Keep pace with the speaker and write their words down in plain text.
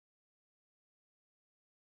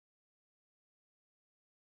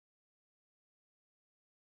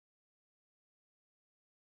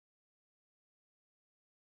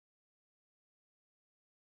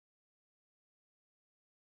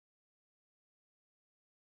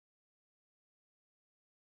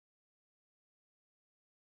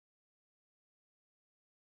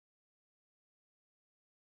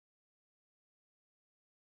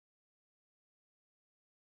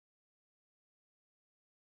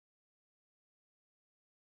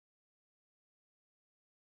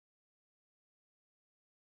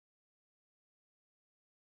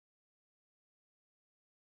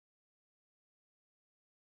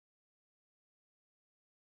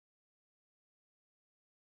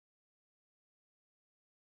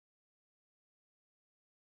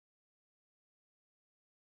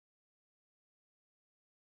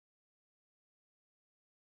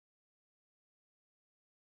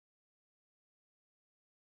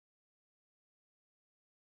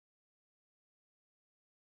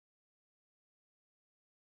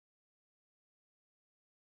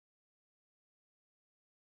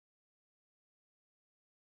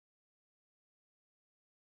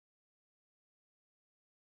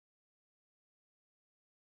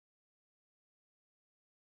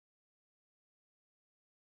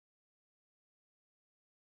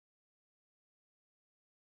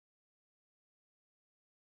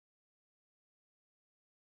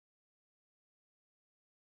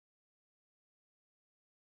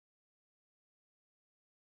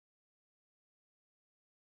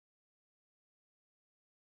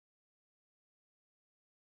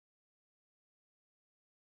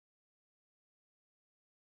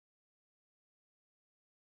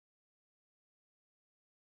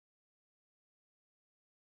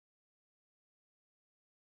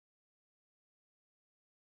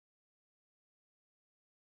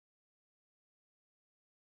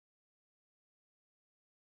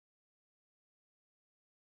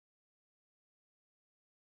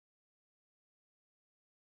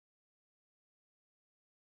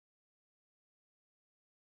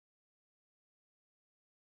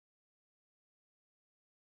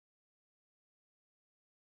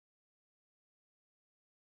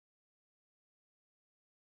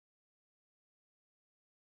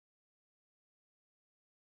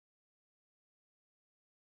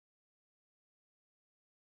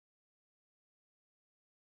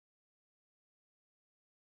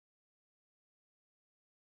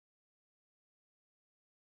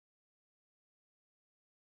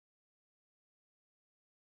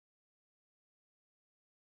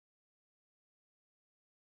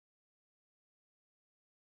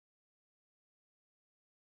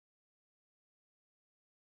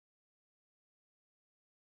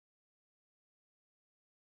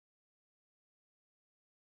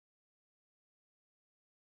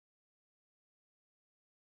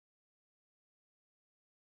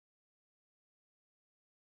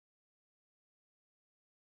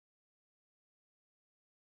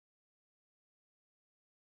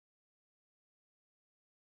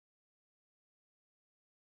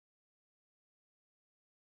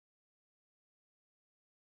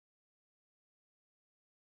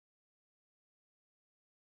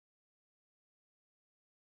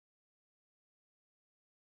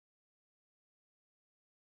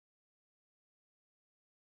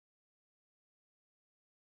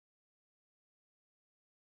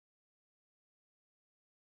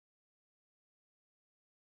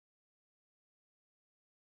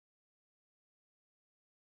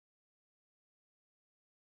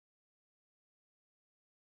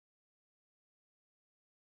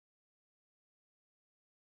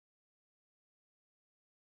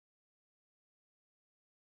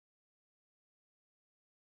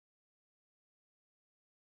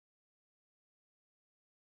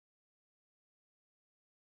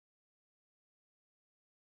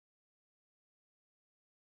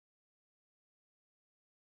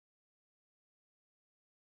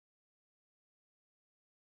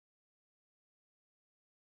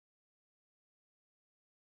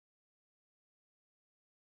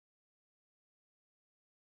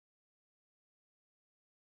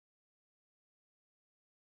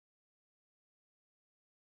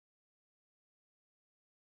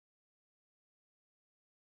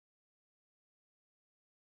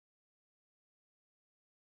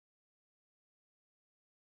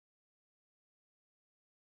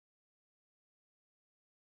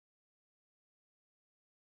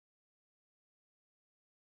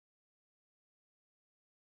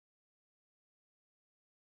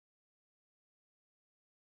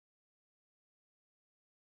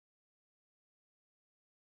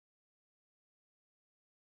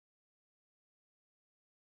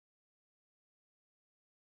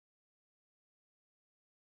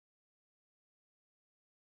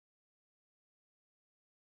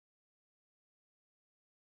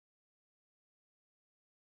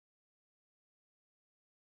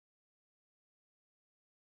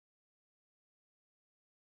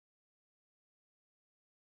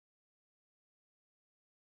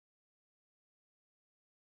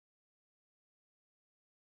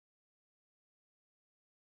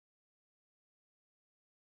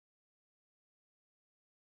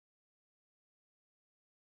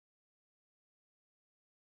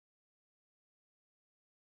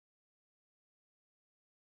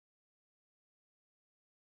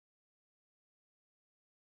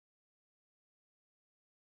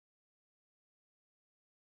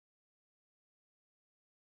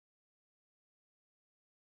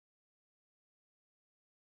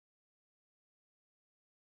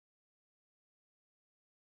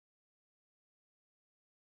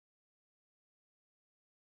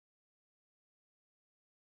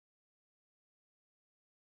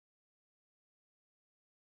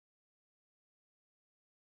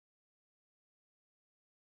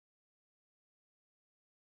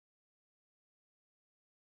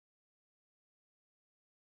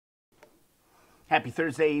Happy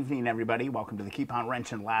Thursday evening, everybody. Welcome to the Keep On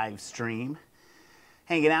Wrenching live stream.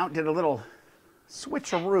 Hanging out, did a little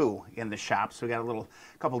switcheroo in the shop, so we got a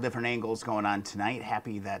couple different angles going on tonight.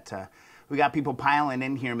 Happy that we got people piling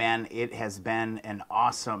in here, man. It has been an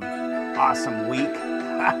awesome week.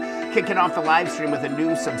 Kicking off the live stream with a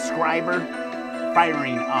new subscriber,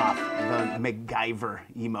 firing off the MacGyver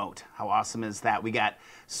emote. How awesome is that? We got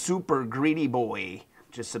Super Greedy Boy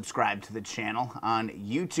just subscribed to the channel on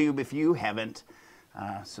YouTube. If you haven't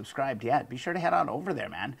subscribed yet, be sure to head on over there,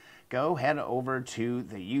 man. Go head over to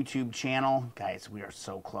the YouTube channel. Guys, we are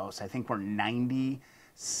so close. I think we're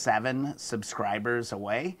 97 subscribers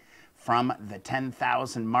away from the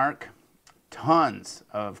 10,000 mark. Tons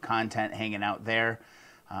of content hanging out there.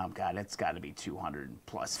 God, it's got to be 200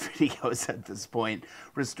 plus videos at this point,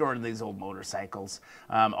 restoring these old motorcycles.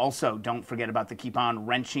 Also, don't forget about the Keep On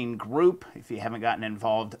Wrenching group. If you haven't gotten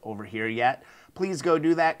involved over here yet, please go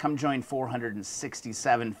do that. Come join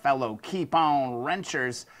 467 fellow Keep On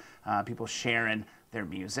Wrenchers, people sharing their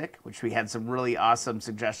music, which we had some really awesome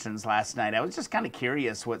suggestions last night. I was just kind of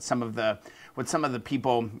curious what some of the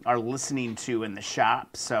people are listening to in the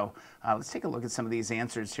shop. So let's take a look at some of these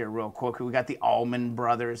answers here real quick. We got the Allman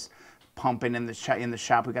Brothers pumping in the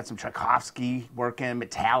shop. We got some Tchaikovsky working,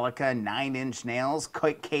 Metallica, Nine Inch Nails,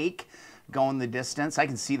 Cake going the distance. I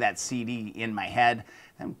can see that CD in my head.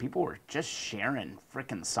 And people were just sharing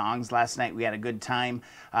freaking songs last night. We had a good time.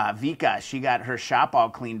 Vika, she got her shop all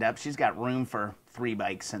cleaned up. She's got room for 3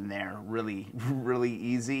 bikes in there. Really, really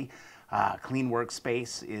easy. Clean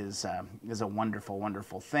workspace is a wonderful,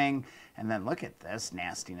 wonderful thing. And then look at this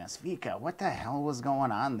nastiness. Vika, what the hell was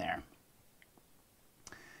going on there?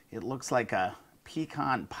 It looks like a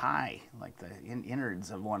pecan pie, like the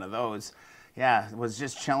innards of one of those. Yeah, it was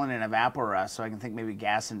just chilling in Evaporust, so I can think maybe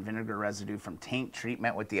gas and vinegar residue from tank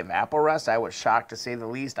treatment with the Evaporust. I was shocked, to say the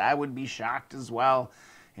least. I would be shocked as well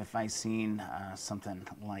if I seen something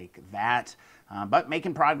like that. But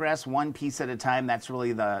making progress one piece at a time, that's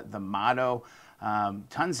really the motto.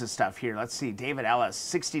 Tons of stuff here. Let's see, David Ellis,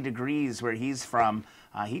 60 degrees where he's from.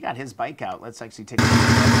 He got his bike out. Let's actually take a look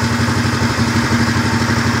at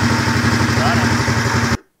it.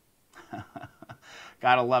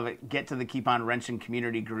 Gotta love it. Get to the Keep On Wrenching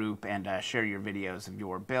community group and share your videos of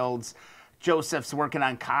your builds. Joseph's working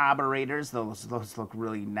on carburetors. Those look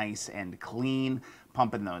really nice and clean.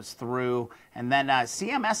 Pumping those through. And then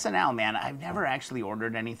CMSNL, man. I've never actually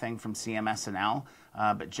ordered anything from CMSNL,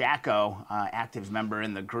 but Jacko, active member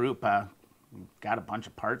in the group, got a bunch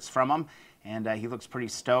of parts from him, and he looks pretty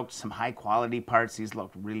stoked. Some high quality parts. These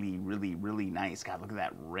look really, really, really nice. God, look at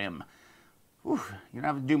that rim. Whew, you don't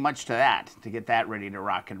have to do much to that to get that ready to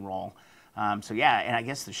rock and roll. So yeah, and I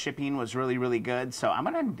guess the shipping was really, really good. So I'm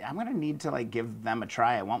gonna need to like give them a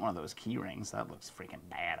try. I want one of those key rings. That looks freaking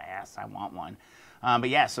badass. I want one. But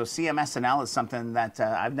yeah, so CMSNL is something that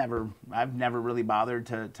I've never really bothered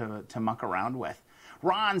to muck around with.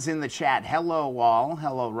 Ron's in the chat. Hello, all.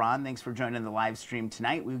 Hello, Ron. Thanks for joining the live stream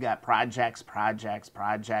tonight. We've got projects.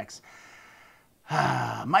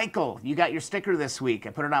 Michael, you got your sticker this week. I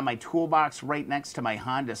put it on my toolbox right next to my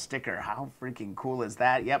Honda sticker. How freaking cool is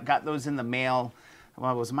that? Yep, got those in the mail.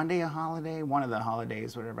 Well, was Monday a holiday? One of the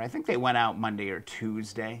holidays, whatever. I think they went out Monday or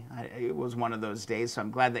Tuesday. It was one of those days, so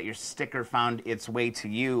I'm glad that your sticker found its way to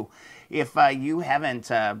you. If you haven't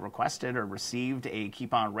requested or received a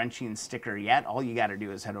Keep On Wrenching sticker yet, all you got to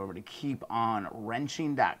do is head over to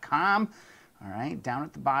keeponwrenching.com. All right, down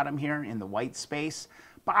at the bottom here in the white space.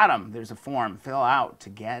 Bottom, there's a form, fill out to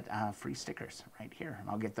get free stickers right here. And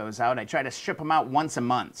I'll get those out. I try to ship them out once a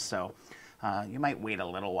month, so you might wait a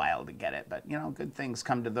little while to get it, but you know, good things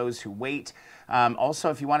come to those who wait.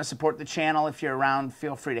 Also, if you want to support the channel, if you're around,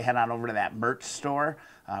 feel free to head on over to that merch store.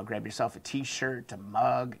 Grab yourself a t-shirt, a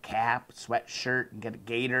mug, cap, sweatshirt, and get a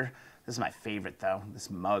gator. This is my favorite though,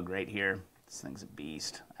 this mug right here. This thing's a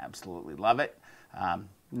beast. Absolutely love it.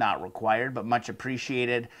 Not required, but much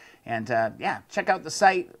appreciated. And yeah, check out the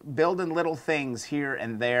site, building little things here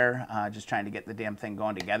and there, just trying to get the damn thing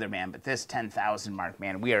going together, man. But this 10,000 mark,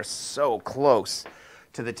 man, we are so close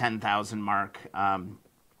to the 10,000 mark.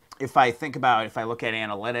 If I look at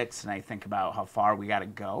analytics and I think about how far we got to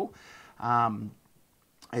go, I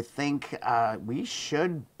think we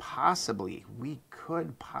could possibly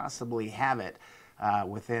have it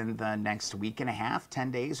within the next week and a half,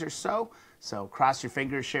 10 days or so. So cross your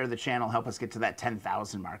fingers, share the channel, help us get to that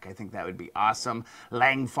 10,000 mark. I think that would be awesome.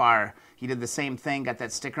 Langfar, he did the same thing, got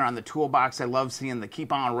that sticker on the toolbox. I love seeing the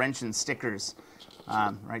Keep On Wrenching stickers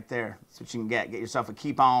right there. That's what you can get. Get yourself a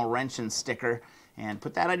Keep On Wrenching sticker and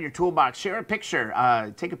put that on your toolbox. Share a picture.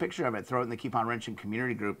 Take a picture of it. Throw it in the Keep On Wrenching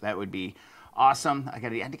community group. That would be awesome. I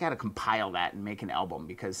gotta compile that and make an album,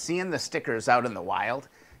 because seeing the stickers out in the wild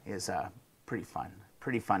is pretty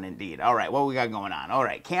fun indeed. All right, what we got going on? All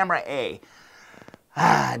right, camera A.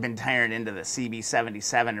 I've been tired into the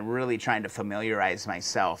CB77 and really trying to familiarize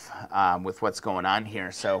myself with what's going on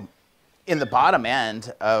here. So in the bottom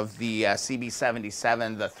end of the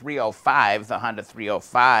CB77, the 305, the Honda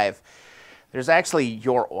 305, there's actually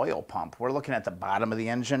your oil pump. We're looking at the bottom of the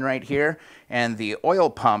engine right here, and the oil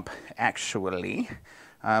pump actually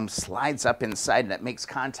slides up inside, and it makes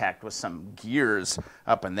contact with some gears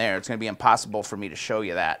up in there. It's going to be impossible for me to show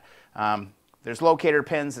you that. There's locator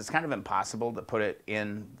pins. It's kind of impossible to put it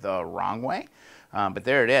in the wrong way, but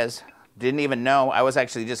there it is. Didn't even know. I was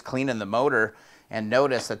actually just cleaning the motor and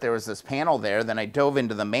noticed that there was this panel there. Then I dove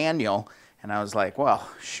into the manual, and I was like, well,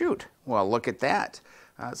 shoot. Well, look at that.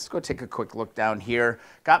 Let's go take a quick look down here.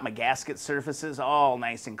 Got my gasket surfaces all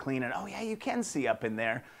nice and clean. And oh yeah, you can see up in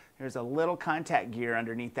there, there's a little contact gear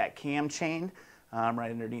underneath that cam chain,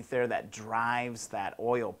 right underneath there, that drives that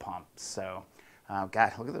oil pump. So,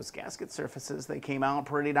 God, look at those gasket surfaces. They came out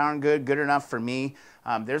pretty darn good, good enough for me.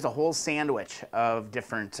 There's a whole sandwich of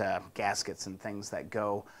different gaskets and things that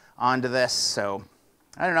go onto this. So,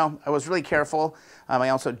 I don't know, I was really careful. I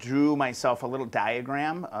also drew myself a little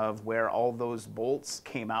diagram of where all those bolts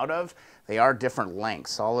came out of. They are different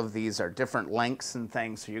lengths. All of these are different lengths and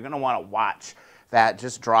things, so you're going to want to watch that.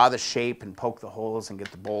 Just draw the shape and poke the holes and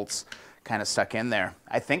get the bolts kind of stuck in there.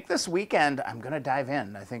 I think this weekend I'm going to dive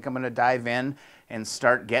in. I think I'm going to dive in and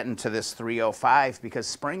start getting to this 305, because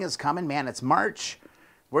spring is coming, man. It's March.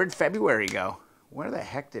 Where'd February go? Where the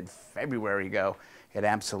heck did February go? It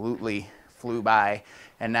absolutely flew by,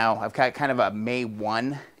 and now I've got kind of a May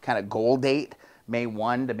 1 kind of goal date, May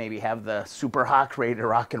 1, to maybe have the Super Hawk ready to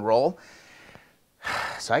rock and roll.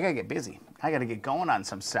 So I gotta get busy. I gotta get going on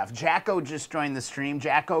some stuff. Jacko just joined the stream.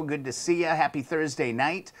 Jacko, good to see you. Happy Thursday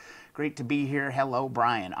night. Great to be here. Hello,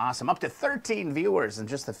 Brian. Awesome. Up to 13 viewers in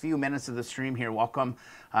just a few minutes of the stream here. Welcome.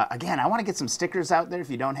 Again, I want to get some stickers out there. If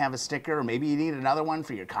you don't have a sticker, or maybe you need another one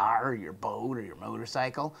for your car or your boat or your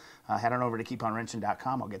motorcycle, head on over to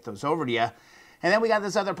keeponwrenching.com. I'll get those over to you. And then we got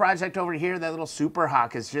this other project over here. That little Super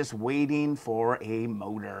Hawk is just waiting for a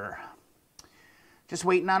motor. Just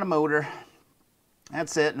waiting on a motor.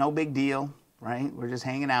 That's it. No big deal. Right? We're just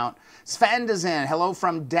hanging out. Sven is in. Hello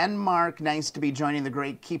from Denmark. Nice to be joining the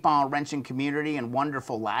great Keep On Wrenching community and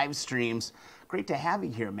wonderful live streams. Great to have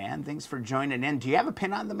you here, man. Thanks for joining in. Do you have a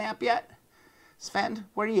pin on the map yet? Sven,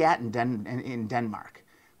 where are you at in Denmark?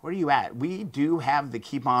 Where are you at? We do have the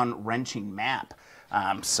Keep On Wrenching map.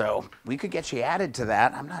 So we could get you added to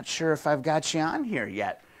that. I'm not sure if I've got you on here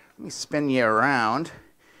yet. Let me spin you around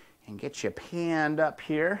and get you pinned up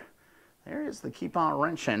here. There is the Keep On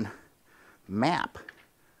Wrenching map.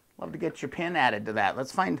 Love to get your pin added to that.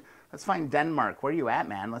 Let's find Denmark. Where are you at,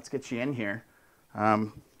 man? Let's get you in here.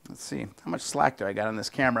 Let's see. How much slack do I got on this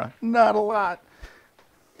camera? Not a lot.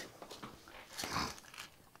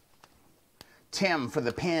 Tim for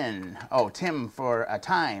the pin. Oh, Tim for a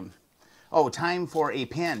time. Oh, time for a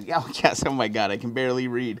pin. Yeah, yes. Oh my God, I can barely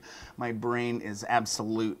read. My brain is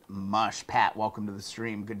absolute mush. Pat, welcome to the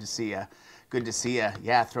stream. Good to see you. Good to see you.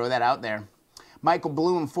 Yeah, throw that out there. Michael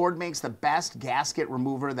Bloom, Ford makes the best gasket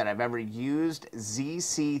remover that I've ever used.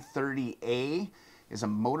 ZC30A is a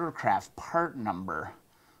Motorcraft part number.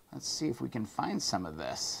 Let's see if we can find some of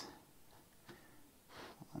this.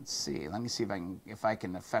 Let's see. Let me see if I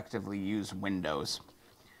can effectively use Windows.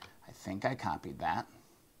 I think I copied that.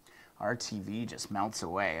 RTV just melts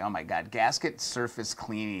away. Oh my God. Gasket surface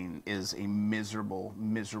cleaning is a miserable,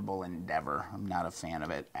 miserable endeavor. I'm not a fan of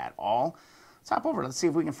it at all. Let's hop over. Let's see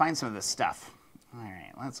if we can find some of this stuff. All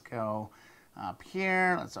right, let's go up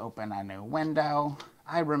here. Let's open a new window.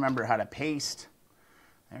 I remember how to paste.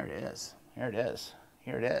 There it is. Here it is.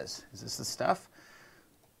 Here it is. Is this the stuff?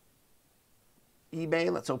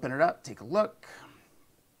 eBay, let's open it up. Take a look.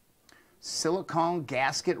 Silicone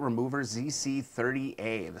gasket remover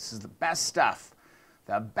ZC30A. This is the best stuff.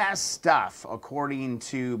 The best stuff, according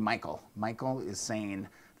to Michael. Michael is saying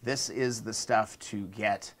this is the stuff to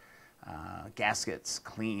get gaskets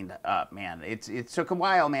cleaned up, man. It took a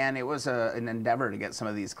while, man. It was an endeavor to get some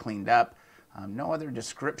of these cleaned up. No other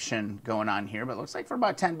description going on here, but it looks like for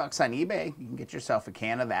about 10 bucks on eBay, you can get yourself a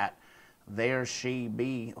can of that. There she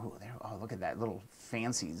be. Oh, there. Oh, look at that little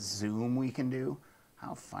fancy zoom we can do.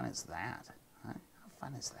 How fun is that? Huh? How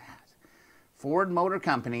fun is that? Ford Motor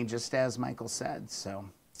Company, just as Michael said. So,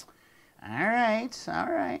 all right. It's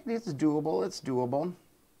doable. It's doable.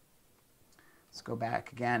 Let's go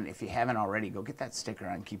back again. If you haven't already, go get that sticker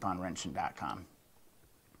on keeponwrenching.com.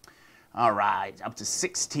 All right, up to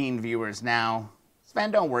 16 viewers now. Sven,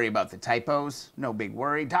 don't worry about the typos. No big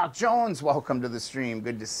worry. Doc Jones, welcome to the stream.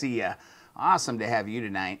 Good to see you. Awesome to have you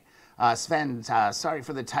tonight. Sven, sorry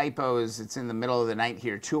for the typos. It's in the middle of the night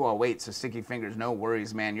here, 2:08, so sticky fingers, no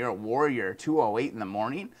worries, man. You're a warrior, 2:08 in the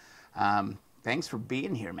morning. Thanks for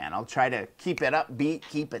being here, man. I'll try to keep it upbeat,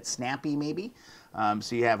 keep it snappy maybe,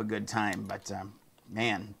 so you have a good time. But,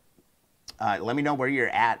 man, let me know where you're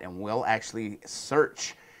at, and we'll actually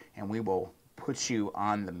search, and we will put you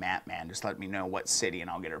on the map, man. Just let me know what city,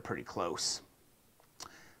 and I'll get her pretty close.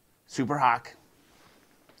 Super Hawk.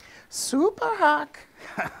 Super Hawk.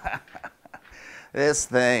 This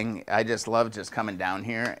thing, I just love just coming down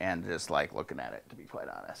here and just like looking at it, to be quite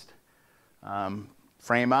honest.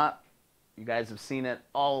 Frame up. You guys have seen it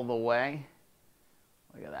all the way.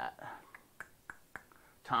 Look at that.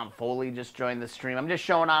 Tom Foley just joined the stream. I'm just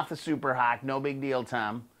showing off the Super Hawk. No big deal,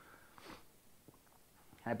 Tom.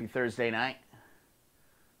 Happy Thursday night.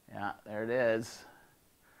 Yeah, there it is.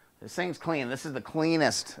 This thing's clean. This is the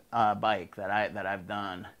cleanest bike that I've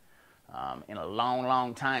done in a long,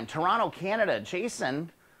 long time. Toronto, Canada.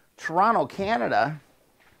 Jason, Toronto, Canada.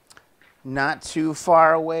 Not too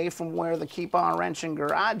far away from where the Keep On Wrenching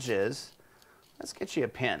garage is. Let's get you a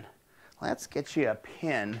pin. Let's get you a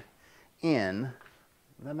pin in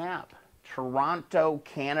the map. Toronto,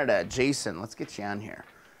 Canada. Jason, let's get you on here.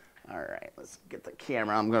 All right, let's get the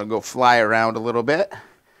camera. I'm going to go fly around a little bit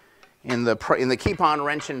in the Keep On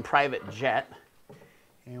Wrenching private jet.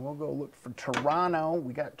 And we'll go look for Toronto.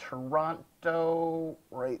 We got Toronto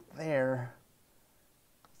right there.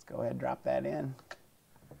 Let's go ahead and drop that in.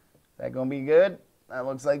 Is that going to be good? That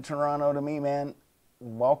looks like Toronto to me, man.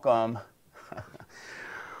 Welcome.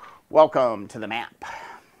 Welcome to the map.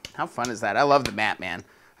 How fun is that? I love the map, man.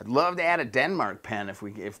 I'd love to add a Denmark pen if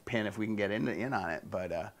we can get in on it.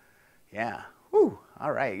 But yeah. Whew.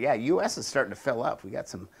 All right. Yeah, US is starting to fill up. We got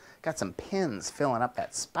some pins filling up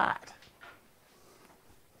that spot.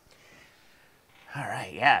 All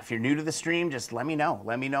right, yeah, if you're new to the stream, just let me know.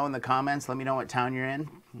 Let me know in the comments. Let me know what town you're in.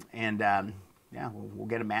 And, yeah, we'll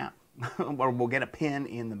get a map. Or we'll get a pin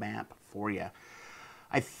in the map for you.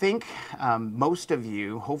 I think most of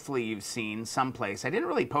you, hopefully you've seen someplace. I didn't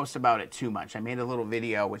really post about it too much. I made a little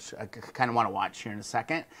video, which I kind of want to watch here in a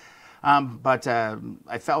second. But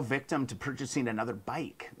I fell victim to purchasing another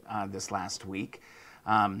bike this last week.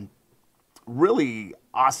 Really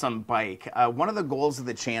awesome bike. One of the goals of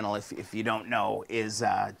the channel, if you don't know, is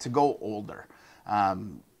to go older.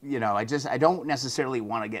 You know, I don't necessarily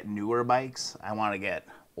want to get newer bikes. I want to get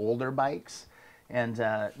older bikes. And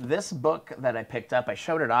this book that I picked up, I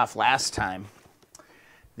showed it off last time,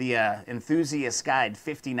 the Enthusiast Guide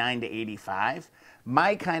 59 to 85.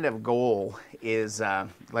 My kind of goal is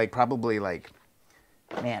like probably like,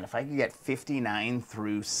 man, if I could get 59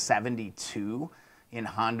 through 72 in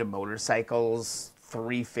Honda motorcycles,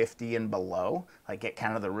 350 and below, like get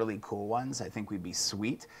kind of the really cool ones, I think we'd be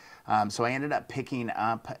sweet. So I ended up picking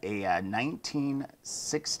up a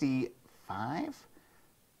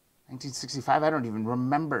 1965, I don't even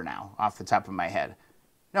remember now off the top of my head.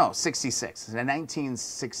 No, 66, a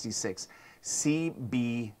 1966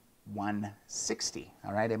 CB160,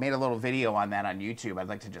 all right? I made a little video on that on YouTube. I'd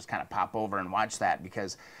like to just kind of pop over and watch that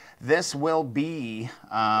because this will be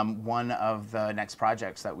one of the next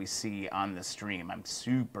projects that we see on the stream. I'm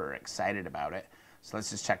super excited about it. So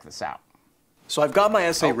let's just check this out. So I've got my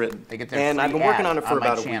essay written, and I've been working on it for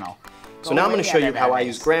about a week. So now I'm going to show you how I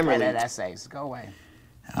use Grammarly. Edit essays. Go away.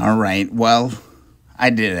 All right. Well,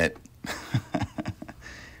 I did it.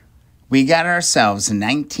 We got ourselves a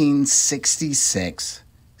 1966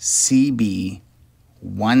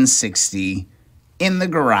 CB160 in the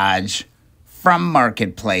garage from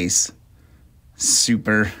Marketplace.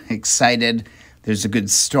 Super excited. There's a good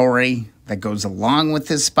story that goes along with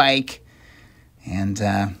this bike. And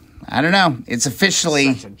I don't know. It's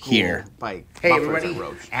officially cool here. Bike. Hey, everybody.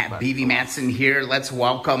 At BV Matson here. Let's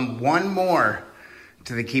welcome one more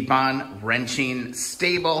to the Keep On Wrenching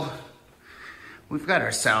stable. We've got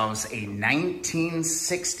ourselves a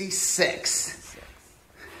 1966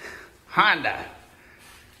 Honda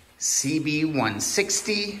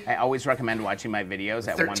CB160. I always recommend watching my videos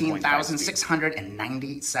at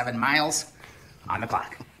 13,697 miles on the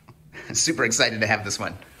clock. Super excited to have this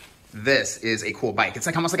one. This is a cool bike. It's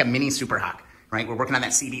like almost like a mini Super Hawk, right? We're working on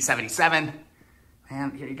that CB77.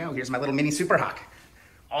 And here you go. Here's my little mini Super Hawk.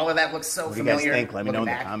 All of that looks so familiar. What do you guys think? Let me know in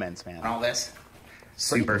the comments, man. All this.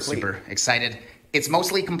 Super excited. It's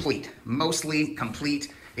mostly complete. Mostly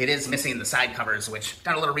complete. It is missing the side covers, which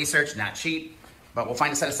done a little research, not cheap, but we'll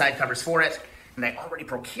find a set of side covers for it. And I already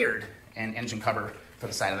procured an engine cover for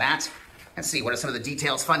the side of that. Let's see, what are some of the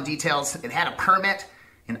details, fun details? It had a permit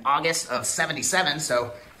in August of 77.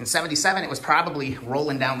 So in 77, it was probably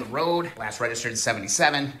rolling down the road. Last registered in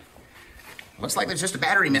 77. Looks like there's just a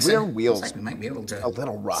battery missing. Rear wheels. Looks like we might be able to a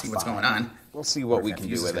little rough see what's going on. We'll see what we can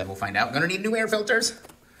do with it. We'll find out. Gonna need new air filters.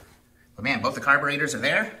 But man, both the carburetors are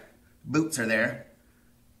there. Boots are there.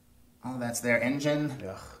 All that's there. Engine.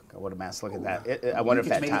 Ugh, God, what a mess. Look at that. I wonder if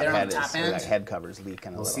that top head is, or that head cover's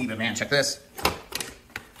leaking a little. We'll see, but man, check this.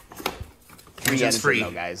 Engine's free,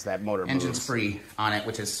 though, guys. That motor moves. Engine's free on it,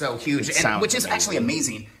 which is so huge, and which is actually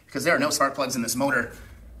amazing because there are no spark plugs in this motor.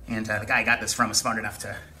 And the guy I got this from was smart enough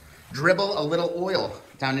to dribble a little oil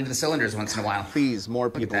down into the cylinders once in a while. Please, more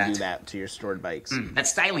people do that to your stored bikes. That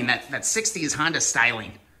styling, that 60s Honda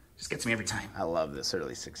styling, just gets me every time. I love this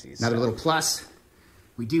early 60s. Another little plus,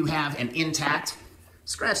 we do have an intact,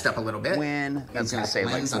 scratched up a little bit. I was going to say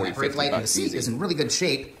like 40, 50 bucks. And the seat is in really good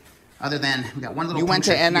shape, other than we got one little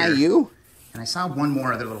puncture. You went to NIU? Here, and I saw one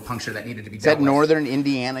more other little puncture that needed to be dealt with. Is that Northern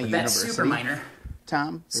Indiana University? That's super minor.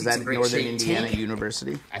 Tom? Is that Northern Indiana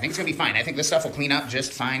University? I think it's going to be fine. I think this stuff will clean up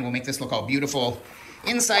just fine. We'll make this look all beautiful.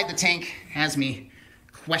 Inside the tank has me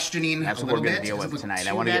questioning That's a what little we're bit. going to deal with tonight.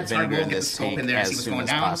 I want to get vinegar in this tank as soon as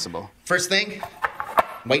possible. First thing,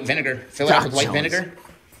 white vinegar. Fill it up with white vinegar.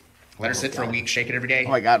 Let her sit for a week. Shake it every day.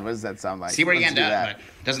 Oh my God, what does that sound like? See where you end up, but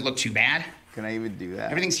it doesn't look too bad. Can I even do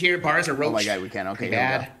that? Everything's here. Bars are roached. Oh my God, we can. Okay,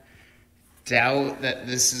 bad. Doubt that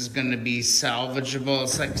this is going to be salvageable.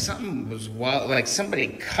 It's like something was like somebody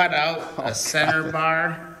cut out a center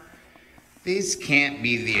bar. These can't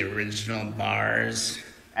be the original bars.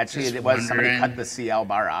 Actually, it was somebody cut the CL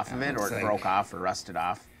bar off of it, or it broke off or rusted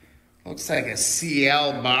off. Looks like a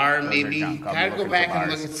CL bar, maybe. Gotta go back and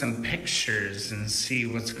look at some pictures and see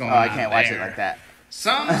what's going on. Oh, I can't watch it like that.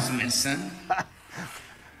 Something's missing.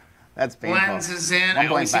 That's painful. Lenses in. I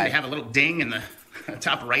always seem to have a little ding in the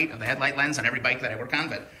top right of the headlight lens on every bike that I work on,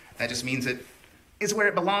 but that just means it is where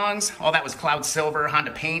it belongs. All that was Cloud Silver,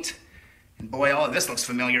 Honda paint. And boy, all of this looks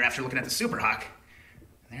familiar after looking at the Super Hawk.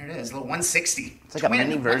 There it is, a little 160. It's like a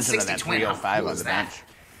mini version of that 305 on the bench.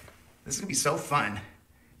 This is going to be so fun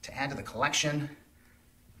to add to the collection.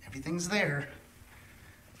 Everything's there.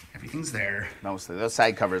 Everything's there. Mostly. Those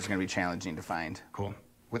side covers are going to be challenging to find. Cool.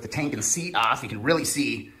 With the tank and seat off, you can really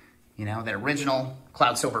see, you know, that original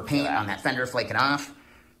Cloud Silver paint on that fender flaking off.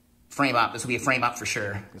 Frame up. This will be a frame up for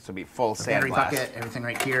sure. This will be full sandblast. Battery bucket, everything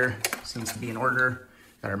right here seems to be in order.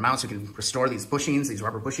 Got our mounts. We can restore these bushings, these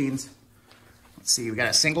rubber bushings. Let's see. We got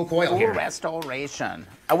a single coil here. Restoration.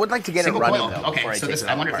 I would like to get it running though. Okay, so this,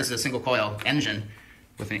 I wonder if this is a single coil engine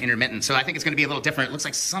with an intermittent. So I think it's going to be a little different. It looks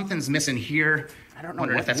like something's missing here. I don't know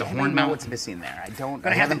if that's a horn mount. What's missing there? I don't.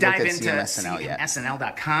 Gonna have to dive into CMSNL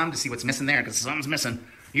CMSNL.com to see what's missing there because something's missing.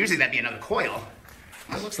 Usually that'd be another coil.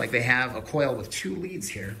 Well, it looks like they have a coil with 2 leads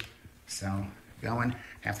here. So going,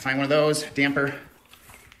 have to find one of those. Damper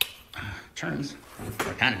turns.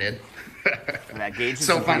 I kind of did. That gauge is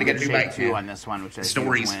so fun to get a new bike too on this one, which is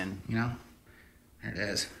stories. Win. You know, there it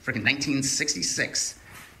is. Freaking 1966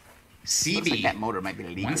 CB. Looks like that motor might be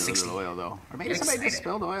leaking a little oil though, or maybe somebody just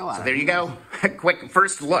spilled oil on it. So there you go. Quick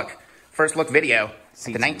first look video.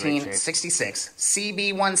 The 1966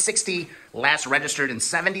 CB160, last registered in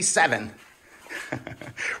 77,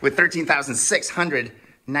 with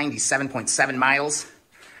 13,697.7 miles.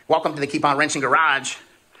 Welcome to the Keep On Wrenching Garage.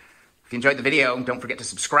 If you enjoyed the video, don't forget to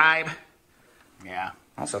subscribe. Yeah.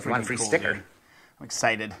 Also, if you want a free sticker. Dude. I'm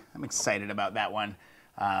excited. I'm excited about that one.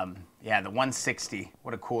 Yeah, the 160.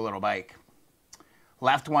 What a cool little bike.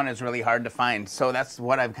 Left one is really hard to find. So that's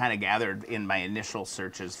what I've kind of gathered in my initial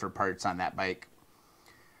searches for parts on that bike.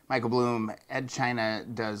 Michael Bloom, Ed China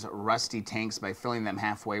does rusty tanks by filling them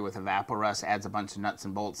halfway with Evaporust, adds a bunch of nuts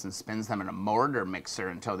and bolts, and spins them in a mortar mixer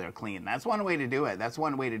until they're clean. That's one way to do it. That's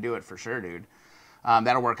one way to do it for sure, dude.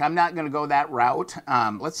 That'll work. I'm not going to go that route.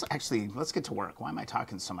 Let's get to work. Why am I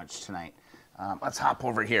talking so much tonight? Let's hop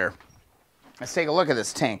over here. Let's take a look at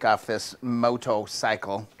this tank off this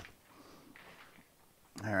motorcycle.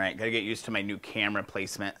 All right, got to get used to my new camera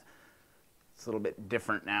placement. It's a little bit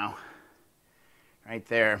different now. Right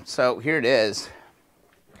there. So here it is.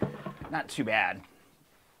 Not too bad.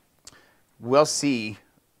 We'll see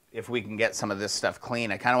if we can get some of this stuff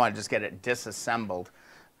clean. I kind of want to just get it disassembled.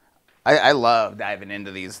 I love diving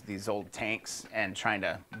into these old tanks and trying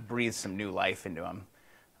to breathe some new life into them.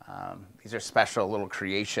 These are special little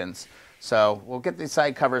creations. So we'll get these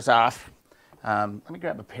side covers off. Let me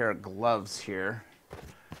grab a pair of gloves here.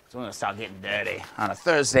 So we're going to start getting dirty on a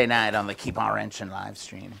Thursday night on the Keep On Wrenching live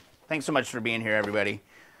stream. Thanks so much for being here, everybody.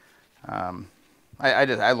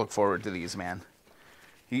 I look forward to these, man.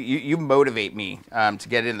 You motivate me to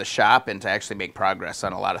get in the shop and to actually make progress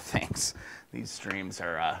on a lot of things. These streams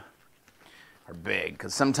are are big.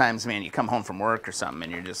 Because sometimes, man, you come home from work or something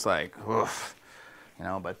and you're just like, oof. You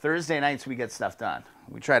know, but Thursday nights we get stuff done.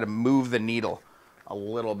 We try to move the needle a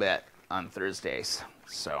little bit on Thursdays.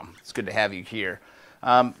 So it's good to have you here.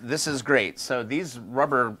 This is great. So these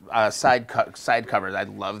rubber side covers, I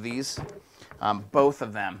love these. Both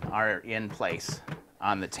of them are in place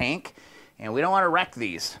on the tank, and we don't want to wreck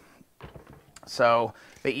these. So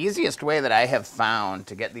the easiest way that I have found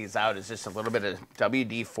to get these out is just a little bit of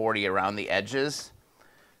WD-40 around the edges.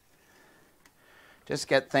 Just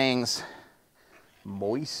get things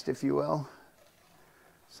moist, if you will.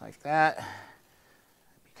 Just like that.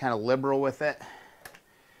 Be kind of liberal with it.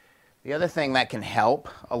 The other thing that can help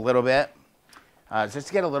a little bit is just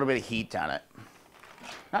to get a little bit of heat on it.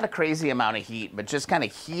 Not a crazy amount of heat, but just kind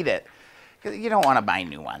of heat it. You don't want to buy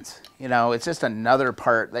new ones. You know, it's just another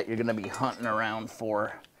part that you're going to be hunting around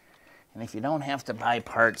for. And if you don't have to buy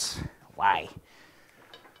parts, why?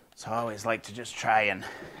 So I always like to just try and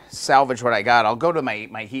salvage what I got. I'll go to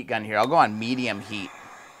my heat gun here. I'll go on medium heat.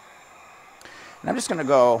 And I'm just going to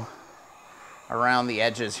go around the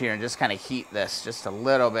edges here and just kind of heat this just a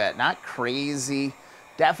little bit. Not crazy.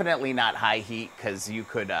 Definitely not high heat, because you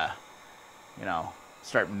could, you know,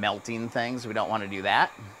 start melting things. We don't want to do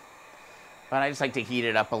that. But I just like to heat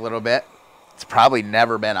it up a little bit. It's probably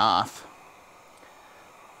never been off.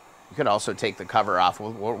 You could also take the cover off.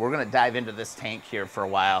 We're going to dive into this tank here for a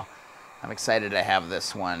while. I'm excited to have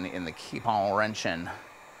this one in the Keep On Wrenching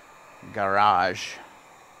garage.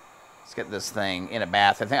 Let's get this thing in a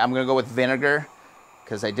bath. I think I'm going to go with vinegar,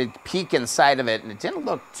 because I did peek inside of it and it didn't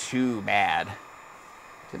look too bad.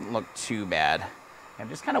 Didn't look too bad. I'm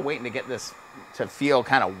just kind of waiting to get this to feel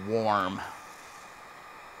kind of warm.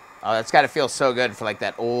 Oh, that's got to feel so good for like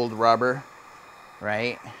that old rubber,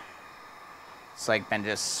 right? It's like been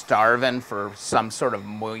just starving for some sort of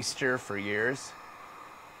moisture for years.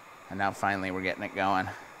 And now finally we're getting it going.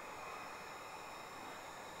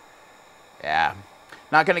 Yeah.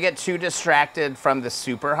 Not going to get too distracted from the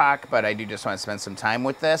Super Hawk, but I do just want to spend some time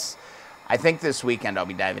with this. I think this weekend I'll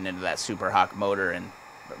be diving into that Super Hawk motor and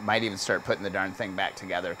might even start putting the darn thing back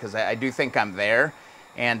together, because I do think I'm there.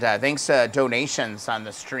 And thanks to donations on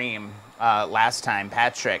the stream last time,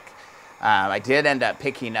 Patrick, I did end up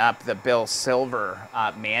picking up the Bill Silver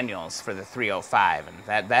manuals for the 305,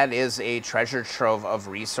 and that is a treasure trove of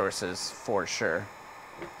resources for sure.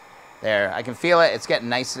 There, I can feel it. It's getting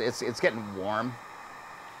nice. It's getting warm.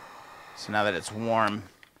 So now that it's warm,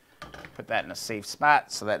 put that in a safe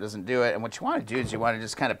spot so that doesn't do it. And what you want to do is you want to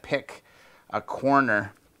just kind of pick a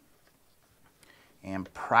corner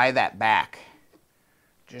and pry that back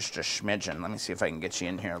just a smidgen. Let me see if I can get you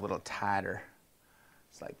in here a little tighter.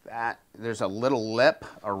 It's like that. There's a little lip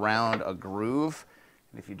around a groove.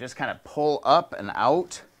 And if you just kind of pull up and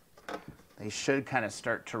out, they should kind of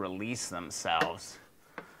start to release themselves.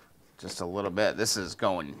 Just a little bit. This is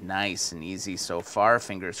going nice and easy so far.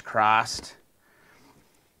 Fingers crossed.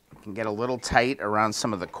 You can get a little tight around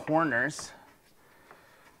some of the corners.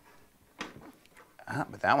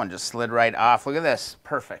 But that one just slid right off. Look at this.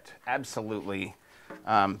 Perfect. Absolutely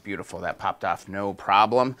beautiful. That popped off no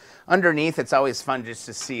problem. Underneath, it's always fun just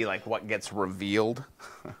to see like what gets revealed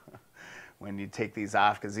when you take these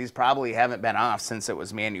off, because these probably haven't been off since it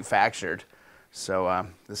was manufactured. So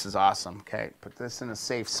this is awesome. Okay, put this in a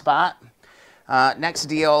safe spot. Next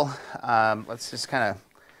deal, let's just kind of,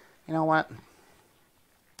 you know what?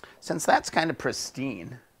 Since that's kind of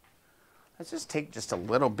pristine, let's just take just a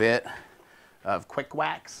little bit of quick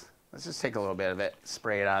wax. Let's just take a little bit of it,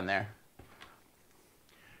 spray it on there.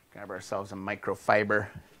 Grab ourselves a microfiber.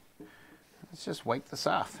 Let's just wipe this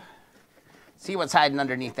off. See what's hiding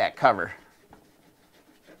underneath that cover.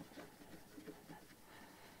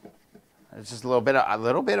 There's just a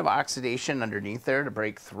little bit of oxidation underneath there to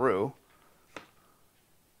break through.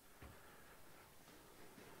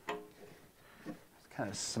 It's kind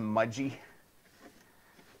of smudgy.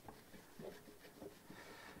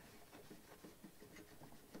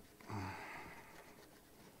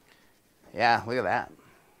 Yeah, look at that.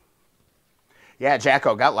 Yeah,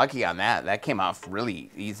 Jacko, got lucky on that. That came off really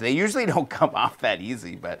easy. They usually don't come off that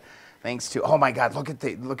easy, but thanks to, oh my God, look at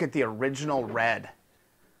the original red.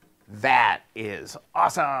 That is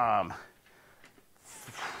awesome.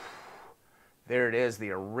 There it is, the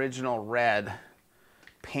original red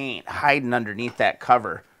paint hiding underneath that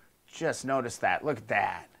cover. Just notice that. Look at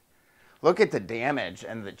that. Look at the damage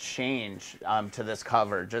and the change to this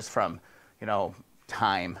cover just from, you know,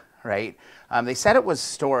 time, right? They said it was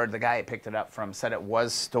stored. The guy I picked it up from said it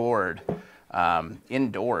was stored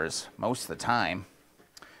indoors most of the time.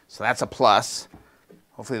 So that's a plus.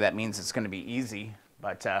 Hopefully that means it's going to be easy.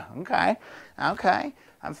 But okay,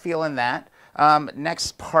 I'm feeling that.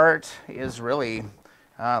 Next part is really,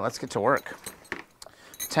 let's get to work.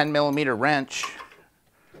 10mm wrench.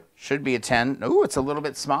 Should be a 10. Ooh, it's a little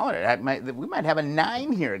bit smaller. We might have a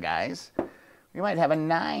 9 here, guys. We might have a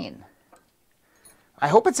 9. I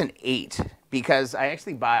hope it's an 8, because I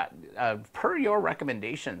actually bought, per your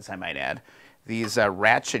recommendations, I might add, these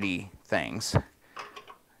ratchety things.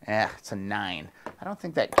 It's a 9. I don't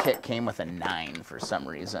think that kit came with a 9 for some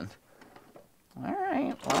reason. All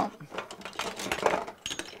right, well,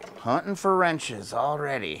 hunting for wrenches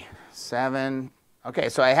already. 7. Okay,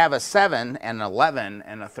 so I have a 7, an 11,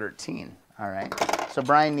 and a 13. All right. So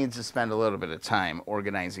Brian needs to spend a little bit of time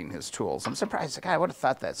organizing his tools. I'm surprised. God, I would have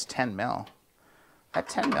thought that's 10 mil. That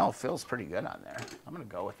 10 mil feels pretty good on there. I'm gonna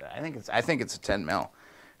go with that. I think it's a 10 mil.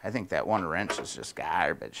 I think that one wrench is just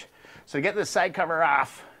garbage. So to get this side cover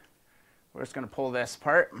off, we're just gonna pull this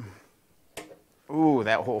apart. Ooh,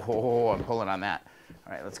 that whole, I'm pulling on that.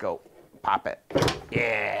 All right, let's go. Pop it.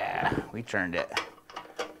 Yeah, we turned it.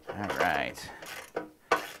 All right.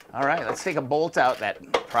 All right, let's take a bolt out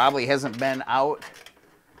that probably hasn't been out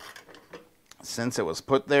since it was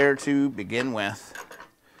put there to begin with.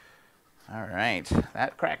 All right,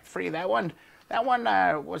 that cracked free. That one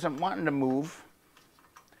wasn't wanting to move.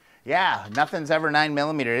 Yeah, nothing's ever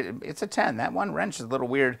 9mm. It's a 10. That one wrench is a little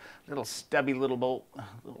weird. Little stubby little bolt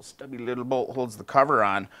holds the cover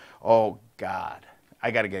on. Oh God,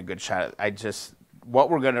 I got to get a good shot at it. What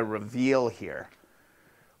we're going to reveal here,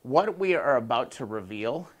 what we are about to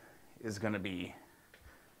reveal is going to be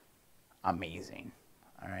amazing.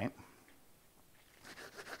 All right.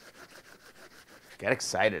 Get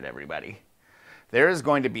excited, everybody. There is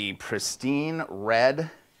going to be pristine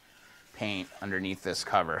red paint underneath this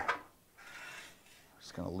cover.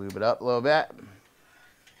 Just going to lube it up a little bit.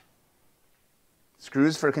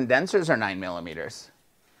 Screws for condensers are 9mm.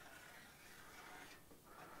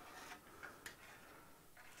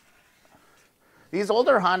 These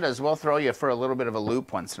older Hondas will throw you for a little bit of a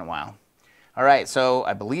loop once in a while. All right, so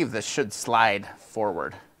I believe this should slide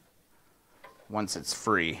forward once it's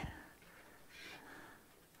free.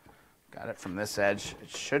 Got it from this edge. It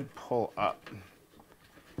should pull up.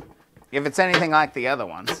 If it's anything like the other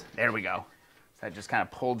ones, there we go. So I just kind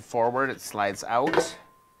of pulled forward, it slides out.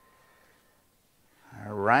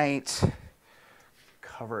 All right,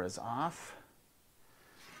 cover is off.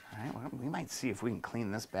 All right, well, we might see if we can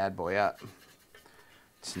clean this bad boy up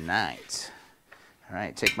tonight. All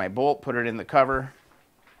right, take my bolt, put it in the cover.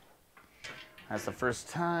 That's the first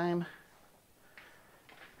time.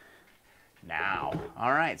 Now,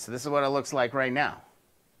 all right, so this is what it looks like right now.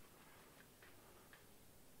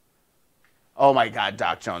 Oh my God,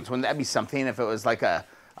 Doc Jones, wouldn't that be something if it was like a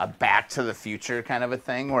Back to the Future kind of a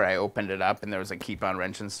thing where I opened it up and there was a Keep on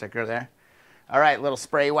Wrenching sticker there? All right, little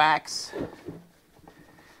spray wax.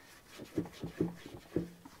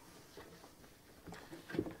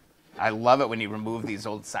 I love it when you remove these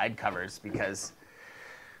old side covers because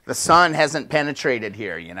the sun hasn't penetrated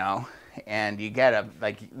here, you know, and you get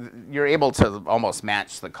you're able to almost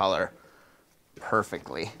match the color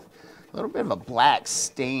perfectly. A little bit of a black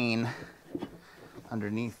stain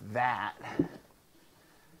underneath that.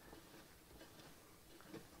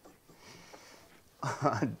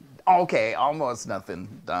 Okay, almost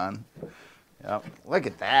nothing done. Yep, look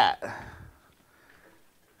at that.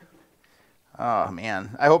 Oh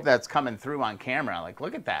man, I hope that's coming through on camera. Like,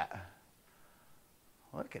 look at that.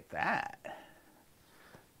 Look at that.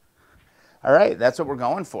 All right, that's what we're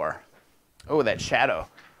going for. Oh, that shadow.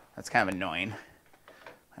 That's kind of annoying.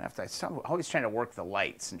 I'm always trying to work the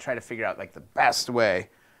lights and try to figure out like the best way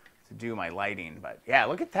to do my lighting. But yeah,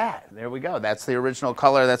 look at that. There we go. That's the original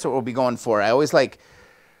color. That's what we'll be going for. I always like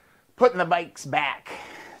putting the bikes back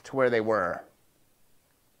to where they were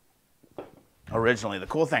originally. The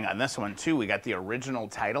cool thing on this one too, we got the original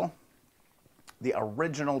title. The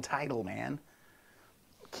original title, man.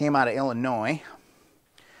 Came out of Illinois.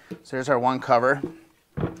 So there's our one cover.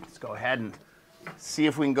 Let's go ahead and see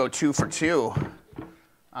if we can go 2 for 2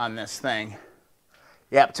 on this thing.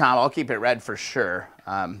 Yep, Tom, I'll keep it red for sure.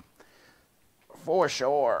 For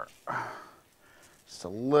sure. Just a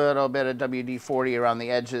little bit of WD-40 around the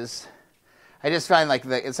edges. I just find like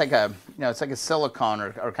it's like a, it's like a silicone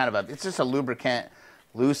or kind of it's just a lubricant,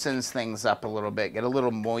 loosens things up a little bit, get a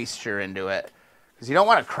little moisture into it. Because you don't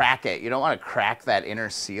want to crack it. You don't want to crack that inner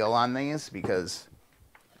seal on these because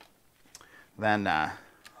then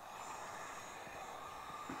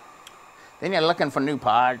you're looking for new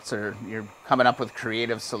parts or you're coming up with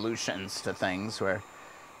creative solutions to things where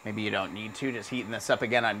maybe you don't need to. Just heating this up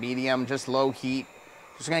again on medium, just low heat.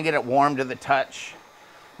 Just going to get it warm to the touch.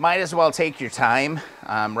 Might as well take your time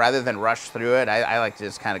rather than rush through it. I like to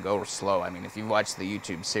just kind of go slow. I mean, if you've watched the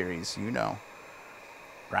YouTube series, you know.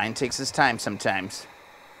 Brian takes his time sometimes.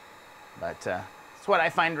 But it's what I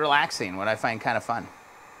find relaxing, what I find kind of fun.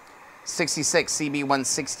 66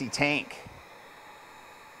 CB160 tank.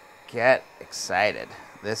 Get excited.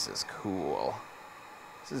 This is cool.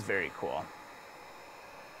 This is very cool.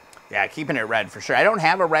 Yeah, keeping it red for sure. I don't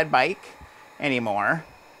have a red bike anymore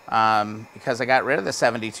because I got rid of the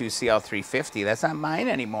 72 CL350. That's not mine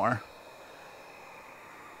anymore.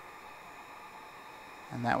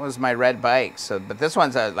 And that was my red bike. So, but this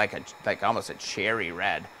one's like almost a cherry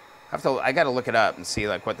red. I got to look it up and see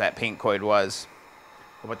like what that paint code was,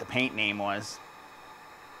 or what the paint name was.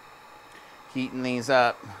 Heating these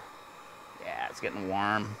up. Yeah, it's getting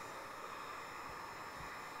warm.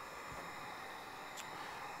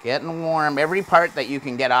 Getting warm. Every part that you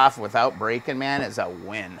can get off without breaking, man, is a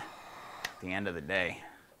win at the end of the day.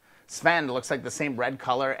 Sven looks like the same red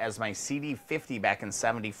color as my CD50 back in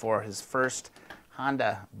 '74, his first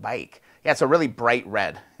Honda bike. Yeah, it's a really bright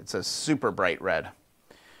red. It's a super bright red.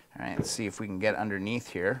 All right, let's see if we can get underneath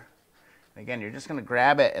here. And again, you're just going to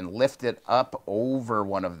grab it and lift it up over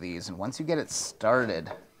one of these. And once you get it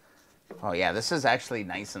started, oh yeah, this is actually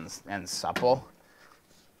nice and supple.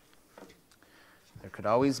 There could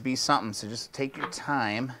always be something, so just take your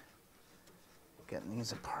time getting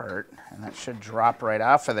these apart, and that should drop right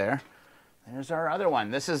off of there. There's our other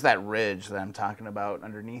one. This is that ridge that I'm talking about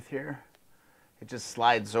underneath here. It just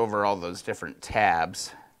slides over all those different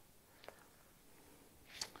tabs.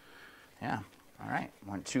 Yeah, all right,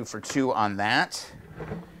 went 2 for 2 on that.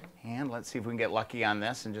 And let's see if we can get lucky on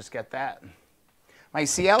this and just get that. My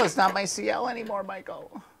CL is not my CL anymore,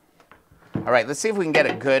 Michael. All right, let's see if we can get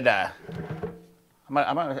a good, I'm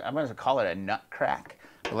gonna call it a nut crack,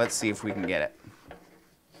 but let's see if we can get it.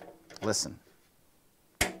 Listen.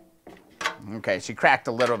 Okay, she cracked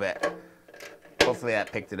a little bit. Hopefully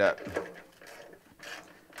that picked it up.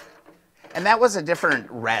 And that was a different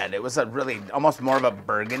red. It was a really, almost more of a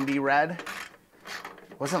burgundy red.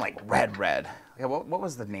 It wasn't like red. Yeah, what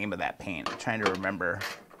was the name of that paint? I'm trying to remember.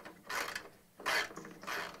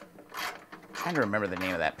 The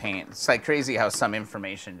name of that paint. It's like crazy how some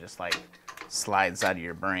information just like slides out of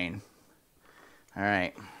your brain. All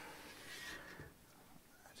right. I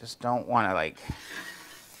just don't want to like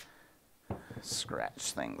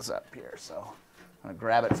scratch things up here. So I'm going to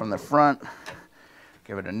grab it from the front,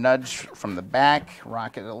 give it a nudge from the back,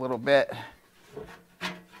 rock it a little bit.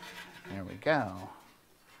 There we go.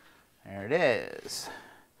 There it is.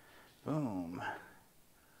 Boom.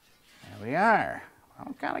 There we are.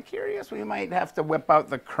 I'm kind of curious. We might have to whip out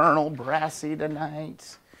the Colonel Brassy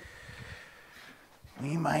tonight.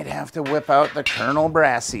 We might have to whip out the Colonel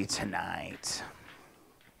Brassy tonight.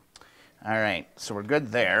 All right, so we're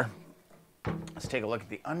good there. Let's take a look at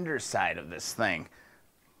the underside of this thing.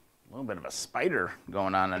 A little bit of a spider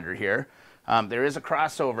going on under here. There is a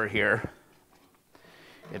crossover here.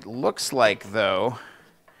 It looks like, though,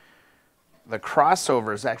 the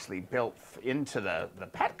crossover is actually built into the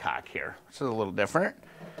petcock here, which is a little different.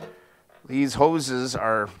 These hoses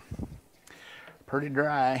are pretty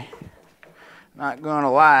dry. Not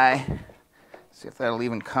gonna lie. See if that'll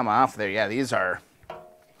even come off there. Yeah, these are.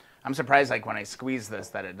 I'm surprised, like when I squeeze this,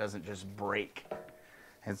 that it doesn't just break.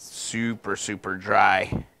 It's super, super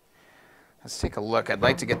dry. Let's take a look. I'd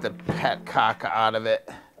like to get the petcock out of it.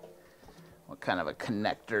 What kind of a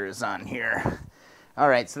connector is on here? All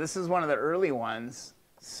right, so this is one of the early ones.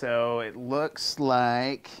 So it looks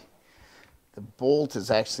like the bolt is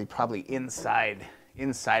actually probably inside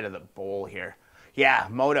of the bowl here. Yeah,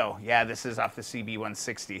 Moto. Yeah, this is off the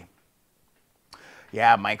CB160.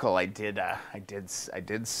 Yeah, Michael, I did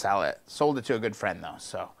sell it. Sold it to a good friend though,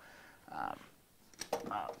 so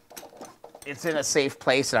it's in a safe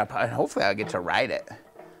place, and hopefully I'll get to ride it,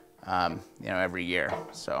 every year.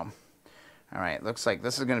 So, all right, looks like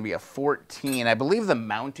this is going to be a 14. I believe the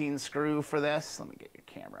mounting screw for this. Let me get your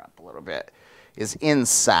camera up a little bit. Is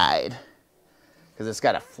inside because it's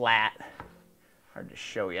got a flat. Hard to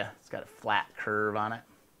show you. It's got a flat curve on it.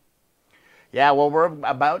 Yeah, well, we're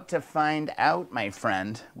about to find out, my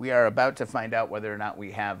friend. We are about to find out whether or not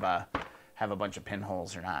we have a bunch of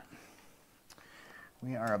pinholes or not.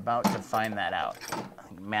 We are about to find that out. I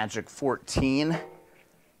think Magic 14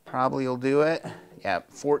 probably will do it. Yeah,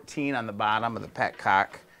 14 on the bottom of the petcock.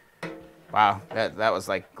 Wow, that was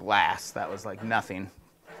like glass. That was like nothing.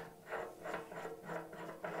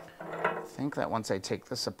 I think that once I take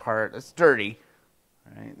this apart, it's dirty.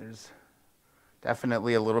 All right, there's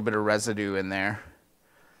definitely a little bit of residue in there.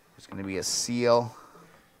 There's going to be a seal.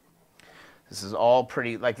 This is all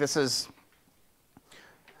pretty, like this is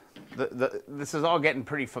this is all getting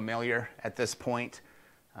pretty familiar at this point,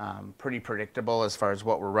 pretty predictable as far as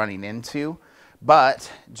what we're running into.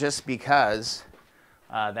 But just because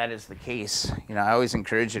that is the case, you know, I always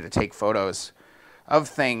encourage you to take photos of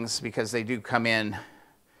things because they do come in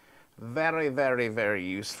very, very, very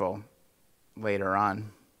useful later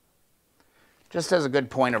on. Just as a good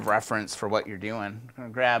point of reference for what you're doing. I'm going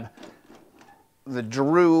to grab the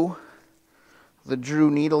Drew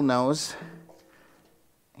needle nose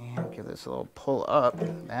and give this a little pull up.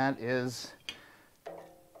 That is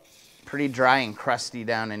pretty dry and crusty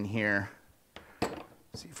down in here.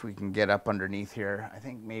 See if we can get up underneath here. I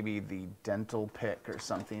think maybe the dental pick or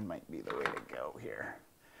something might be the way to go here.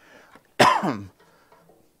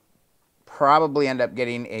 Probably end up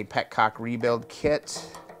getting a petcock rebuild kit.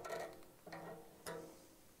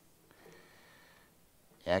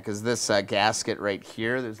 Yeah, because this gasket right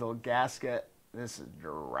here, there's a little gasket. This is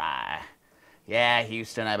dry. Yeah,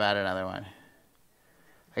 Houston, I bought another one.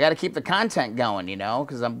 I got to keep the content going, you know,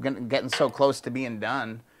 because I'm getting so close to being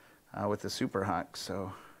done with the Super Hux.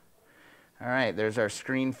 So, all right, there's our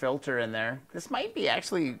screen filter in there. This might be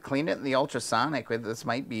actually clean it in the ultrasonic. This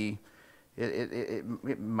might be,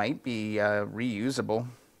 it might be reusable.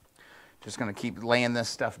 Just going to keep laying this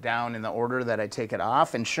stuff down in the order that I take it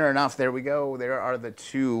off. And sure enough, there we go. There are the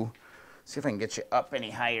two. See if I can get you up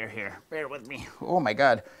any higher here. Bear with me. Oh my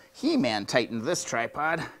God. He-Man tightened this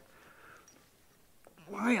tripod.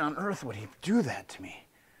 Why on earth would he do that to me?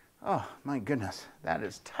 Oh my goodness. That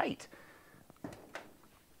is tight.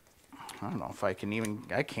 I don't know if I can even,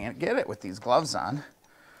 I can't get it with these gloves on.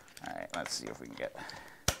 All right, let's see if we can get,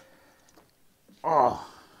 oh,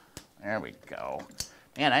 there we go.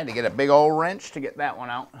 Man, I had to get a big old wrench to get that one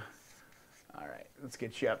out. All right, let's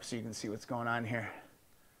get you up so you can see what's going on here.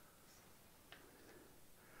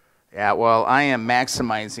 Yeah, well, I am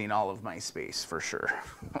maximizing all of my space for sure.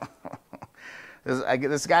 This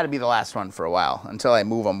has got to be the last one for a while until I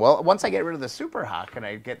move them. Well, once I get rid of the Super Hawk and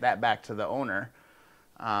I get that back to the owner,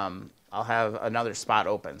 I'll have another spot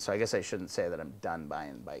open. So I guess I shouldn't say that I'm done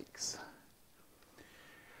buying bikes.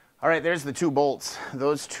 All right, there's the two bolts.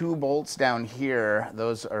 Those two bolts down here,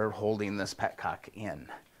 those are holding this petcock in.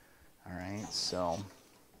 All right, so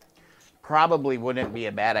probably wouldn't be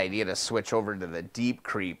a bad idea to switch over to the Deep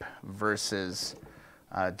Creep versus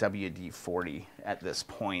WD-40 at this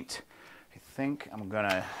point. I think I'm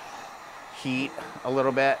gonna heat a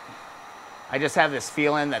little bit. I just have this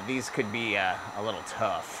feeling that these could be a little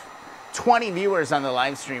tough. 20 viewers on the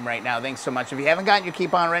live stream right now. Thanks so much. If you haven't gotten your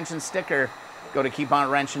Keep On Wrenching sticker, go to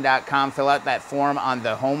keeponwrenching.com, fill out that form on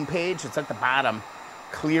the home page. It's at the bottom.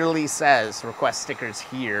 Clearly says request stickers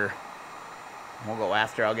here. We'll go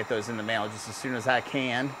after. I'll get those in the mail just as soon as I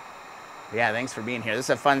can. Yeah, thanks for being here. This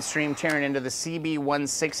is a fun stream tearing into the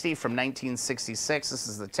CB160 from 1966. This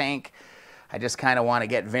is the tank. I just kind of want to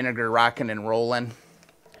get vinegar rocking and rolling.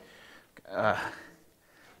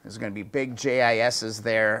 There's going to be big JISs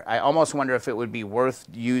there. I almost wonder if it would be worth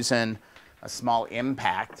using a small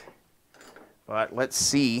impact. But let's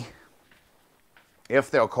see if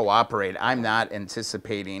they'll cooperate. I'm not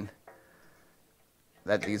anticipating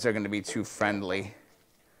that these are going to be too friendly.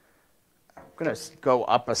 I'm going to go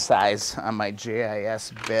up a size on my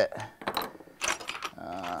JIS bit.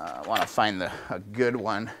 I want to find a good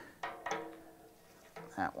one.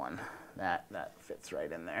 That one. That fits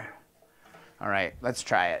right in there. All right, let's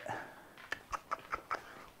try it.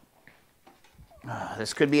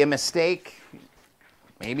 This could be a mistake.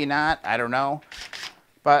 Maybe not, I don't know.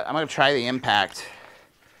 But I'm gonna try the impact.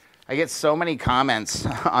 I get so many comments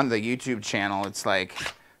on the YouTube channel. It's like,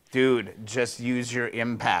 dude, just use your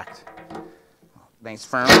impact. Nice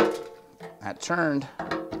firm. That turned.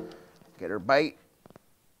 Get her bite.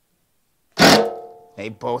 They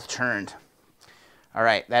both turned. All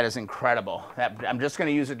right, that is incredible. I'm just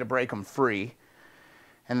gonna use it to break them free.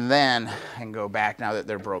 And then I can go back. Now that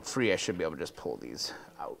they're broke free, I should be able to just pull these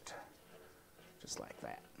out. Just like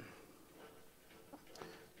that.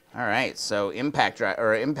 All right, so impact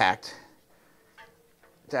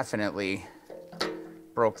definitely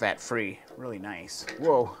broke that free. Really nice.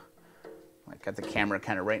 Whoa. I got the camera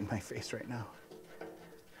kind of right in my face right now.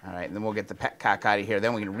 All right, and then we'll get the petcock out of here.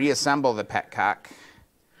 Then we can reassemble the petcock.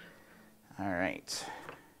 All right.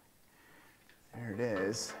 There it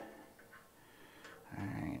is. All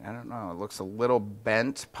right, I don't know. It looks a little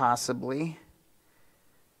bent possibly,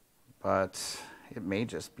 but it may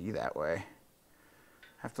just be that way.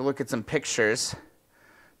 Have to look at some pictures.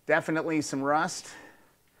 Definitely some rust.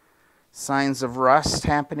 Signs of rust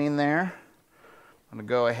happening there. I'm going to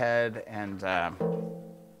go ahead and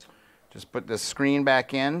just put the screen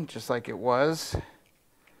back in just like it was.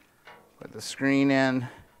 Put the screen in.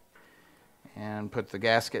 And put the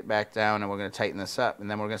gasket back down, and we're going to tighten this up,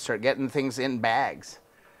 and then we're going to start getting things in bags.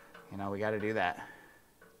 You know, we got to do that.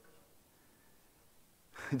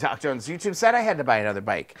 Doc Jones YouTube said I had to buy another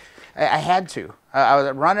bike. I had to. I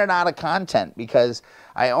was running out of content because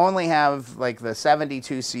I only have like the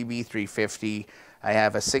 72 CB350. I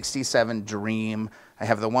have a 67 Dream. I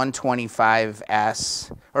have the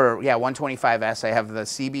 125S, or yeah, 125S. I have the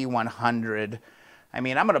CB100. I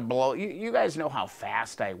mean, I'm going to blow, you guys know how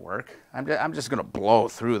fast I work. I'm just going to blow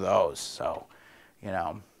through those. So, you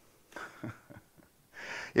know,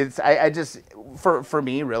 I just, for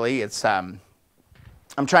me, really, it's, I'm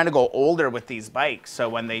trying to go older with these bikes. So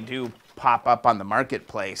when they do pop up on the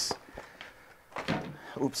marketplace,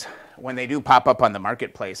 when they do pop up on the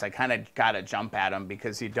marketplace, I kind of got to jump at them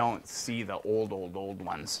because you don't see the old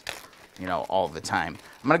ones, you know, all the time.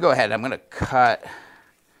 I'm going to go ahead, I'm going to cut.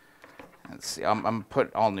 Let's see, I'm going to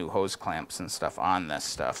put all new hose clamps and stuff on this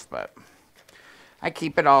stuff, but I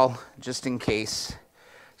keep it all just in case.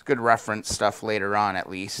 It's good reference stuff later on, at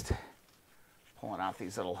least. Pulling out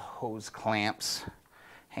these little hose clamps.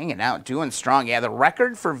 Hanging out, doing strong. Yeah, the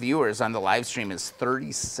record for viewers on the live stream is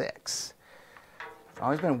 36. I've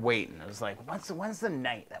always been waiting. I was like, when's the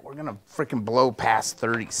night that we're going to freaking blow past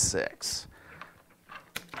 36?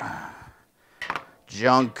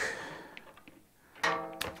 Junk.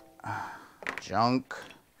 Junk.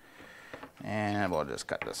 And we'll just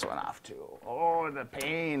cut this one off too. Oh, the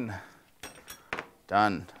pain.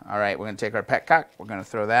 Done. All right, we're going to take our petcock. We're going to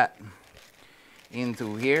throw that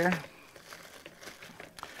into here.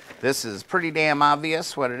 This is pretty damn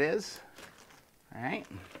obvious what it is. All right.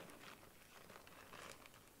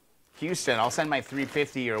 Houston, I'll send my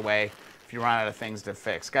 350 your way if you run out of things to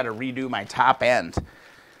fix. Got to redo my top end.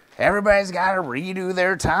 Everybody's got to redo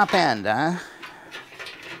their top end, huh?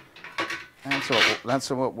 That's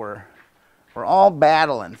what we're all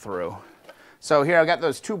battling through. So here, I've got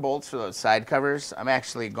those 2 bolts for those side covers. I'm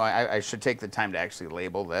actually going, I should take the time to actually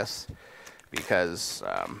label this because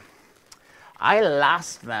I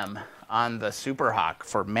lost them on the Super Hawk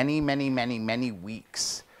for many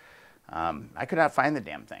weeks. I could not find the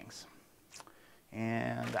damn things.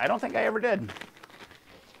 And I don't think I ever did.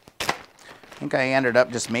 I think I ended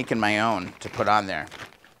up just making my own to put on there.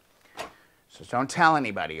 So don't tell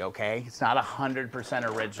anybody, okay? It's not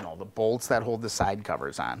 100% original. The bolts that hold the side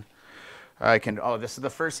covers on. Oh, this is the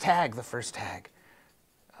first tag,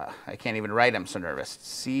 I can't even write, I'm so nervous.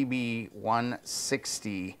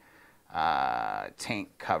 CB160 tank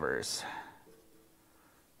covers.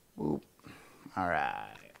 Oop. All right.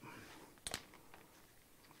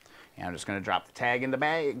 And I'm just going to drop the tag in the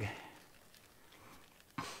bag.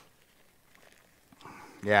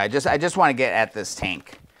 Yeah, I just want to get at this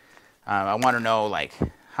tank. I want to know, like,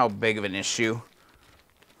 how big of an issue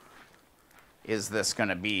is this going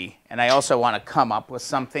to be? And I also want to come up with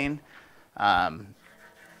something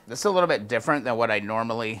that's a little bit different than what I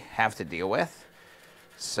normally have to deal with.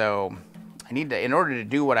 So I need to, in order to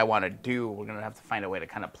do what I want to do, we're going to have to find a way to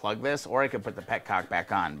kind of plug this, or I could put the petcock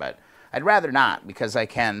back on, but I'd rather not because I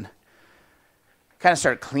can kind of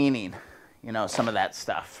start cleaning, you know, some of that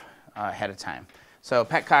stuff ahead of time. So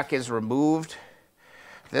petcock is removed.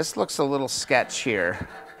 This looks a little sketch here.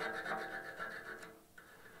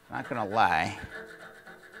 Not gonna lie.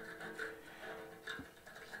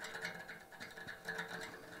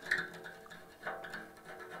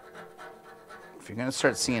 If you're gonna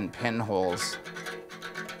start seeing pinholes,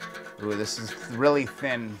 ooh, this is really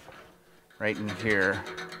thin right in here.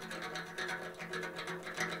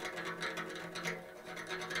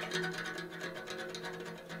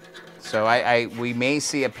 So we may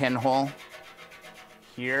see a pinhole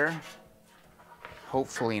here.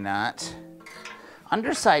 Hopefully not.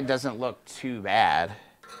 Underside doesn't look too bad.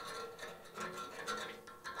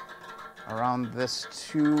 Around this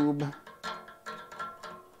tube,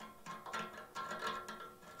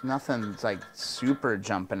 nothing's like super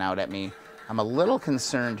jumping out at me. I'm a little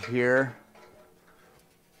concerned here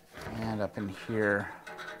and up in here.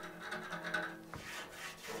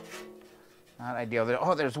 Not ideal.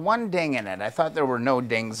 Oh, there's one ding in it. I thought there were no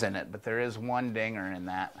dings in it, but there is one dinger in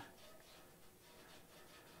that.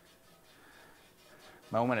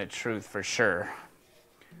 Moment of truth for sure.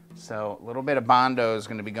 So a little bit of Bondo is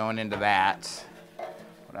going to be going into that.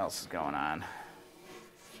 What else is going on?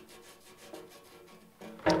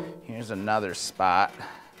 Here's another spot.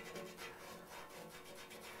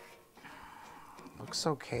 Looks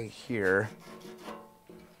okay here.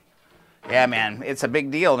 Yeah, man, it's a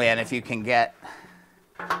big deal, man, if you can get,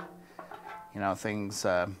 you know, things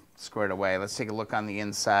squared away. Let's take a look on the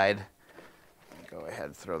inside. Go ahead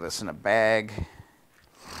and throw this in a bag.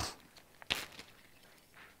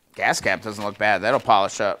 Gas cap doesn't look bad. That'll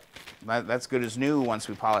polish up. That's good as new once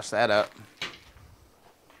we polish that up.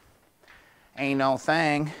 Ain't no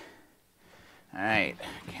thing. All right,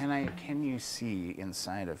 can you see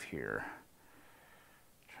inside of here?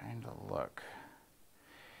 Trying to look.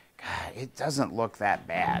 God, it doesn't look that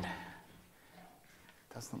bad.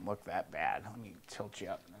 Doesn't look that bad. Let me tilt you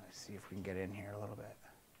up and see if we can get in here a little bit.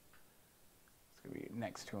 It's gonna be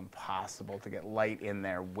next to impossible to get light in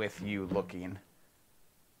there with you looking.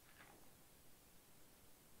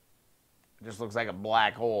 It just looks like a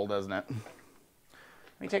black hole, doesn't it?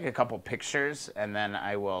 Let me take a couple pictures and then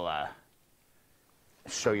I will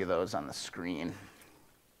show you those on the screen.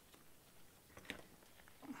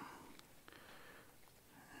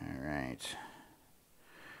 All right.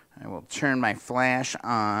 I will turn my flash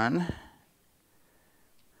on.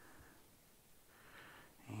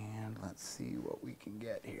 And let's see what we can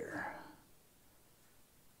get here.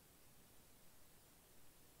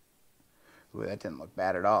 Ooh, that didn't look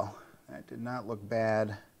bad at all. That did not look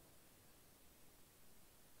bad.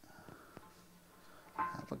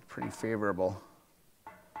 That looked pretty favorable.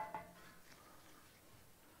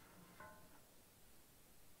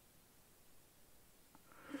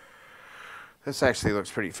 This actually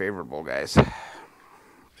looks pretty favorable, guys.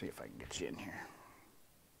 See if I can get you in here.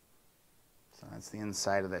 So that's the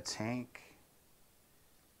inside of the tank.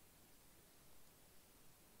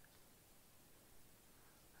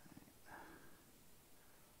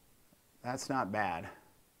 That's not bad.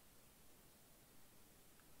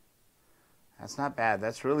 That's not bad.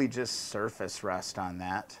 That's really just surface rust on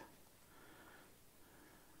that.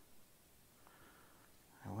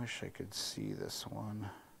 I wish I could see this one.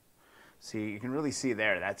 See, you can really see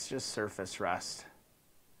there, that's just surface rust.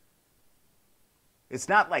 It's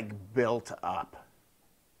not like built up.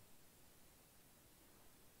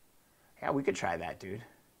 Yeah, we could try that, dude.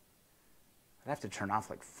 I'd have to turn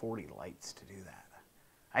off like 40 lights to do that.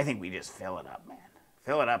 I think we just fill it up, man.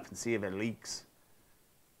 Fill it up and see if it leaks.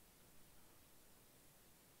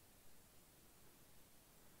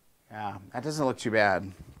 Yeah, that doesn't look too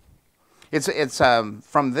bad. It's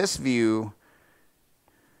from this view.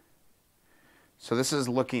 So this is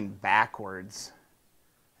looking backwards,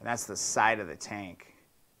 and that's the side of the tank.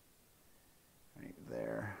 Right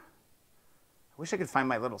there. I wish I could find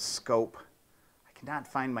my little scope. I cannot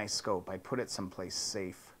find my scope. I put it someplace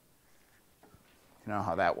safe. You know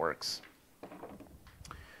how that works.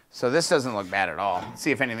 So this doesn't look bad at all. Let's see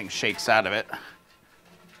if anything shakes out of it.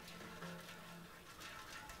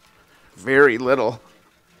 Very little.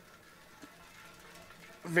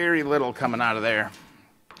 Very little coming out of there.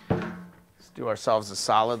 Do ourselves a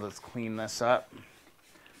solid. Let's clean this up.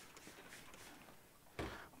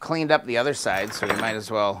 Cleaned up the other side, so we might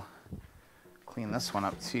as well clean this one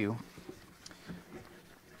up too.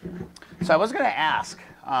 So I was going to ask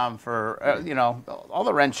for you know, all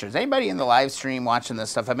the wrenchers, anybody in the live stream watching this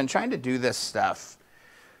stuff. I've been trying to do this stuff,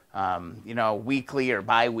 you know, weekly or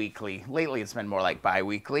bi-weekly. Lately, it's been more like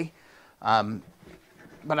bi-weekly. But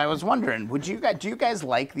I was wondering, do you guys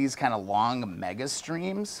like these kind of long mega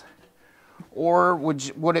streams? Or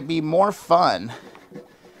would it be more fun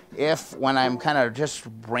if, when I'm kind of just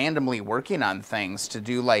randomly working on things, to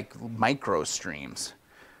do like micro streams?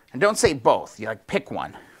 And don't say both, you like pick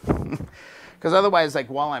one. Because otherwise, like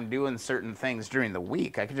while I'm doing certain things during the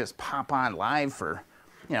week, I could just pop on live for,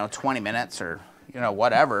 you know, 20 minutes or, you know,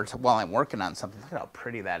 whatever while I'm working on something. Look at how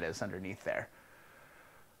pretty that is underneath there.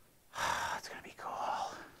 It's going to be cool.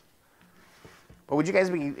 But would you guys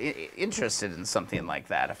be interested in something like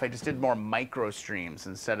that? If I just did more micro streams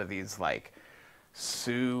instead of these like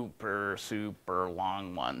super, super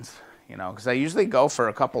long ones, you know, because I usually go for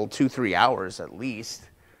a couple, 2-3 hours at least.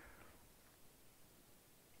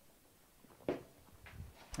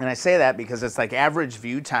 And I say that because it's like average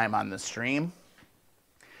view time on the stream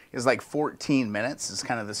is like 14 minutes is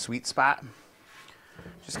kind of the sweet spot.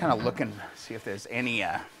 Just kind of looking, see if there's any,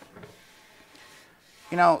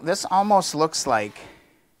 you know, this almost looks like,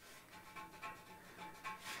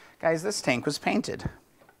 guys, this tank was painted.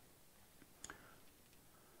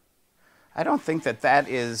 I don't think that that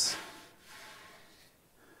is,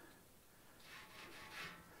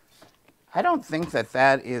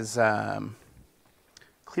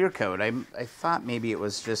 clear coat. I thought maybe it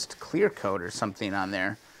was just clear coat or something on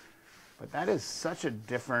there, but that is such a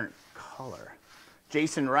different color.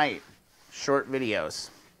 Jason Wright, short videos.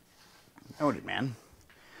 Noted, man.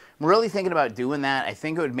 I'm really thinking about doing that. I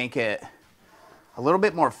think it would make it a little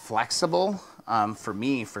bit more flexible for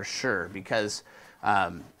me, for sure, because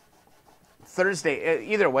Thursday,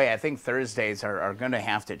 either way, I think Thursdays are going to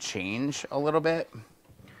have to change a little bit,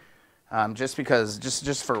 just because,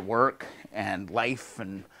 just for work and life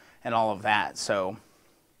and and all of that. So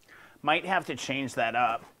might have to change that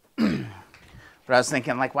up. But I was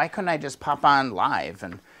thinking, like, why couldn't I just pop on live?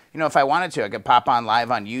 And, you know, if I wanted to, I could pop on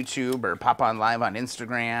live on YouTube or pop on live on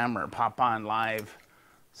Instagram or pop on live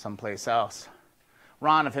someplace else.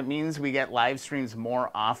 Ron, if it means we get live streams more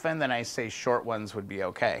often, then I say short ones would be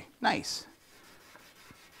okay. Nice.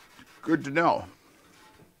 Good to know.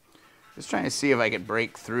 Just trying to see if I could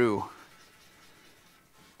break through.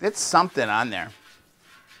 It's something on there.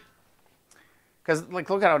 Because, like,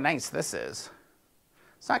 look at how nice this is.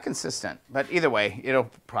 It's not consistent, but either way,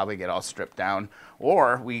 it'll probably get all stripped down.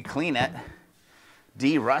 Or we clean it,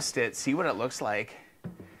 de-rust it, see what it looks like.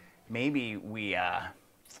 Maybe we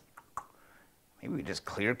just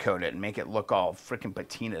clear coat it and make it look all freaking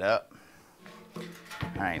patinaed up. All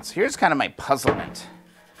right, so here's kind of my puzzlement.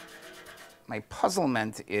 My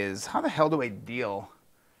puzzlement is, how the hell do I deal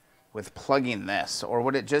with plugging this? Or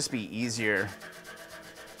would it just be easier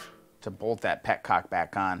to bolt that petcock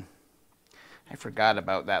back on? I forgot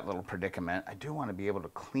about that little predicament. I do want to be able to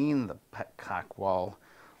clean the petcock while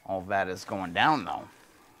all that is going down, though.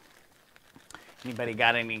 Anybody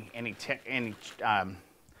got any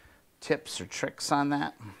tips or tricks on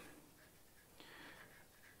that?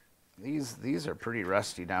 These are pretty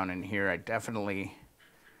rusty down in here. I definitely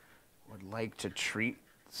would like to treat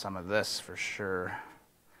some of this for sure.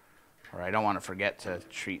 Or I don't want to forget to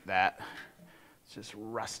treat that. It's just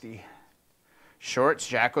rusty. Shorts,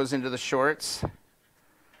 Jack goes into the shorts.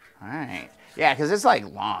 All right. Yeah, because it's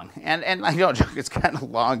like long. And I know it's kind of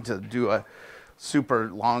long to do a super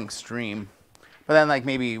long stream. But then like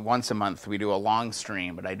maybe once a month we do a long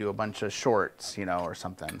stream, but I do a bunch of shorts, you know, or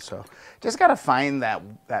something. So just got to find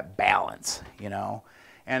that balance, you know.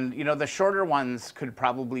 And, you know, the shorter ones could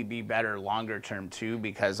probably be better longer term too,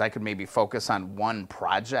 because I could maybe focus on one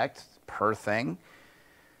project per thing.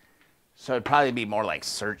 So it'd probably be more like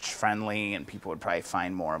search friendly and people would probably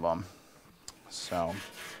find more of them. So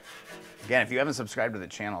again, if you haven't subscribed to the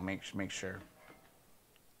channel, make sure.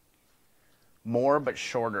 More but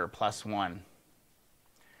shorter, +1.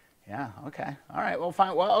 Yeah, okay. All right, well,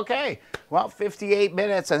 fine. Well, okay. Well, 58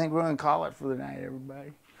 minutes. I think we're going to call it for the night,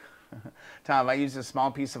 everybody. Tom, I used a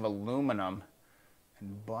small piece of aluminum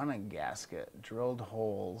and bonnet gasket, drilled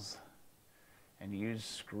holes, and used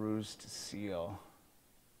screws to seal.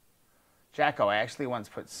 Jacko, I actually once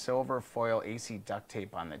put silver foil AC duct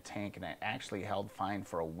tape on the tank, and it actually held fine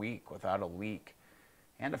for a week without a leak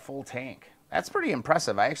and a full tank. That's pretty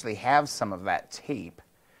impressive. I actually have some of that tape.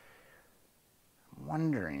 I'm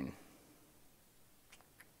wondering.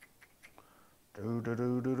 I'm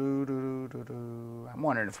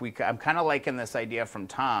wondering if we could, I'm kind of liking this idea from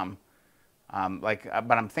Tom, but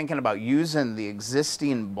I'm thinking about using the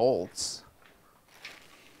existing bolts.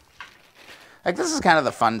 Like, this is kind of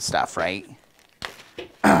the fun stuff, right?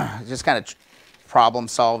 Just kind of problem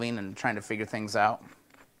solving and trying to figure things out.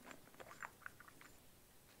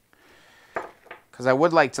 Because I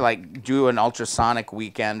would like to like do an ultrasonic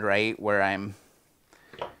weekend, right, where I'm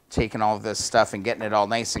taking all of this stuff and getting it all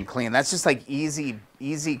nice and clean. That's just like easy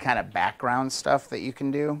kind of background stuff that you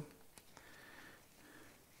can do.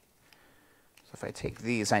 So if I take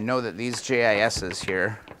these, I know that these JISs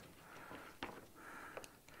here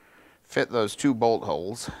fit those 2 bolt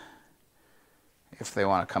holes if they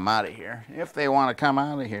want to come out of here. If they want to come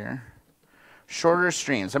out of here. Shorter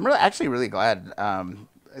streams. I'm actually really glad.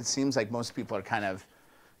 It seems like most people are kind of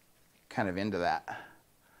into that.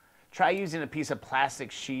 Try using a piece of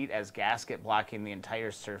plastic sheet as gasket blocking the entire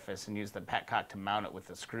surface and use the petcock to mount it with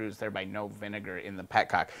the screws, thereby no vinegar in the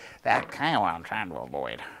petcock. That's kind of what I'm trying to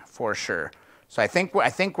avoid, for sure. So I think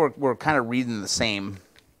we're kind of reading the same.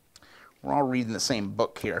 We're all reading the same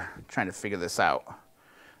book here, trying to figure this out.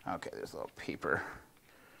 Okay, there's a little paper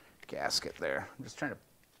gasket there. I'm just trying to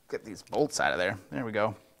get these bolts out of there. There we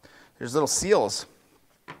go. There's little seals.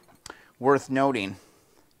 Worth noting.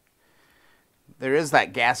 There is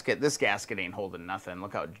that gasket. This gasket ain't holding nothing.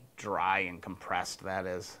 Look how dry and compressed that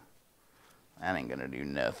is. That ain't gonna do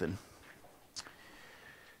nothing.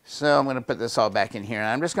 So I'm gonna put this all back in here, and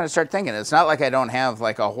I'm just gonna start thinking. It's not like I don't have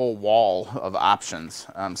like a whole wall of options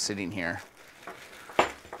sitting here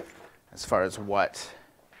as far as what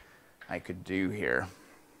I could do here.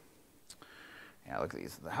 Yeah, look at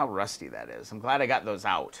these, how rusty that is. I'm glad I got those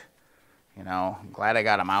out. You know, I'm glad I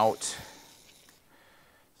got them out.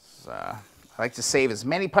 I like to save as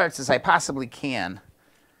many parts as I possibly can.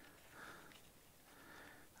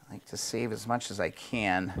 I like to save as much as I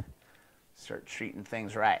can. Start treating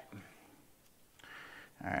things right.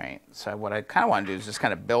 All right, so what I kind of want to do is just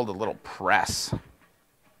kind of build a little press,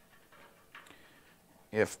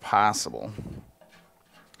 if possible.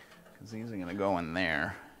 Because these are going to go in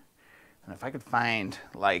there. And if I could find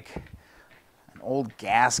like an old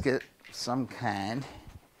gasket of some kind.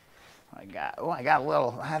 I got a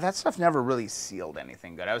little, that stuff never really sealed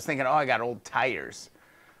anything good. I was thinking, oh, I got old tires.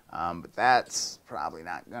 But that's probably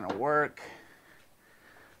not gonna work.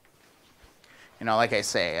 You know, like I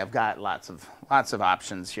say, I've got lots of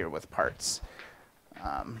options here with parts.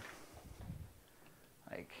 I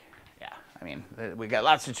mean, we got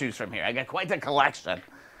lots to choose from here. I got quite the collection.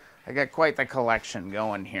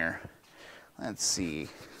 Going here. Let's see.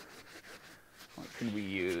 What can we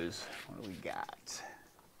use? What do we got?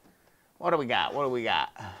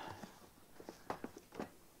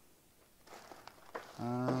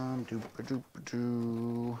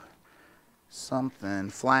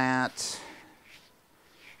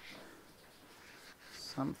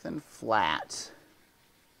 Something flat.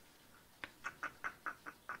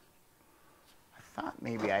 I thought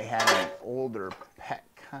maybe I had an older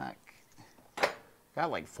petcock.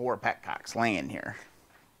 Got like 4 petcocks laying here.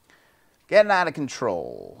 Getting out of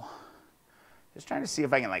control. Just trying to see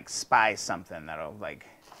if I can like spy something that'll like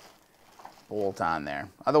bolt on there.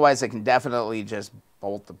 Otherwise I can definitely just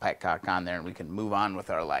bolt the petcock on there and we can move on with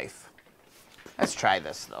our life. Let's try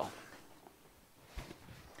this though.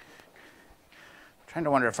 Trying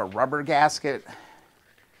to wonder if a rubber gasket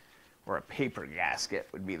or a paper gasket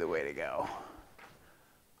would be the way to go.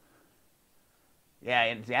 Yeah,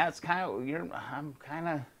 it's kind of, I'm kind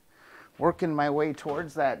of working my way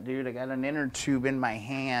towards that, dude. I got an inner tube in my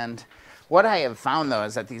hand. What I have found, though,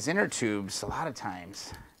 is that these inner tubes, a lot of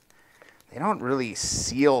times, they don't really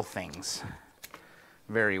seal things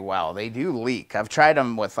very well. They do leak. I've tried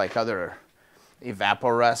them with, like, other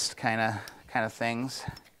evaporust kind of things,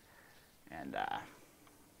 and I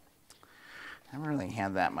haven't really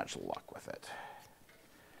had that much luck with it.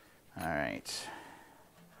 All right.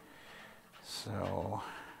 So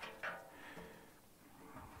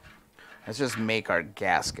let's just make our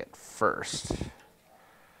gasket first.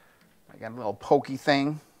 I got a little pokey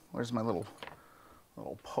thing. Where's my little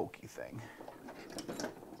pokey thing?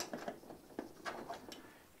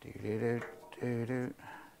 Do-do-do-do-do.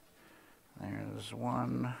 There's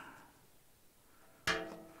one.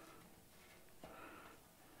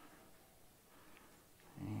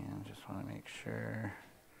 And just want to make sure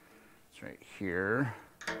it's right here.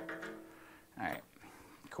 All right,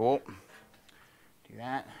 cool. Do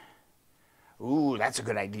that. Ooh, that's a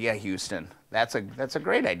good idea, Houston. That's a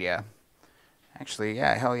great idea. Actually,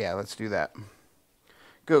 yeah, hell yeah, let's do that.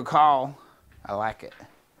 Good call. I like it.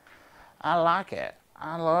 I like it.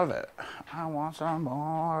 I love it. I want some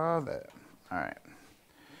more of it. All right.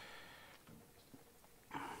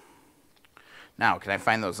 Now, can I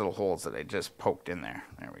find those little holes that I just poked in there?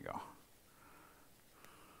 There we go.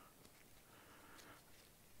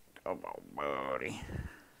 Oh, buddy.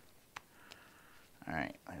 All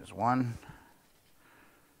right, there's one.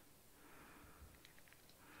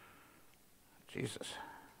 Jesus.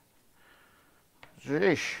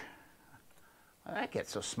 Sheesh. Well, that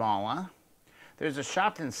gets so small, huh? There's a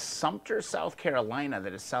shop in Sumter, South Carolina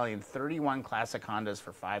that is selling 31 classic Hondas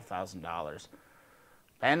for $5,000.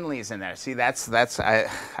 Bentley's in there. See, I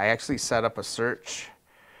actually set up a search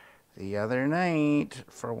the other night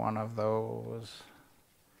for one of those.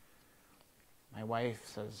 My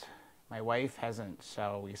wife hasn't,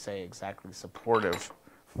 shall we say, exactly supportive.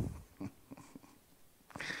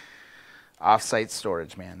 Off-site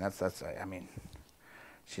storage, man. I mean,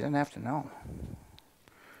 she doesn't have to know.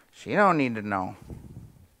 She don't need to know.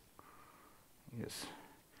 You just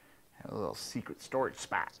have a little secret storage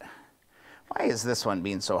spot. Why is this one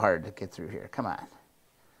being so hard to get through here? Come on.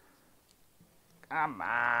 Come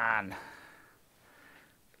on.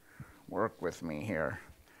 Work with me here.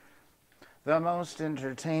 The most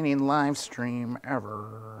entertaining live stream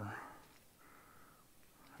ever.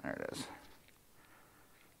 There it is.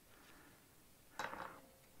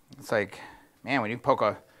 It's like, man, when you poke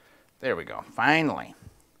a... There we go. Finally.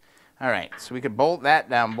 All right, so we could bolt that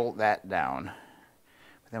down. But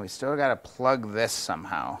then we still got to plug this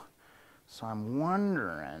somehow. So I'm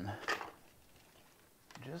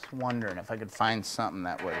just wondering if I could find something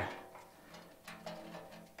that would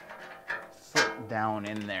fit down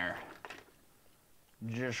in there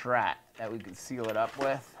just right, that we could seal it up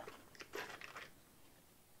with.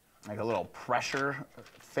 Like a little pressure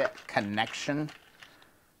fit connection.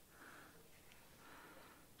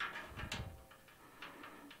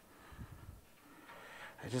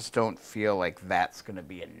 I just don't feel like that's going to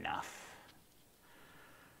be enough.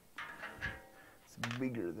 It's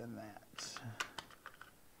bigger than that.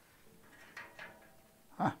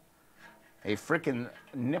 Huh. A frickin'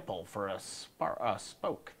 nipple for a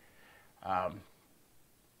spoke.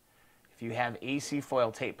 If If you have AC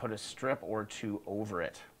foil tape, put a strip or two over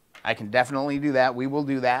it. I can definitely do that. We will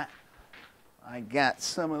do that. I got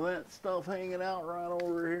some of that stuff hanging out right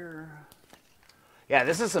over here. Yeah,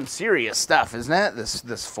 this is some serious stuff, isn't it?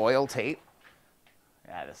 This foil tape.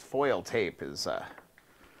 Yeah, this foil tape is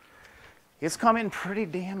it's come in pretty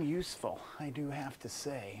damn useful, I do have to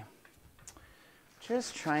say.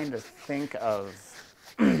 Just trying to think of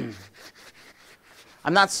I'm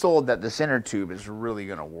not sold that this inner tube is really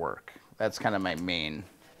going to work. That's kind of my main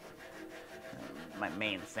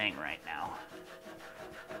thing right now.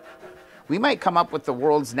 We might come up with the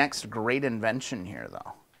world's next great invention here,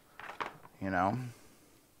 though. You know?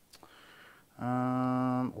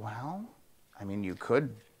 Well, I mean, you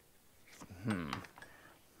could.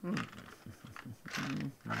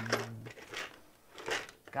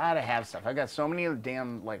 Gotta have stuff. I got so many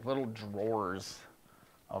damn, like, little drawers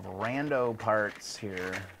of rando parts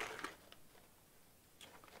here.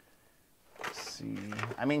 Let's see.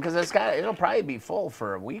 I mean, because it'll probably be full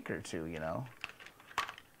for a week or two, you know.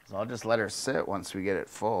 So I'll just let her sit once we get it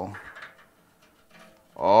full.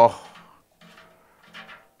 Oh.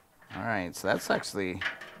 All right, so that's actually,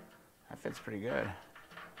 that fits pretty good.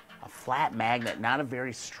 A flat magnet, not a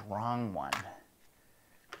very strong one.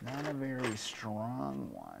 Not a very strong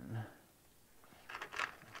one.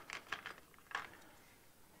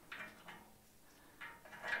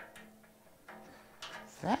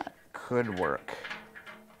 That could work.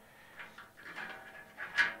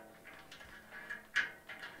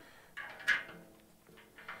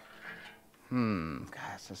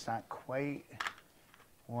 Gosh, it's not quite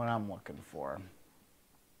what I'm looking for.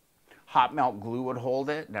 Hot melt glue would hold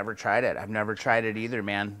it. Never tried it. I've never tried it either,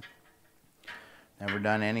 man. Never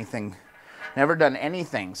done anything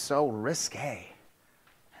so risque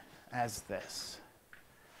as this.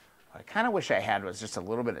 What I kind of wish I had was just a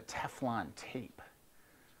little bit of Teflon tape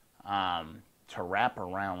to wrap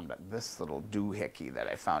around this little doohickey that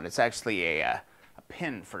I found. It's actually a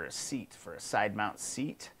pin for a seat, for a side mount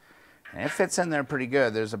seat. And it fits in there pretty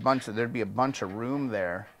good. There'd be a bunch of room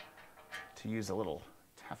there to use a little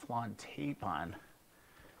Teflon tape on.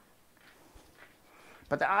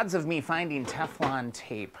 But the odds of me finding Teflon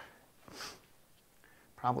tape,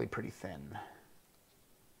 probably pretty thin.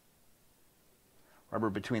 Rubber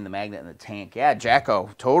between the magnet and the tank. Yeah, Jacko,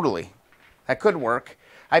 totally. That could work.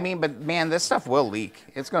 I mean, but man, this stuff will leak.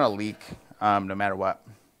 It's going to leak no matter what.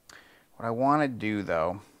 What I want to do,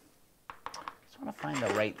 though, I want to find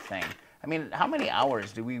the right thing. I mean, how many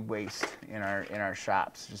hours do we waste in our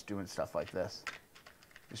shops just doing stuff like this?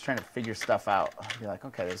 Just trying to figure stuff out. I'll be like,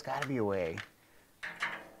 okay, there's got to be a way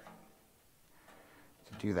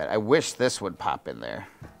to do that. I wish this would pop in there.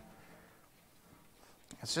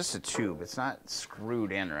 It's just a tube. It's not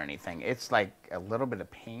screwed in or anything. It's like a little bit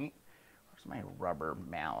of paint. Where's my rubber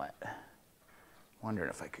mallet? Wondering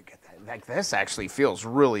if I could get that. Like, this actually feels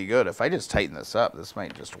really good. If I just tighten this up, this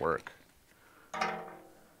might just work. If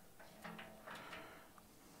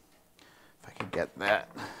I could get that.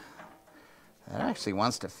 That actually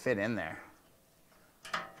wants to fit in there.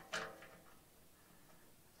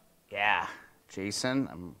 Yeah, Jason,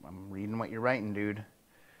 I'm reading what you're writing, dude.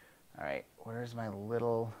 All right, where's my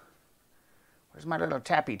little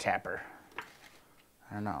tappy tapper?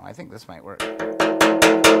 I don't know. I think this might work.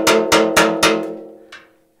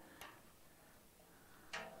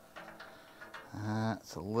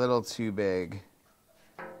 It's a little too big.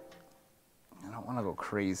 I don't want to go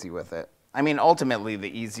crazy with it. I mean, ultimately, the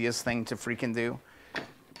easiest thing to freaking do.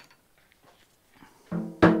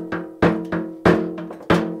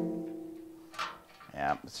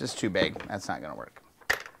 Yeah, it's just too big. That's not going to work.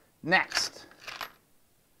 Next.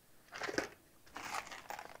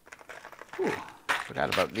 Ooh,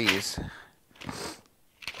 forgot about these.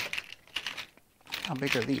 How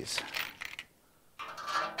big are these?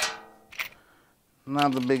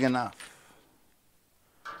 Not big enough.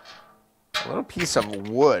 A little piece of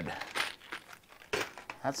wood.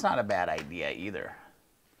 That's not a bad idea either.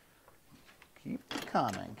 Keep them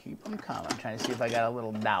coming, keep them coming. I'm trying to see if I got a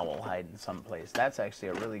little dowel hiding someplace. That's actually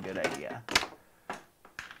a really good idea.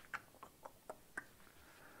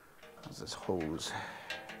 How's this hose?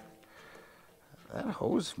 That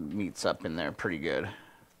hose meets up in there pretty good.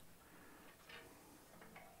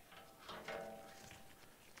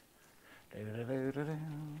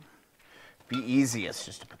 Be easiest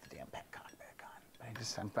just to put the damn petcock back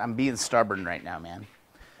on. I'm being stubborn right now, man,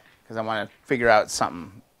 because I want to figure out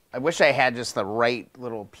something. I wish I had just the right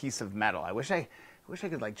little piece of metal. I wish I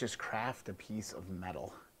could like just craft a piece of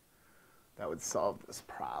metal that would solve this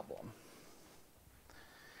problem.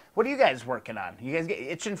 What are you guys working on? You guys get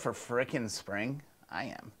itching for frickin' spring? I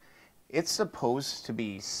am. It's supposed to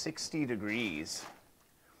be 60 degrees.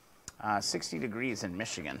 60 degrees in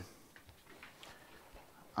Michigan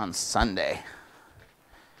on Sunday.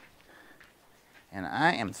 And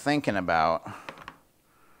I am thinking about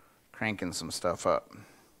cranking some stuff up.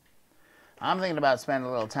 I'm thinking about spending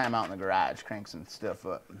a little time out in the garage, crank some stuff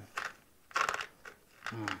up.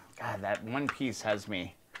 God, that one piece has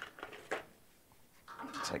me.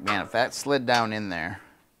 It's like, man, if that slid down in there,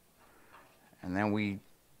 and then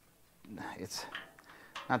it's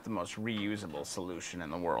not the most reusable solution in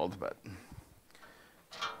the world, but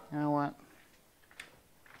you know what?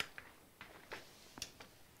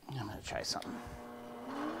 I'm gonna try something.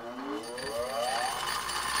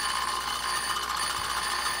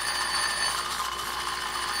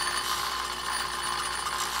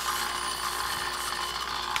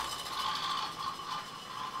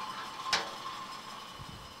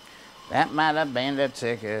 That might have been the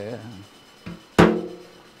ticket.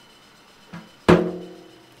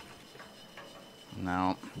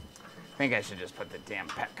 No. I think I should just put the damn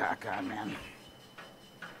petcock on, man.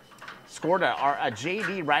 Scored a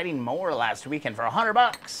JD riding mower last weekend for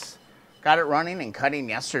 $100. Got it running and cutting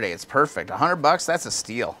yesterday. It's perfect. $100, that's a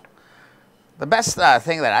steal. The best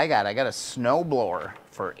thing that I got a snow blower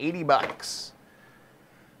for $80.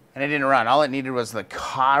 And it didn't run. All it needed was the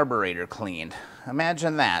carburetor cleaned.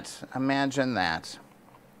 Imagine that. Imagine that.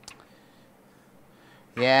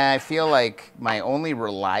 Yeah, I feel like my only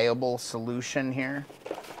reliable solution here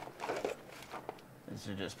is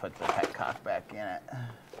to just put the petcock back in it.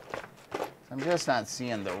 I'm just not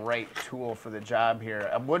seeing the right tool for the job here.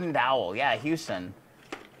 A wooden dowel. Yeah, Houston.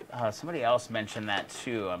 Somebody else mentioned that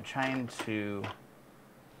too. I'm trying to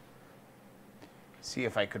see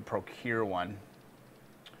if I could procure one.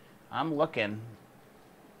 I'm looking.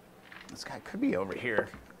 This guy could be over here.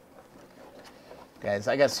 Guys,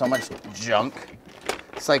 I got so much junk.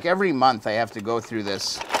 It's like every month I have to go through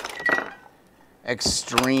this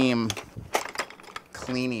extreme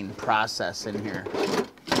cleaning process in here.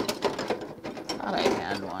 Thought I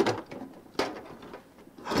had one.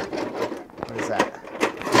 What is that?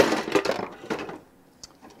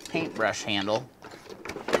 Paintbrush handle.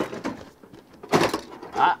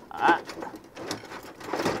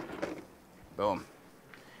 Boom.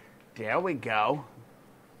 There we go.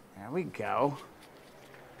 There we go.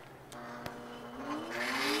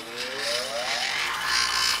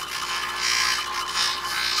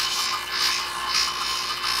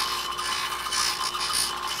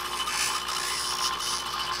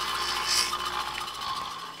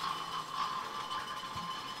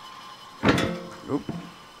 Oop.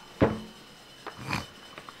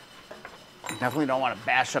 Definitely don't want to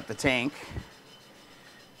bash up the tank.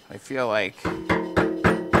 I feel like,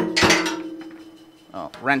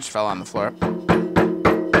 oh, wrench fell on the floor.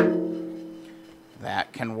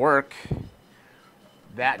 That can work.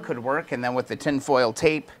 That could work, and then with the tinfoil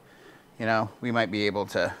tape, you know, we might be able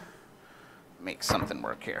to make something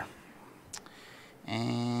work here.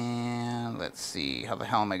 And let's see, how the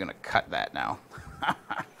hell am I gonna cut that now?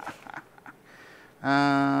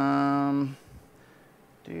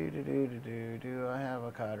 Do I have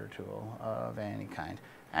a cutter tool of any kind?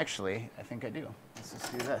 Actually, I think I do. Let's just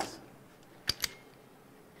do this.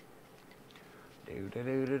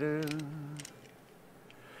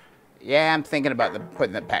 Yeah, I'm thinking about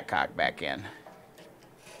putting the petcock back in.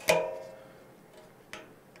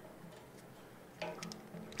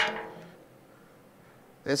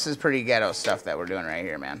 This is pretty ghetto stuff that we're doing right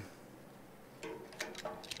here, man.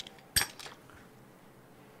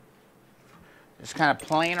 Just kind of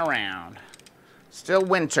playing around. Still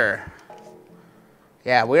winter.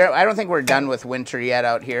 Yeah, I don't think we're done with winter yet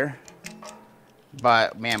out here.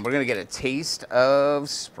 But, man, we're going to get a taste of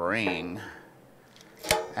spring.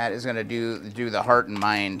 That is going to do the heart and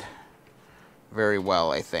mind very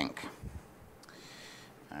well, I think.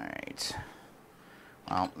 All right.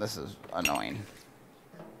 Well, this is annoying.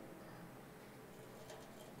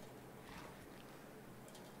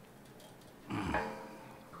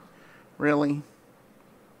 Really?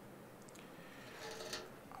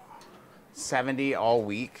 70 all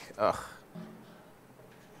week? Ugh.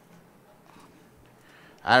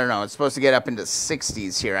 I don't know. It's supposed to get up into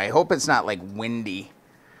 60s here. I hope it's not like windy.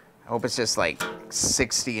 I hope it's just like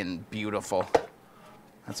 60 and beautiful.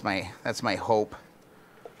 That's my hope.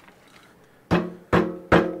 All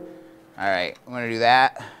right, I'm gonna do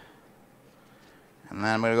that. And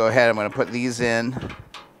then I'm gonna go ahead, I'm gonna put these in.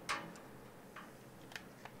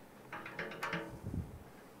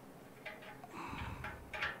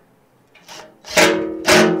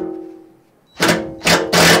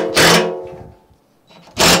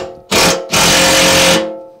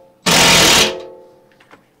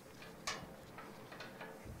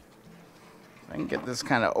 Get this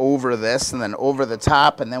kind of over this and then over the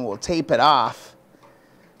top, and then we'll tape it off.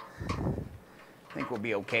 I think we'll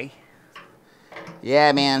be okay.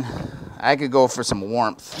 Yeah, man, I could go for some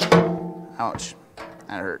warmth. Ouch,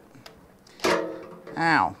 that hurt.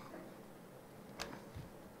 Ow.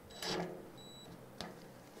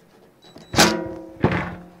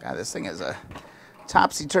 God, this thing is a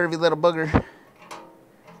topsy-turvy little booger.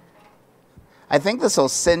 I think this will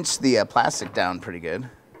cinch the plastic down pretty good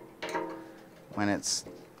when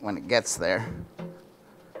it gets there.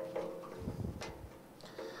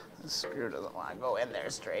 The screw doesn't want to go in there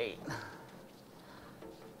straight.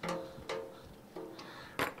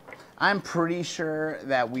 I'm pretty sure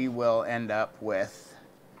that we will end up with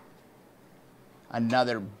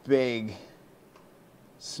another big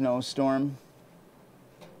snowstorm,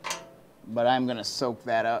 but I'm gonna soak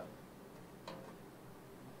that up.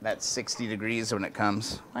 That's 60 degrees when it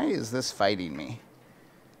comes. Why is this fighting me?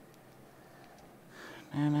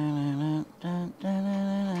 Try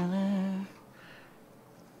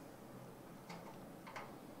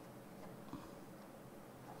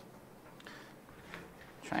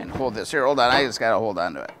and hold this here. Hold on, I just gotta hold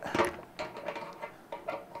on to it.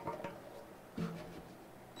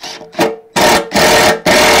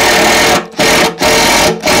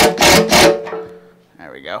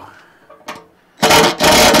 There we go.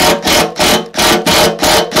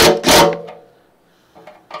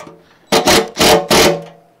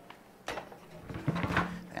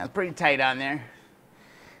 That's pretty tight on there.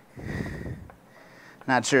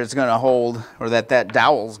 Not sure it's gonna hold or that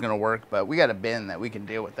dowel's gonna work, but we got a bin that we can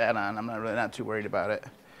deal with that on. I'm not too worried about it.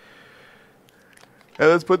 Hey,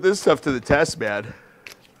 let's put this stuff to the test, man.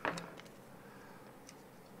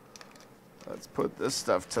 Let's put this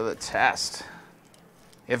stuff to the test.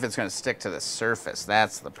 If it's gonna stick to the surface,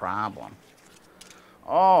 that's the problem.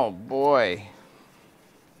 Oh boy.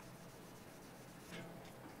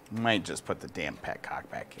 Might just put the damn petcock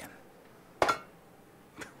back in.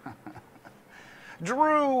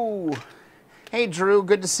 Drew! Hey Drew,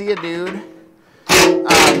 good to see you, dude.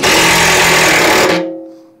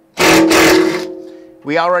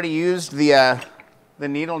 We already used the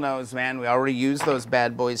needle nose, man. We already used those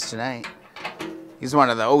bad boys tonight. He's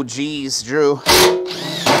one of the OGs, Drew.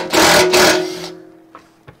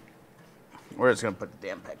 We're just gonna put the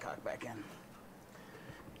damn petcock back in.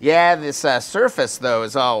 Yeah, this surface though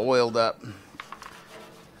is all oiled up.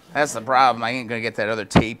 That's the problem. I ain't gonna get that other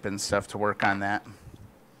tape and stuff to work on that.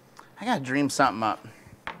 I gotta dream something up.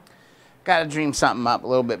 Gotta dream something up a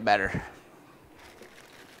little bit better.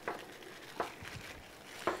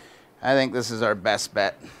 I think this is our best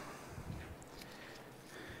bet.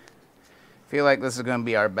 Feel like this is gonna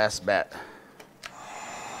be our best bet.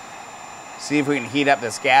 See if we can heat up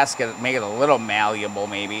this gasket, make it a little malleable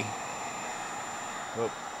maybe.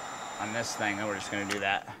 Oop. On this thing, then we're just gonna do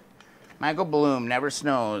that. Michael Bloom never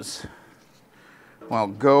snows. Well,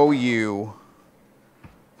 go you.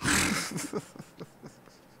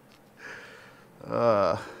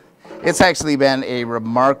 It's actually been a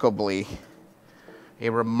remarkably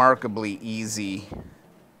easy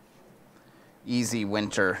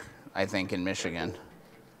winter, I think, in Michigan.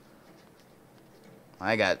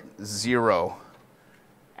 I got zero,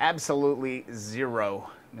 absolutely zero,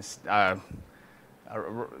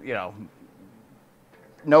 you know,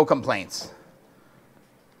 no complaints.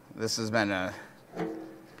 This has been a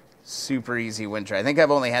super easy winter. I think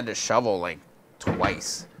I've only had to shovel like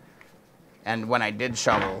twice. And when I did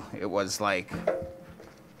shovel, it was like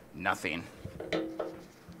nothing.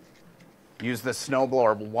 Used the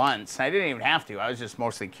snowblower once. I didn't even have to. I was just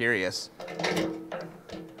mostly curious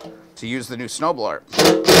to use the new snowblower.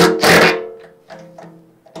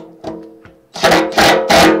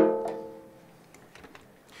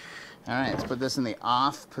 All right, let's put this in the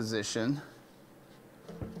off position.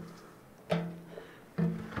 All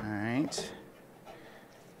right.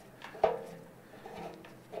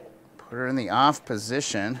 Put her in the off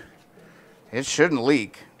position. It shouldn't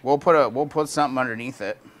leak. We'll put something underneath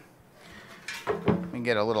it. We can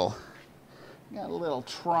get a little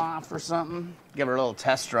trough or something. Give her a little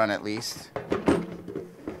test run at least.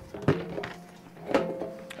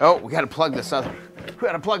 Oh, we got to plug this other. We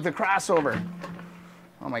got to plug the crossover.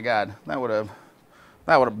 Oh my God, that would have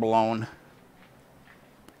blown.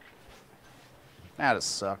 That'd have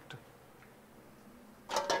sucked.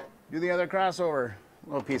 Do the other crossover. A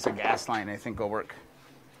little piece of gas line I think will work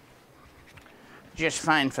just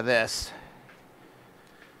fine for this.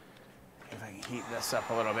 If I can heat this up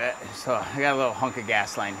a little bit. So I got a little hunk of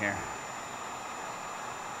gas line here.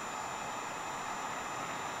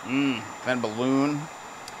 Then balloon.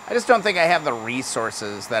 I just don't think I have the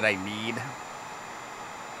resources that I need.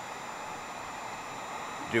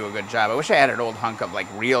 do a good job. I wish I had an old hunk of like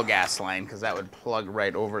real gas line, because that would plug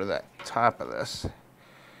right over the top of this.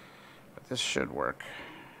 But this should work.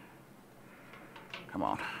 Come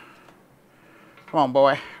on. Come on,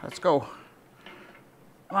 boy. Let's go.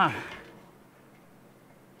 Come on.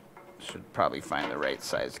 Should probably find the right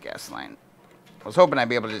size gas line. I was hoping I'd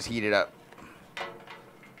be able to just heat it up.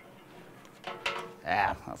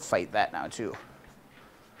 Ah, I'll fight that now too.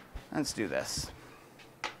 Let's do this.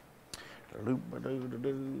 I'm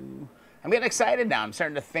getting excited now. I'm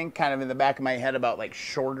starting to think kind of in the back of my head about like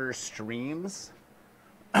shorter streams.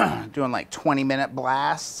 Doing like 20-minute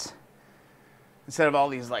blasts instead of all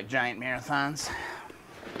these like giant marathons.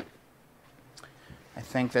 I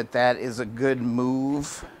think that that is a good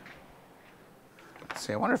move. Let's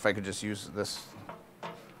see, I wonder if I could just use this.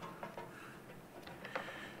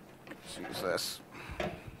 Let's use this.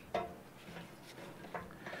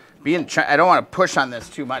 I don't want to push on this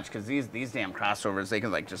too much, because these damn crossovers, they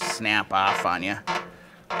can like just snap off on you.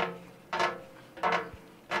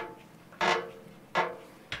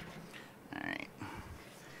 Alright.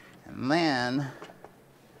 And then,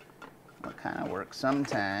 what kind of works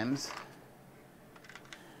sometimes,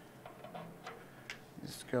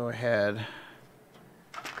 just go ahead,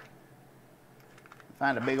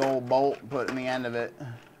 find a big old bolt, put in the end of it.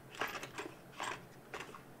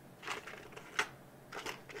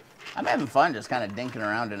 I'm having fun just kind of dinking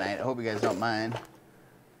around tonight. I hope you guys don't mind.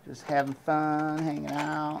 Just having fun, hanging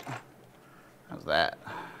out. How's that?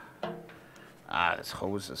 Ah, this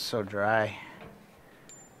hose is so dry.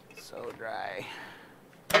 So dry.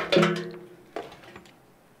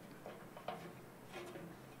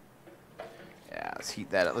 Yeah, let's heat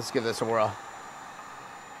that up. Let's give this a whirl.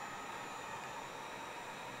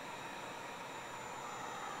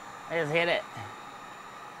 I just hit it.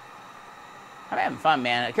 I'm having fun,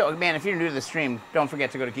 man. Man, if you're new to the stream, don't forget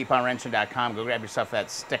to go to keeponwrenching.com. Go grab yourself that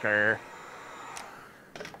sticker.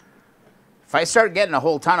 If I start getting a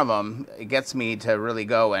whole ton of them, it gets me to really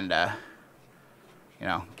go and, you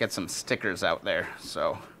know, get some stickers out there.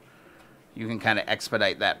 So you can kind of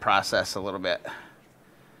expedite that process a little bit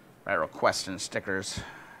by requesting stickers.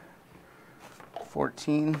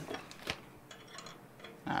 14.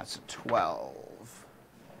 That's a 12.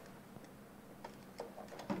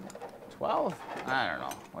 12? I don't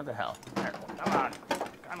know. What the hell? Here, come on.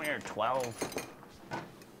 Come here, 12.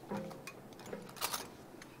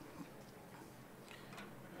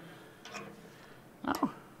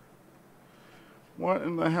 Oh. What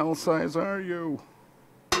in the hell size are you?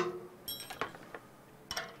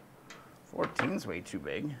 14's way too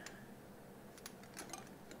big.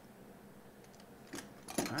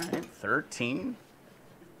 All right, 13.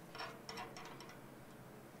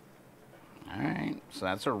 All right, so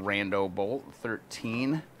that's a rando bolt,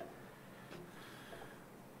 13.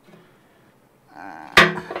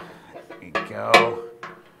 There you go.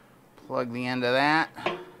 Plug the end of that.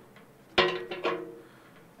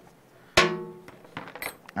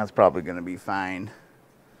 That's probably going to be fine.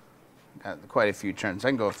 Got quite a few turns. I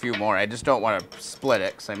can go a few more. I just don't want to split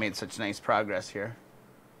it because I made such nice progress here.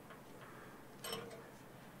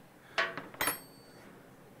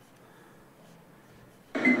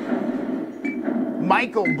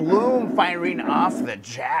 Michael Bloom firing off the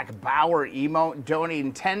Jack Bauer emote,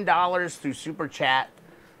 donating $10 through Super Chat.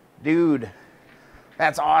 Dude,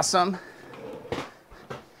 that's awesome.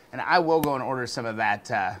 And I will go and order some of that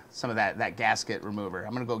gasket remover.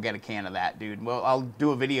 I'm gonna go get a can of that, dude. Well, I'll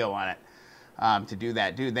do a video on it to do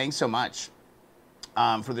that, dude. Thanks so much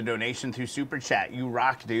for the donation through Super Chat. You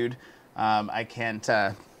rock, dude. I can't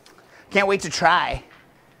wait to try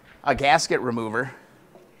a gasket remover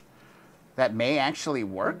that may actually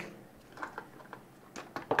work.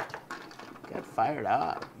 Get fired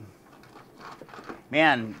up.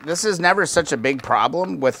 Man, this is never such a big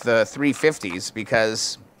problem with the 350s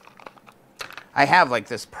because I have like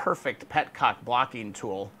this perfect petcock blocking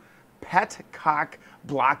tool. Petcock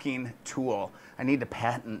blocking tool. I need to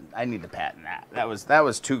patent that. That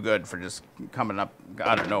was too good for just coming up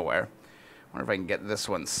out of nowhere. I wonder if I can get this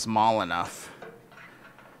one small enough.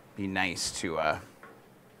 Be nice to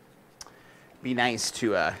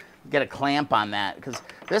get a clamp on that, because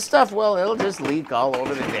this stuff, well, it'll just leak all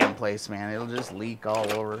over the damn place, man. It'll just leak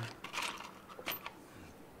all over.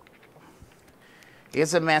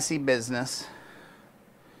 It's a messy business.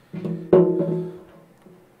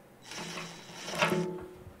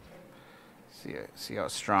 See how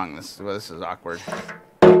strong this is. Well, this is awkward.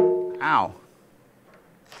 Ow.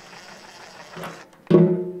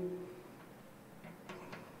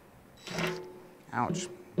 Ouch,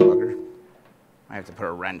 bugger. I have to put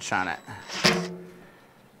a wrench on it.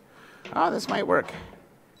 Oh, this might work.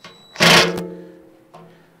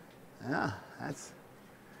 Yeah,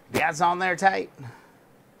 that's on there tight.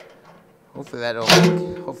 Hopefully that don't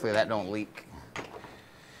leak. Hopefully that don't leak.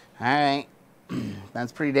 All right,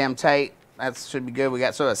 that's pretty damn tight. That should be good. We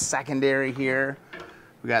got sort of a secondary here.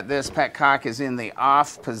 We got this petcock is in the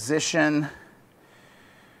off position.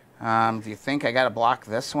 Do you think I got to block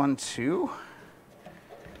this one too?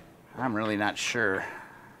 I'm really not sure.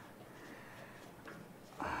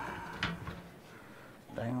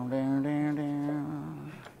 Down, down, down,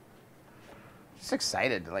 down. Just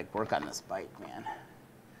excited to like work on this bike, man.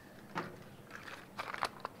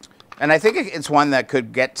 And I think it's one that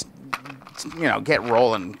could get, get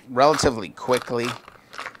rolling relatively quickly.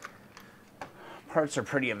 Parts are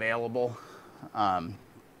pretty available. Not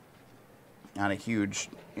a huge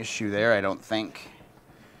issue there, I don't think.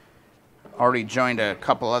 Already joined a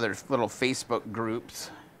couple other little Facebook groups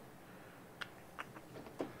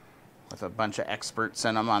with a bunch of experts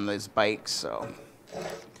in them on these bikes. So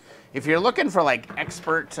if you're looking for like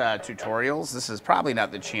expert tutorials, this is probably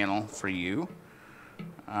not the channel for you.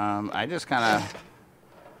 I just kind of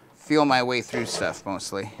feel my way through stuff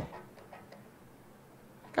mostly.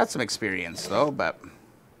 Got some experience though, but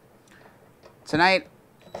tonight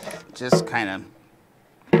just kind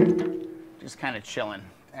of chilling,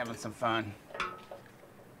 having some fun.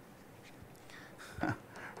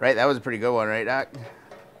 Right, that was a pretty good one, right, Doc?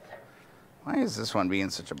 Why is this one being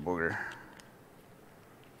such a booger?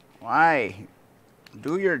 Why?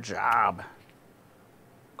 Do your job.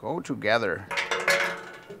 Go together.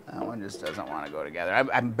 That one just doesn't want to go together.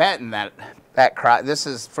 I'm betting that this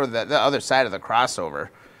is for the other side of the crossover,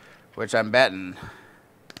 which I'm betting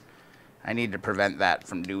I need to prevent that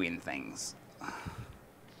from doing things.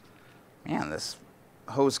 Man, this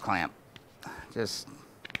hose clamp just,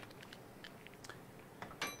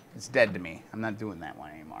 it's dead to me. I'm not doing that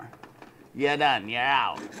one anymore. You're done. You're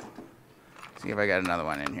out. See if I got another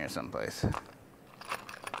one in here someplace.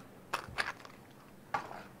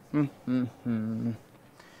 I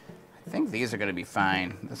think these are going to be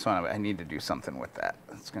fine. This one, I need to do something with that.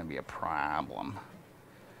 It's going to be a problem.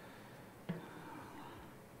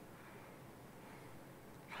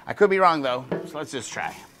 I could be wrong, though, so let's just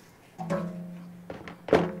try. See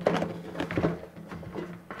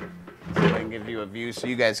if I can give you a view so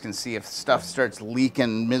you guys can see if stuff starts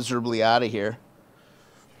leaking miserably out of here.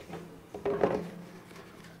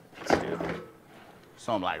 Let's do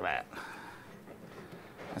something like that.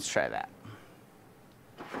 Let's try that.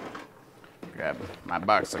 Grab my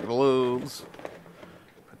box of glues.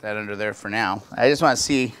 Put that under there for now. I just want to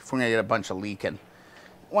see if we're going to get a bunch of leaking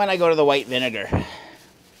when I go to the white vinegar.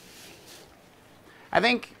 I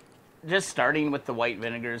think just starting with the white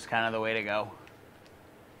vinegar is kind of the way to go.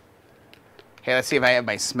 Okay, let's see if I have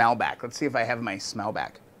my smell back. Let's see if I have my smell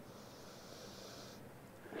back.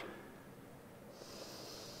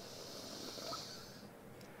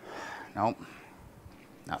 Nope.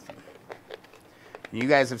 Nothing. You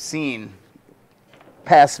guys have seen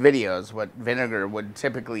past videos what vinegar would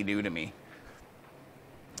typically do to me.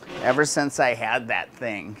 Ever since I had that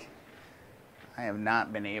thing, I have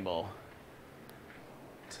not been able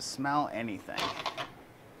to smell anything.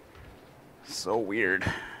 So weird.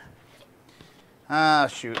 Ah,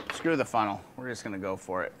 shoot. Screw the funnel. We're just going to go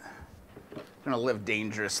for it. I'm going to live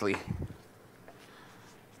dangerously.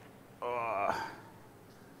 I'm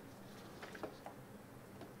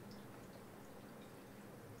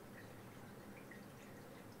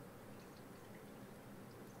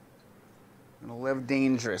going to live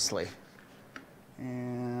dangerously.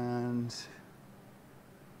 And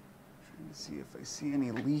trying to see if I see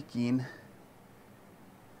any leaking.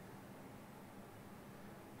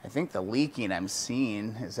 I think the leaking I'm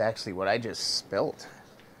seeing is actually what I just spilt.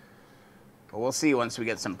 But we'll see once we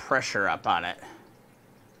get some pressure up on it.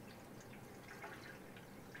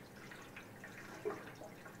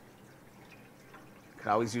 Could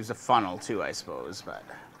always use a funnel too, I suppose, but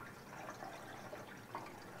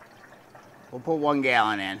we'll put 1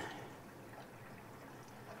 gallon in.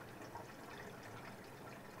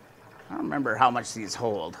 I don't remember how much these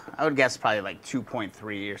hold. I would guess probably like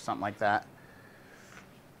 2.3 or something like that.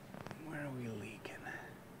 Where are we leaking?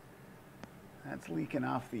 That's leaking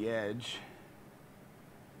off the edge.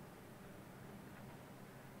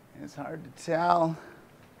 It's hard to tell.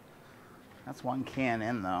 That's 1 can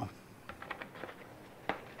in though.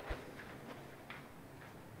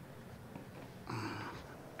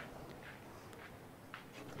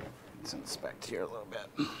 Let's inspect here a little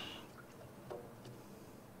bit.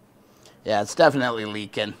 Yeah, it's definitely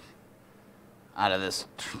leaking out of this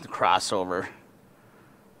crossover.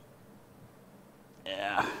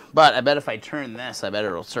 Yeah, but I bet if I turn this, I bet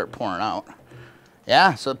it'll start pouring out.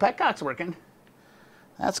 Yeah, so the petcock's working.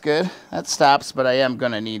 That's good. That stops, but I am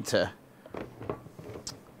going to need to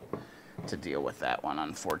deal with that one,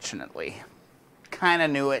 unfortunately. Kind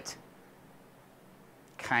of knew it.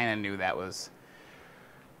 Kind of knew that was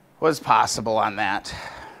possible on that.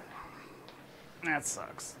 That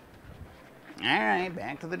sucks. All right,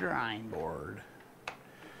 back to the drawing board.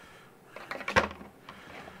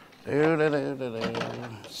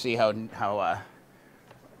 See how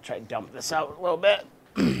try to dump this out a little bit.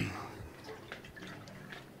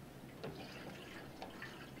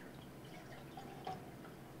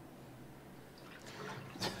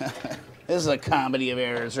 This is a comedy of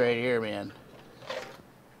errors right here, man.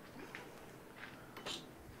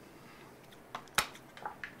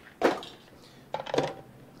 I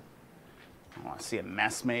want to see a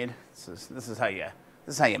mess made. This is how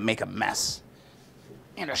you make a mess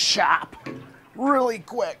in a shop really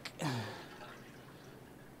quick.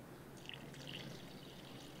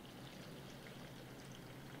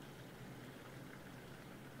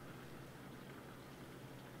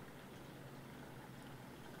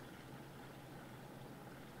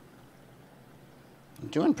 I'm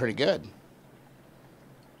doing pretty good.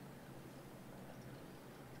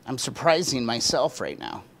 I'm surprising myself right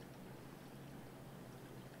now.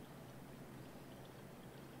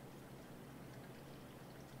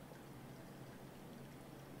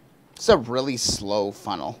 It's a really slow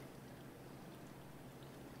funnel.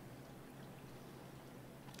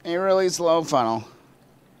 A really slow funnel.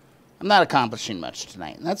 I'm not accomplishing much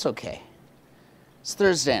tonight, and that's okay. It's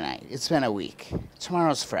Thursday night. It's been a week.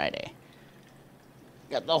 Tomorrow's Friday.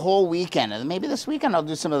 Got the whole weekend, and maybe this weekend I'll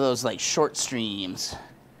do some of those like short streams.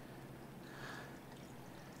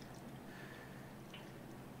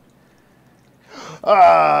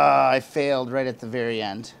 Ah, I failed right at the very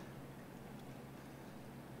end.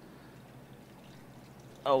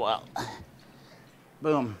 Oh well.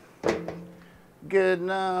 Boom. Good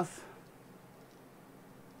enough.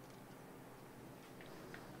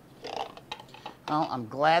 Well, I'm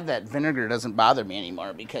glad that vinegar doesn't bother me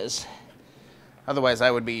anymore, because otherwise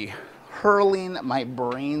I would be hurling my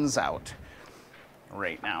brains out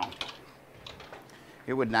right now.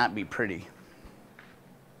 It would not be pretty.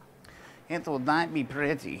 It will not be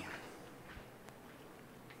pretty.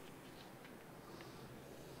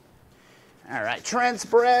 All right, Trent's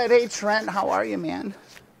bread. Hey, Trent, how are you, man?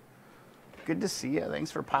 Good to see you.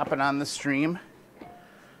 Thanks for popping on the stream.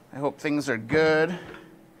 I hope things are good.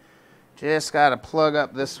 Just got to plug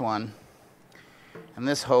up this one. And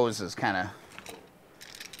this hose is kind of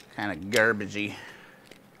garbagey.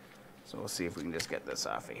 So we'll see if we can just get this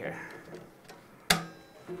off of here.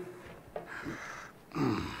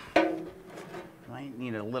 Might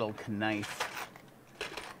need a little knife.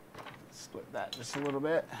 Split that just a little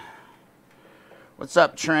bit. What's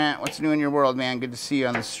up, Trent? What's new in your world, man? Good to see you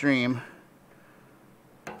on the stream.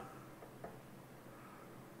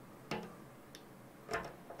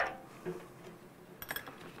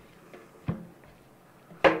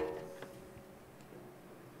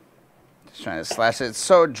 Just trying to slash it. It's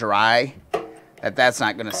so dry that that's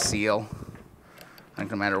not going to seal,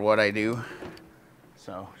 like no matter what I do.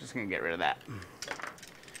 So just going to get rid of that.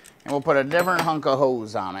 And we'll put a different hunk of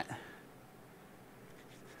hose on it.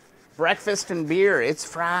 Breakfast and beer. It's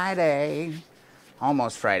Friday.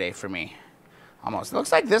 Almost Friday for me. Almost.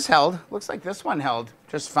 Looks like this held. Looks like this one held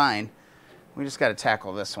just fine. We just got to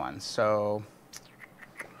tackle this one. So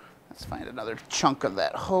let's find another chunk of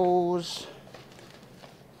that hose.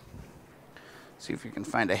 See if we can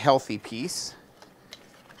find a healthy piece.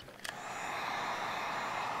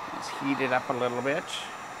 Let's heat it up a little bit.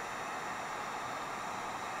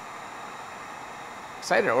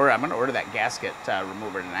 Excited to order. I'm going to order that gasket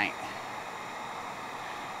remover tonight.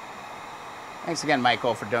 Thanks again,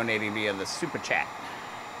 Michael, for donating via the super chat.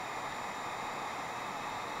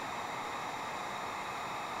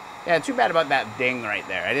 Yeah, too bad about that ding right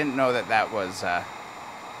there. I didn't know that that was...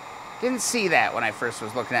 didn't see that when I first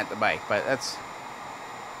was looking at the bike, but that's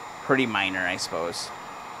pretty minor, I suppose.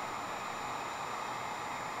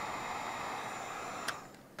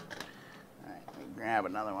 All right, let me grab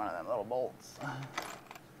another one of them little bolts.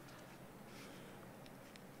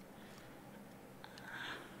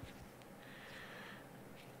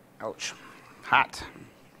 Ouch. Hot.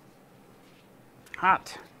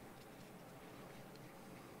 Hot.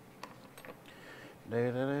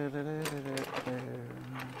 Yeah,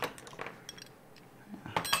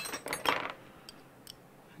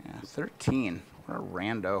 13. What a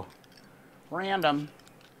rando. Random.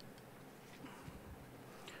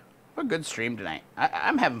 What a good stream tonight.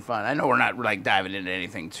 I'm having fun. I know we're not like diving into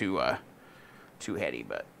anything too heady,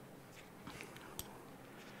 but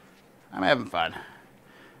I'm having fun.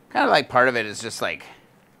 Kind of like part of it is just like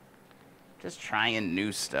Just trying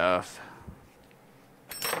new stuff.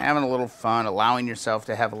 Having a little fun, allowing yourself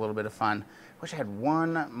to have a little bit of fun. Wish I had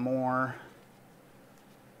one more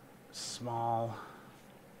small.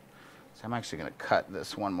 So I'm actually going to cut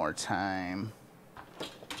this one more time.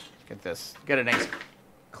 Get this, get a nice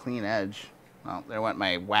clean edge. Oh, there went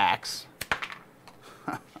my wax.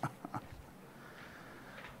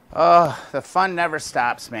 Oh, the fun never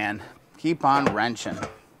stops, man. Keep on wrenching.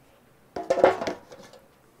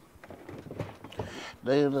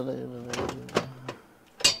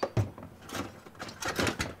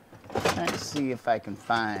 Let's see if I can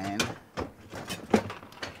find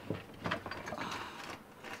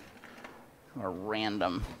a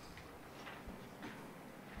random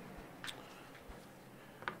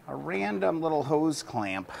little hose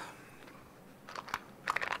clamp.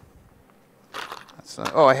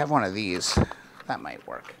 Oh, I have one of these. That might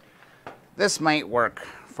work. This might work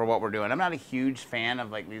for what we're doing. I'm not a huge fan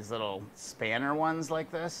of like these little spanner ones like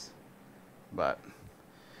this, but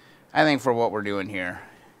I think for what we're doing here,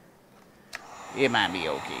 it might be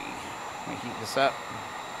okay. Let me heat this up.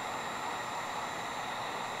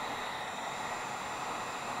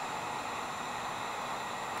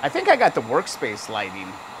 I think I got the workspace lighting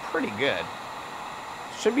pretty good.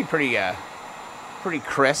 Should be pretty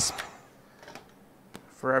crisp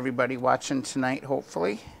for everybody watching tonight,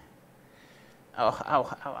 hopefully. Oh,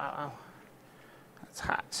 ow, ow, ow, ow. That's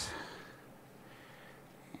hot.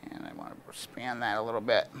 And I want to expand that a little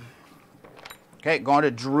bit. Okay, going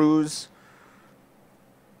to Drew's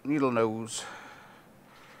needle nose.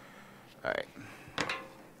 All right.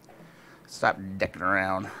 Stop dicking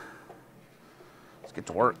around. Let's get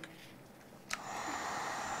to work.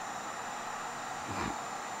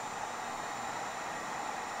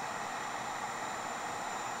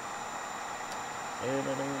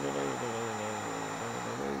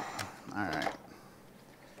 All right.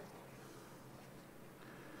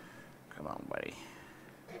 Come on, buddy.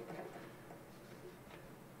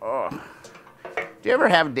 Oh. Do you ever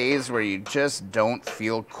have days where you just don't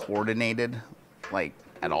feel coordinated, like,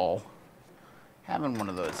 at all? Having one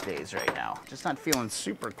of those days right now. Just not feeling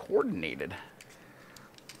super coordinated.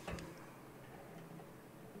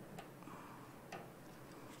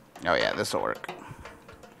 Oh yeah, this'll work.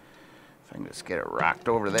 If I can just get it rocked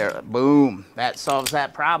over there. Boom. That solves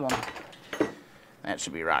that problem. That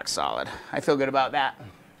should be rock solid. I feel good about that.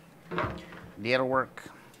 That'll work.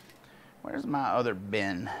 Where's my other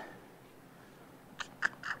bin?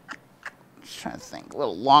 Just trying to think. A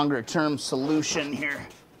little longer term solution here.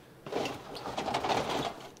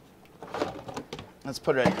 Let's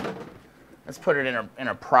put it in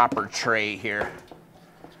a proper tray here.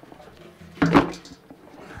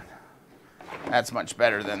 That's much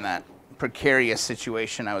better than that precarious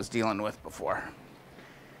situation I was dealing with before.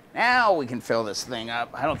 Now we can fill this thing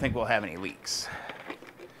up. I don't think we'll have any leaks.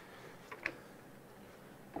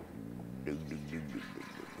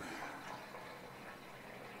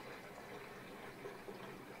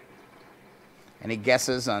 Any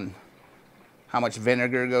guesses on how much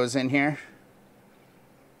vinegar goes in here?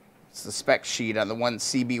 It's the spec sheet on the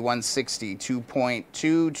CB160, 2.2,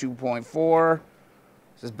 2.4.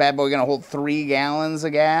 Is this bad boy gonna hold 3 gallons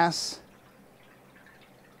of gas?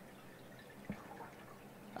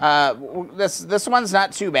 This one's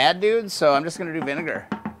not too bad, dude, so I'm just gonna do vinegar.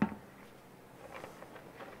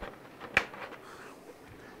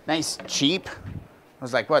 Nice, cheap. It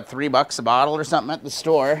was like, what, $3 a bottle or something at the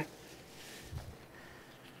store.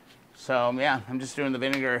 So yeah, I'm just doing the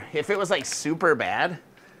vinegar. If it was like super bad,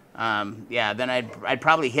 yeah, then I'd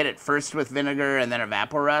probably hit it first with vinegar and then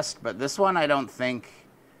Evaporust. But this one, I don't think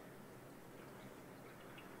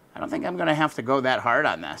I'm gonna have to go that hard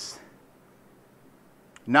on this.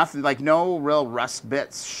 Nothing, like no real rust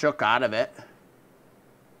bits shook out of it.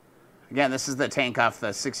 Again, this is the tank off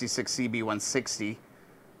the 66 CB160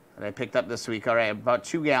 that I picked up this week. All right, about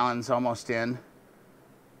 2 gallons almost in.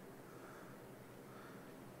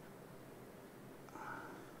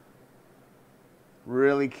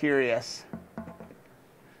 Really curious.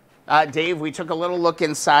 Dave, we took a little look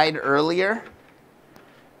inside earlier.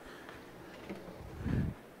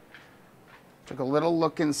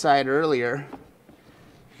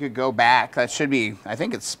 You could go back. That should be, I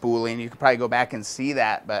think it's spooling. You could probably go back and see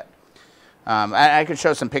that, but I could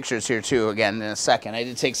show some pictures here too, again, in a second. I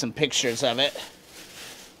did take some pictures of it.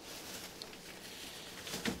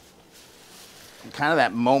 Kind of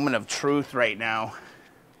that moment of truth right now.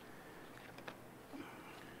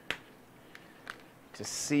 To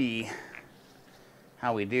see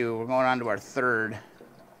how we do. We're going on to our third.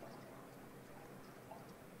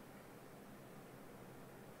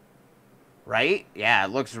 Right? Yeah, it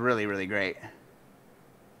looks really, really great.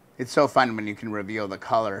 It's so fun when you can reveal the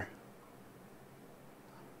color.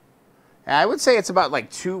 I would say it's about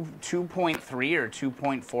like 2.3 or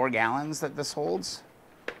 2.4 gallons that this holds.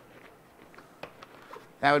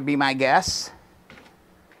 That would be my guess.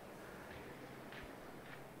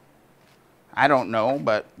 I don't know,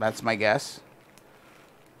 but that's my guess.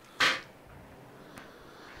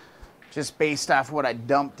 Just based off what I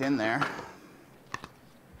dumped in there.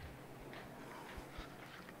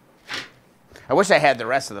 I wish I had the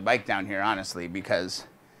rest of the bike down here, honestly, because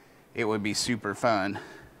it would be super fun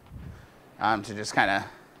to just kind of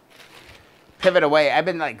pivot away. I've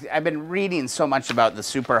been reading so much about the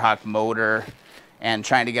Superhawk motor and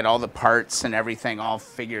trying to get all the parts and everything all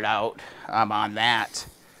figured out on that.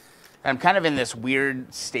 I'm kind of in this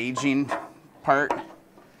weird staging part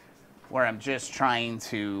where I'm just trying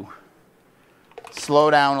to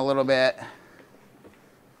slow down a little bit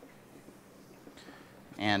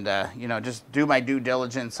and you know, just do my due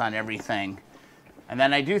diligence on everything. And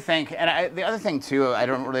then I do think, and the other thing too, I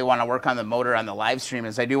don't really want to work on the motor on the live stream,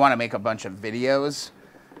 is I do want to make a bunch of videos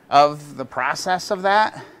of the process of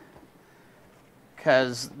that,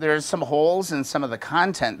 because there's some holes in some of the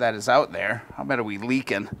content that is out there. How about are we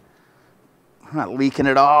leaking? We're not leaking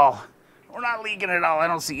at all. We're not leaking at all. I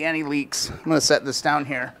don't see any leaks. I'm going to set this down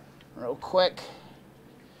here real quick.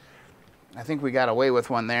 I think we got away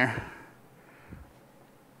with one there.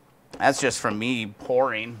 That's just from me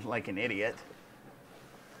pouring like an idiot.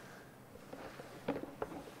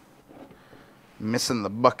 Missing the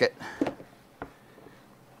bucket.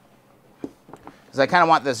 Because I kind of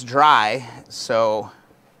want this dry so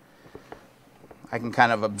I can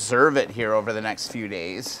kind of observe it here over the next few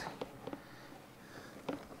days.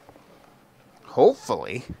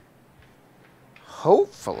 Hopefully,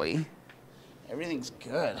 everything's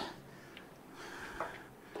good.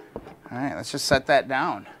 All right, let's just set that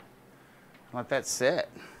down. Let that sit.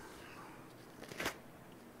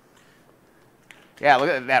 Yeah, look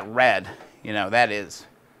at that red. You know, that is.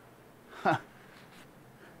 Huh.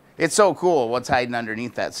 It's so cool what's hiding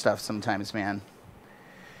underneath that stuff sometimes, man.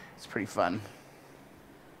 It's pretty fun.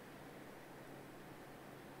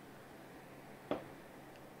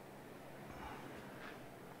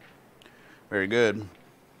 Very good.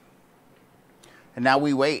 And now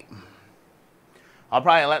we wait. I'll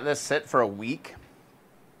probably let this sit for a week.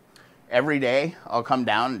 Every day, I'll come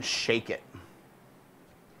down and shake it.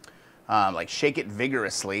 Like shake it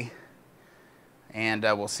vigorously. And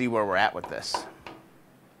we'll see where we're at with this.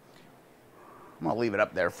 I'm going to leave it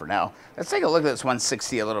up there for now. Let's take a look at this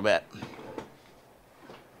 160 a little bit.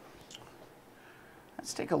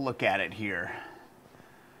 Let's take a look at it here.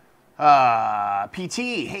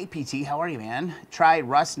 PT, hey PT, how are you, man? Try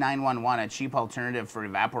Rust 911, a cheap alternative for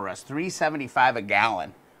EvapoRust. $3.75 a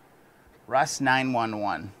gallon. Rust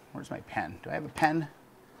 911. Where's my pen? Do I have a pen?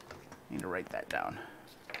 I need to write that down.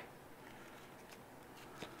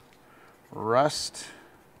 Rust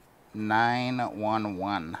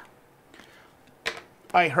 911.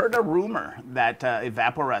 I heard a rumor that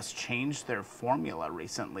EvapoRust changed their formula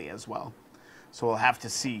recently as well. So we'll have to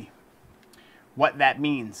see what that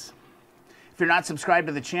means. If you're not subscribed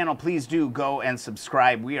to the channel, please do go and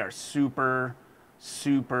subscribe. We are super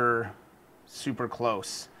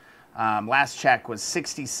close. Last check was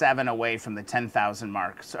 67 away from the 10,000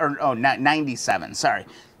 mark. Or, oh, 97, sorry.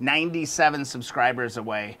 97 subscribers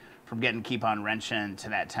away from getting Keep On Wrenching to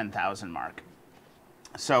that 10,000 mark.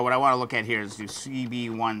 So what I want to look at here is do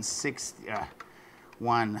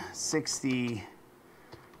CB160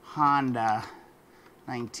 Honda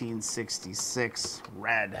 1966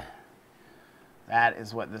 red. That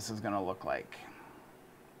is what this is going to look like.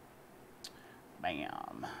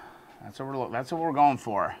 Bam. That's what we're going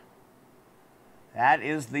for. That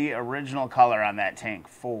is the original color on that tank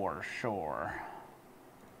for sure.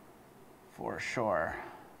 For sure.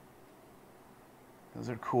 Those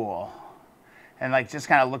are cool. And like just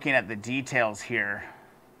kind of looking at the details here.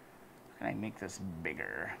 Can I make this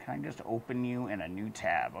bigger? Can I just open you in a new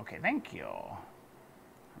tab? Okay, thank you. How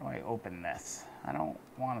do I open this? I don't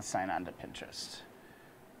want to sign on to Pinterest.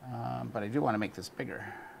 But I do want to make this bigger.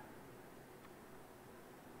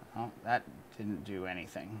 Oh, that didn't do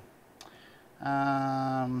anything.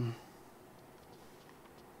 There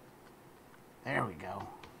we go.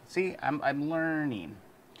 See, I'm learning.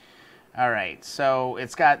 All right, so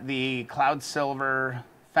it's got the cloud silver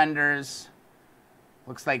fenders.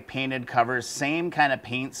 Looks like painted covers. Same kind of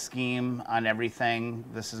paint scheme on everything.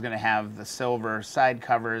 This is going to have the silver side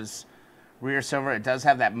covers, rear silver. It does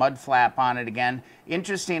have that mud flap on it again.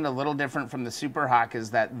 Interesting, a little different from the Superhawk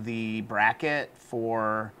is that the bracket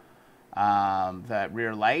for The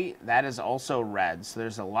rear light, that is also red. So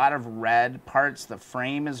there's a lot of red parts. The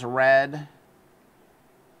frame is red.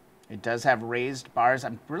 It does have raised bars.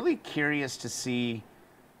 I'm really curious to see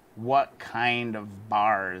what kind of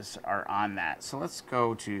bars are on that. So let's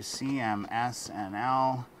go to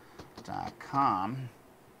cmsnl.com.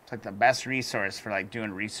 It's like the best resource for like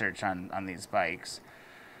doing research on these bikes.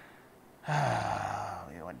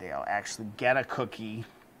 One day I'll actually get a cookie.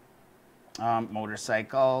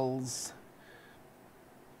 Motorcycles.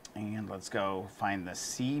 And let's go find the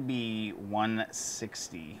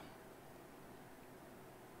CB160.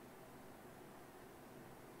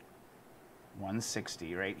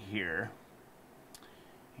 160 right here.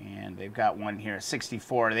 And they've got one here,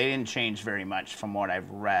 64. They didn't change very much from what I've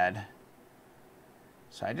read.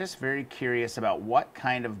 So I'm just very curious about what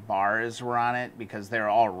kind of bars were on it, because they're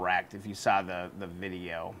all wrecked. If you saw the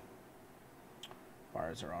video,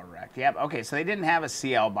 bars are all wrecked. Yep, okay, so they didn't have a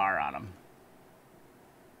CL bar on them.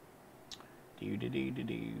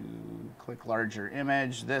 Click larger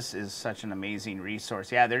image. This is such an amazing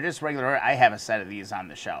resource. Yeah, they're just regular. I have a set of these on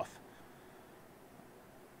the shelf.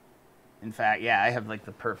 In fact, yeah, I have like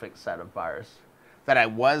the perfect set of bars that I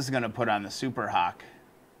was going to put on the Super Hawk,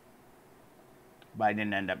 but I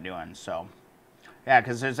didn't end up doing. So, yeah,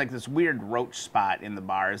 because there's like this weird roach spot in the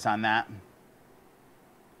bars on that.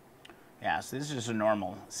 Yeah, so this is just a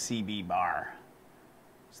normal CB bar.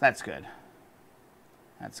 So that's good.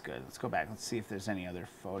 That's good. Let's go back. Let's see if there's any other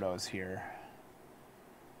photos here.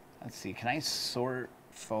 Let's see. Can I sort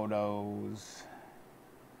photos?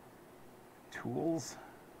 Tools?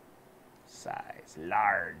 Size.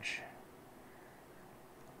 Large.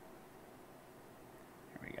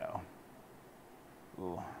 Here we go.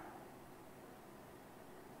 Ooh.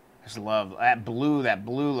 I just love that blue. That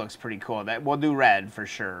blue looks pretty cool. That we'll do red for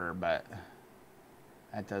sure, but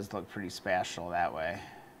that does look pretty special that way.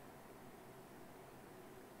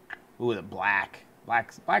 Ooh, the black.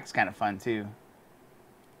 Black's kind of fun too.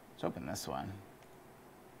 Let's open this one.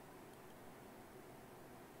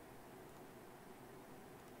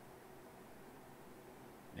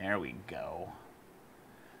 There we go.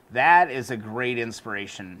 That is a great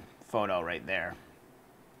inspiration photo right there.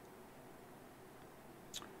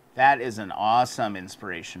 That is an awesome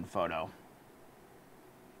inspiration photo.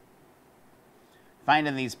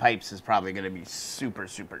 Finding these pipes is probably going to be super,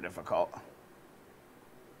 super difficult.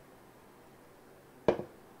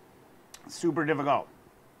 Super difficult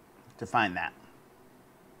to find that.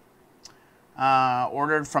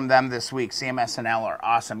 Ordered from them this week. CMSNL are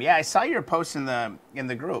awesome. Yeah, I saw your post in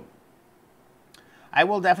the group. I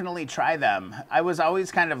will definitely try them. I was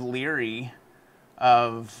always kind of leery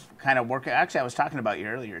of kind of working. Actually, I was talking about you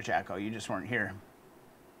earlier, Jacko. You just weren't here.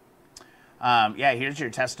 Yeah, here's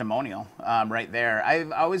your testimonial right there.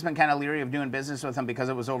 I've always been kind of leery of doing business with them because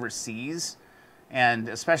it was overseas. And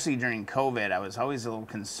especially during COVID, I was always a little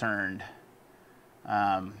concerned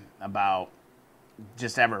about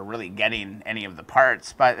just ever really getting any of the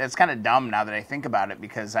parts. But it's kind of dumb now that I think about it,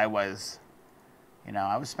 because I was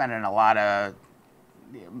spending a lot of,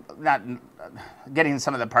 not getting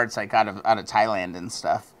some of the parts like out of Thailand and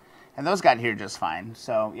stuff. And those got here just fine.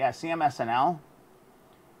 So yeah, CMSNL,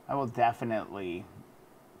 I will definitely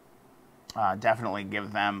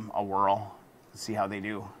give them a whirl to see how they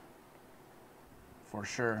do. For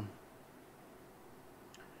sure.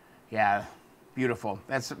 Yeah, beautiful.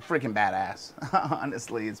 That's freaking badass.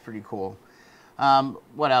 Honestly, it's pretty cool.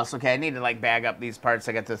 What else? Okay, I need to like bag up these parts.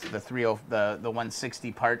 I got the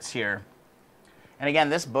 160 parts here. And again,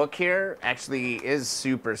 this book here actually is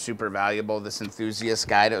super, super valuable. This enthusiast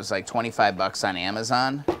guide, it was like 25 bucks on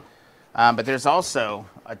Amazon. But there's also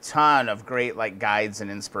a ton of great like guides and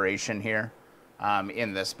inspiration here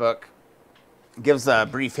in this book. It gives a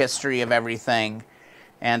brief history of everything.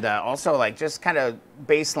 And also, like, just kind of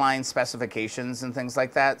baseline specifications and things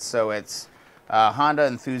like that. So it's Honda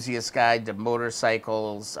Enthusiast Guide to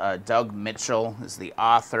Motorcycles. Doug Mitchell is the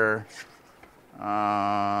author.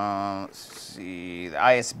 Let's see, the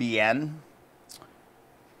ISBN.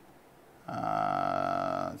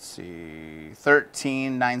 Let's see,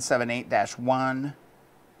 13978-1.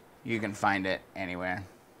 You can find it anywhere.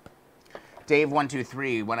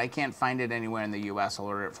 Dave123, when I can't find it anywhere in the U.S., I'll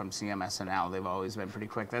order it from CMSNL. They've always been pretty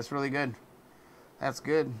quick. That's really good. That's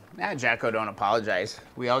good. Nah, Jacko, don't apologize.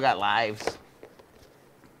 We all got lives.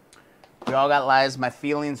 We all got lives. My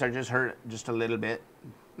feelings are just hurt just a little bit.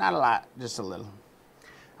 Not a lot, just a little.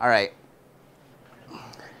 All right.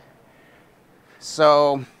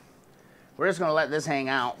 So we're just going to let this hang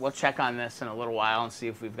out. We'll check on this in a little while and see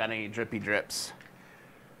if we've got any drippy drips.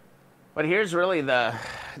 But here's really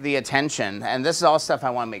the attention, and this is all stuff I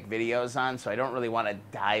want to make videos on, so I don't really want to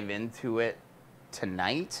dive into it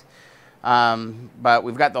tonight. But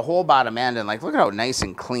we've got the whole bottom end, and like, look at how nice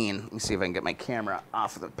and clean. Let me see if I can get my camera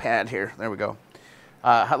off of the pad here. There we go.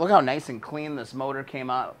 Look how nice and clean this motor came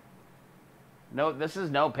out. No, this is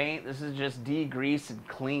no paint. This is just degreased and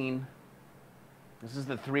clean. This is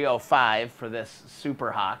the 305 for this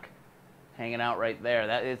Super Hawk, hanging out right there.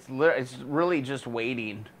 That it's really just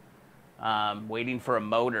waiting, waiting for a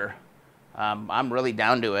motor. I'm really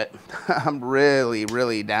down to it. I'm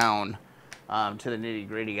really down to the nitty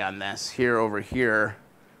gritty on this. Here over here,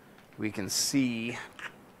 we can see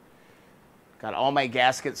got all my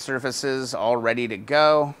gasket surfaces all ready to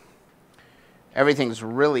go. Everything's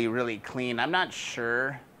really clean. I'm not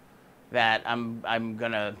sure that I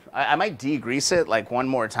might degrease it like one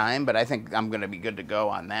more time, but I think I'm gonna be good to go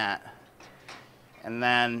on that. And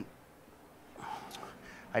then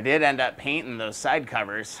I did end up painting those side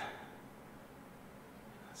covers.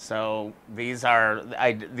 So these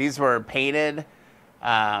were painted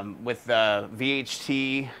with the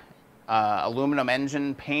VHT aluminum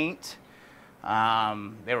engine paint.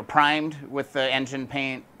 They were primed with the engine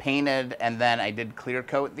paint, painted, and then I did clear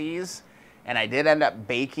coat these. And I did end up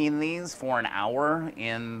baking these for an hour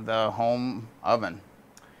in the home oven.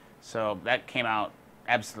 So that came out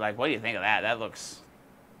absolutely, like, what do you think of that? That looks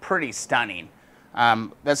pretty stunning.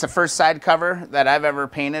 That's the first side cover that I've ever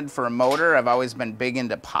painted for a motor. I've always been big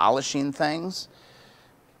into polishing things.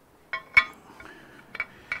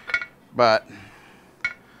 But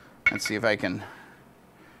let's see if I can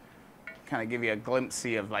kind of give you a glimpse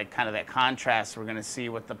of like kind of that contrast we're going to see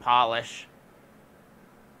with the polish.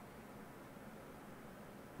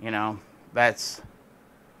 You know, that's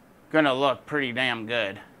going to look pretty damn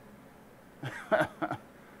good.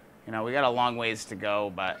 You know, we got a long ways to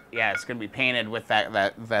go, but yeah, it's going to be painted with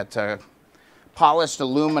that polished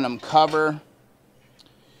aluminum cover.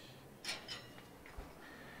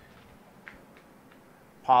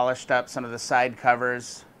 Polished up some of the side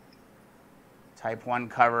covers, Type 1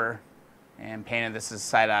 cover, and painted this is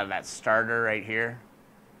side out of that starter right here.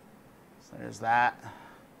 So there's that.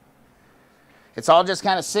 It's all just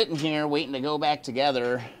kind of sitting here waiting to go back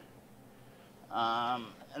together.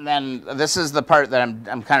 And then this is the part that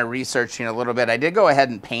I'm kind of researching a little bit. I did go ahead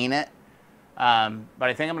and paint it, but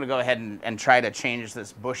I think I'm going to go ahead and try to change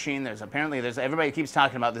this bushing. Everybody keeps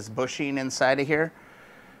talking about this bushing inside of here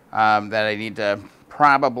that I need to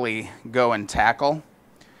probably go and tackle.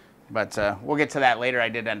 But we'll get to that later. I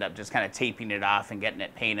did end up just kind of taping it off and getting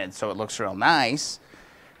it painted so it looks real nice.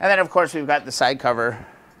 And then, of course, we've got the side cover.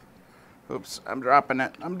 Oops, I'm dropping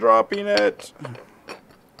it. I'm dropping it.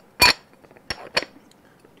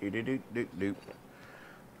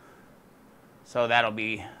 So that'll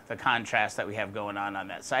be the contrast that we have going on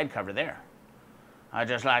that side cover there.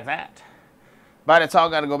 Just like that. But it's all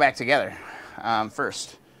got to go back together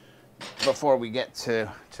first before we get to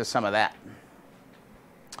some of that.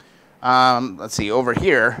 Let's see, over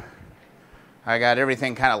here, I got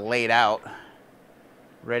everything kind of laid out,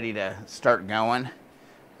 ready to start going.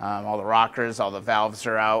 All the rockers, all the valves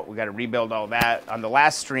are out. We got to rebuild all that. On the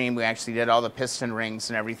last stream, we actually did all the piston rings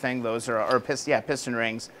and everything. Those are, piston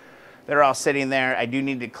rings. They're all sitting there. I do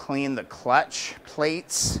need to clean the clutch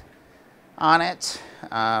plates on it.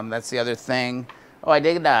 That's the other thing. Oh, I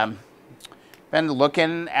did, been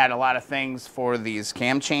looking at a lot of things for these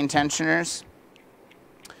cam chain tensioners.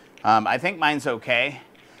 I think mine's okay.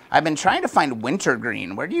 I've been trying to find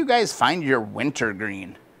wintergreen. Where do you guys find your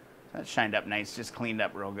wintergreen? That shined up nice, just cleaned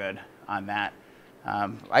up real good on that.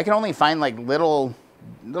 I can only find like little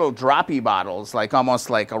droppy bottles, like almost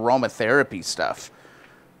like aromatherapy stuff.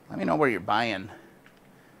 Let me know where you're buying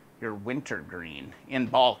your wintergreen in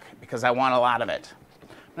bulk because I want a lot of it.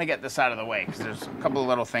 I'm gonna get this out of the way because there's a couple of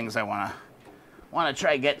little things I wanna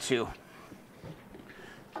try get to.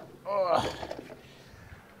 Ugh.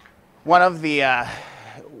 One of the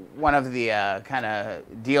kind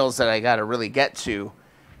of deals that I got to really get to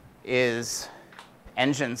is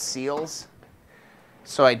engine seals.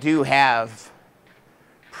 So I do have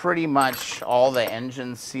pretty much all the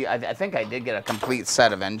engine seal. I think I did get a complete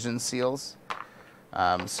set of engine seals.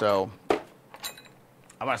 So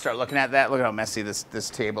I want to start looking at that. Look at how messy this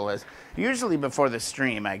table is. Usually before the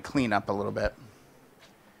stream, I clean up a little bit.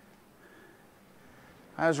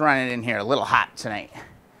 I was running in here a little hot tonight.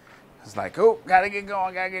 I was like, oh, gotta get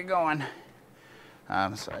going.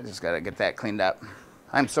 So I just gotta get that cleaned up.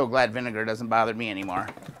 I'm so glad vinegar doesn't bother me anymore.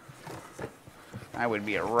 I would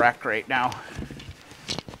be a wreck right now.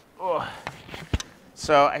 Oh.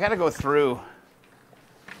 So I gotta go through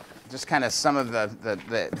just kind of some of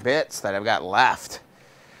the bits that I've got left.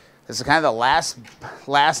 This is kind of the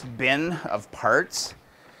last bin of parts,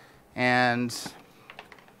 and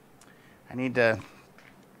I need to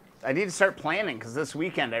start planning, because this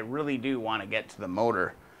weekend I really do want to get to the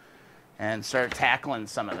motor and start tackling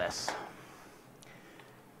some of this.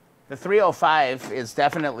 The 305 is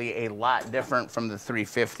definitely a lot different from the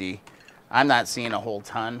 350. I'm not seeing a whole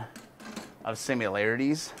ton of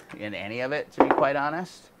similarities in any of it, to be quite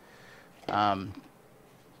honest.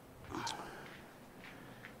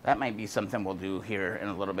 That might be something we'll do here in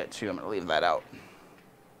a little bit too. I'm going to leave that out.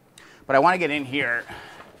 But I want to get in here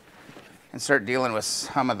and start dealing with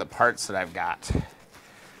some of the parts that I've got.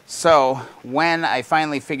 So when I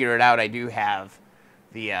finally figure it out, I do have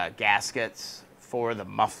the gaskets for the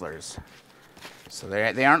mufflers. So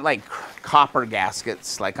they aren't like copper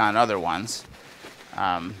gaskets like on other ones.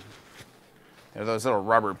 They're those little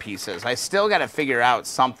rubber pieces. I still got to figure out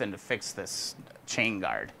something to fix this chain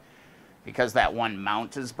guard, because that one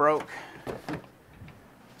mount is broke.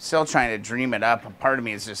 Still trying to dream it up. A part of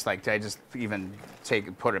me is just like, did I just even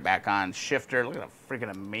put it back on? Shifter, look at that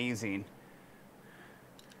freaking amazing.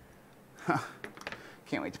 Huh.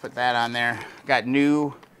 Can't wait to put that on there. Got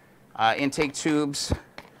new intake tubes.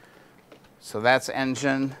 So that's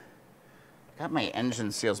engine. Got my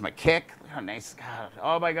engine seals, my kick. Look how nice. God.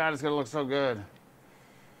 Oh my God, it's gonna look so good.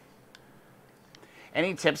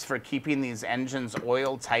 Any tips for keeping these engines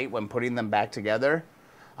oil tight when putting them back together?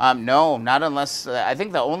 No, not unless, I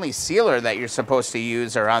think the only sealer that you're supposed to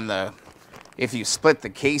use are on if you split the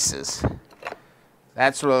cases.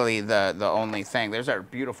 That's really the only thing. There's our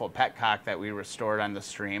beautiful petcock that we restored on the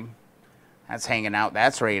stream. That's hanging out.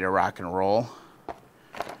 That's ready to rock and roll.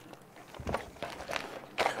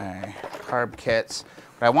 Okay, carb kits.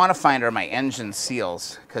 What I want to find are my engine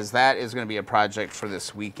seals, because that is going to be a project for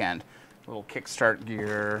this weekend. Little kickstart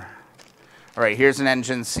gear. All right, here's an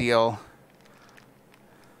engine seal.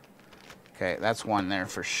 Okay, that's one there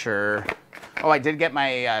for sure. Oh, I did get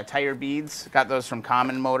my tire beads. Got those from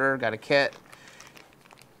Common Motor. Got a kit.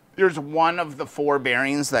 Here's one of the 4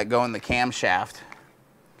 bearings that go in the camshaft.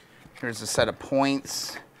 Here's a set of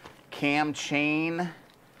points. Cam chain.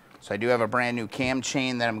 So I do have a brand new cam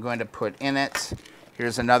chain that I'm going to put in it.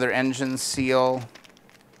 Here's another engine seal.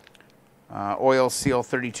 Oil seal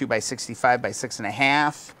 32 by 65 by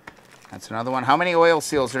 6.5. That's another one. How many oil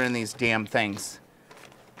seals are in these damn things?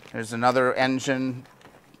 There's another engine.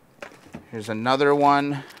 Here's another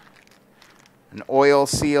one. An oil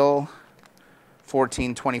seal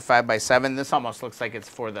 1425 by 7. This almost looks like it's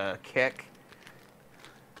for the kick.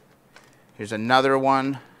 Here's another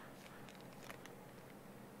one.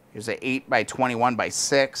 Here's an 8 by 21 by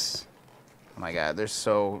 6. Oh my God, there's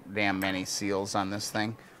so damn many seals on this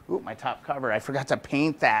thing. Ooh, my top cover. I forgot to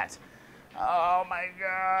paint that. Oh my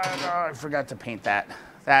God. Oh, I forgot to paint that.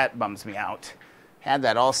 That bums me out. Had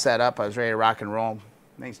that all set up. I was ready to rock and roll.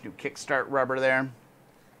 Nice new kickstart rubber there.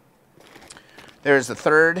 There's the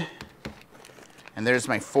 3rd. And there's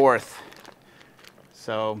my 4th.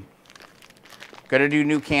 So, gonna do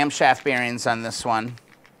new camshaft bearings on this one.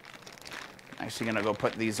 Actually gonna go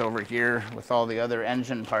put these over here with all the other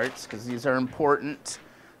engine parts, because these are important.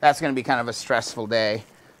 That's gonna be kind of a stressful day.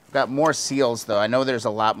 Got more seals though. I know there's a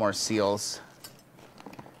lot more seals.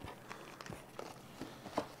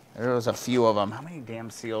 There was a few of them. How many damn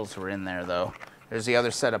seals were in there though? There's the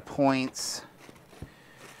other set of points.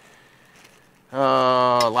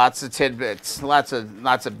 Oh, lots of tidbits, lots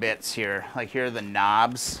of bits here. Like here are the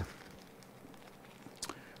knobs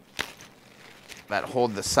that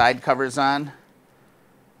hold the side covers on.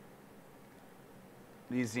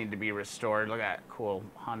 These need to be restored. Look at that cool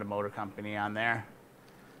Honda Motor Company on there.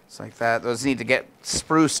 It's like that. Those need to get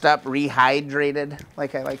spruced up, rehydrated,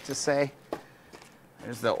 like I like to say.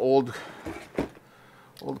 There's the old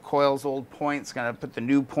coils, old points. Gotta put the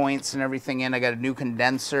new points and everything in. I got a new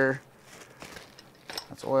condenser.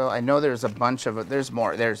 That's oil. I know there's a bunch of it. There's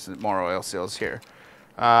more oil seals here.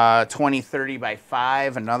 2030 by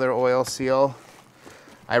 5, another oil seal.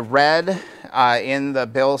 I read in the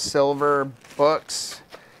Bill Silver books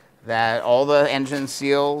that all the engine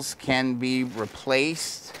seals can be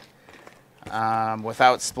replaced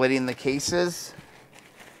without splitting the cases.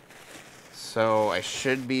 So I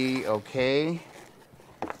should be okay.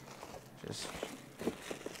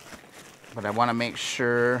 But I want to make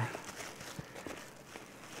sure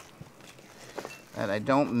that I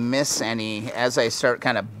don't miss any as I start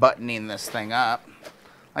kind of buttoning this thing up.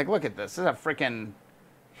 Like, look at this. This is a freaking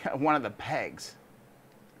one of the pegs.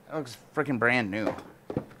 It looks freaking brand new.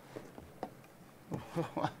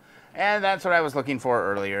 And that's what I was looking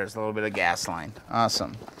for earlier, is a little bit of gas line.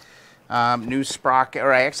 Awesome. New sprocket,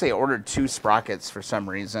 or I actually ordered 2 sprockets for some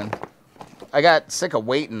reason. I got sick of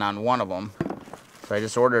waiting on one of them, so I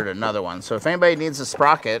just ordered another one. So if anybody needs a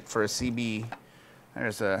sprocket for a CB,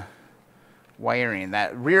 there's a wiring.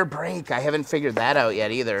 That rear brake, I haven't figured that out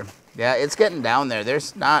yet either. Yeah, it's getting down there.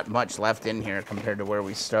 There's not much left in here compared to where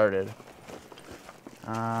we started.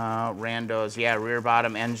 Randos, yeah, rear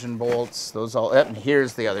bottom engine bolts. Those all, and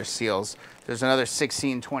here's the other seals. There's another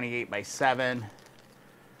 1628 by 7.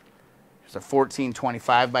 There's a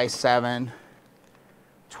 1425 by 7.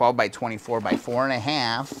 12 by 24 by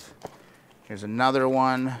 4.5. Here's another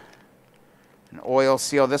one. An oil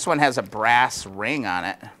seal. This one has a brass ring on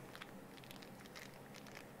it.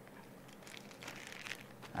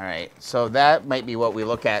 All right, so that might be what we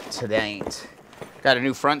look at tonight. Got a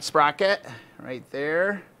new front sprocket right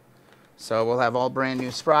there. So we'll have all brand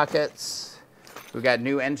new sprockets. We got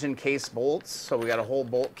new engine case bolts, so we got a whole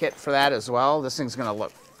bolt kit for that as well. This thing's gonna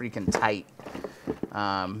look freaking tight.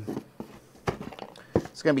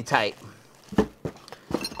 It's gonna be tight.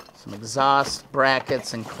 Some exhaust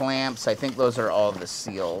brackets and clamps. I think those are all the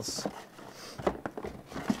seals.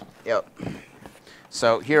 Yep.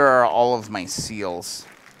 So here are all of my seals.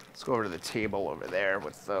 Let's go over to the table over there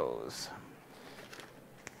with those.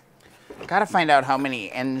 Gotta find out how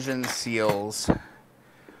many engine seals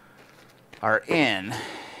are in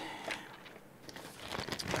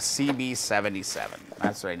a CB77.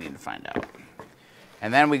 That's what I need to find out.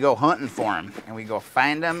 And then we go hunting for them, and we go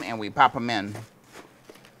find them, and we pop them in.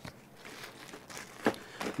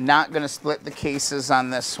 Not gonna split the cases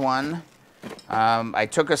on this one. I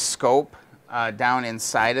took a scope down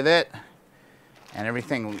inside of it, and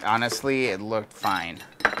everything, honestly, it looked fine.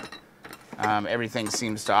 Everything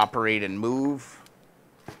seems to operate and move.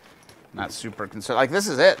 Not super concerned. Like, this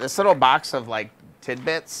is it. This little box of, like,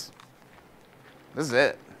 tidbits. This is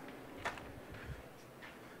it.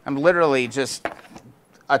 I'm literally just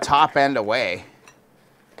a top end away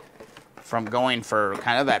from going for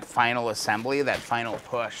kind of that final assembly, that final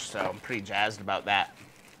push. So I'm pretty jazzed about that.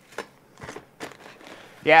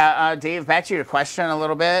 Yeah, Dave, back to your question a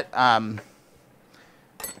little bit.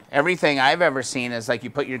 Everything I've ever seen is like you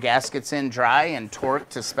put your gaskets in dry and torque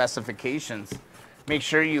to specifications. Make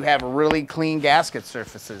sure you have really clean gasket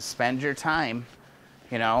surfaces. Spend your time,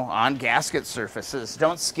 you know, on gasket surfaces.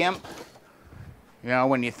 Don't skimp. You know,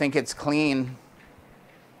 when you think it's clean,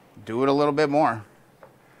 do it a little bit more.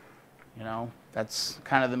 You know, that's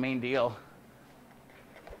kind of the main deal.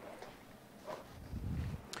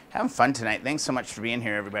 Having fun tonight. Thanks so much for being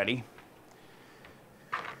here, everybody.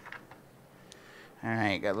 All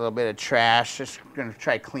right, got a little bit of trash. Just gonna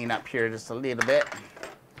try to clean up here just a little bit.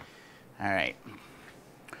 All right.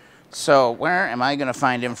 So where am I gonna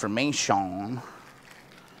find information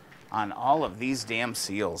on all of these damn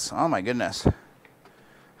seals? Oh my goodness.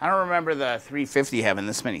 I don't remember the 350 having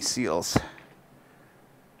this many seals.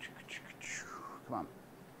 Come on.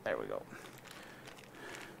 There we go. All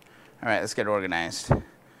right, let's get organized.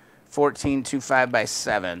 1425 by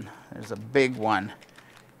 7. There's a big one.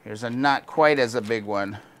 Here's a not quite as a big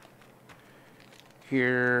one.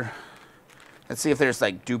 Here, let's see if there's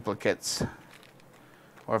like duplicates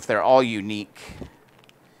or if they're all unique.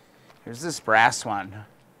 Here's this brass one.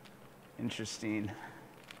 Interesting.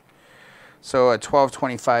 So a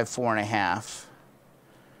 1225 4.5.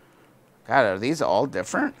 God, are these all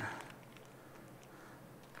different?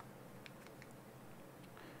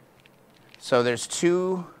 So there's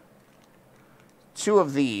two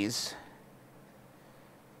of these.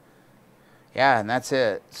 Yeah, and that's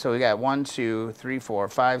it. So we got 1, 2, 3, 4,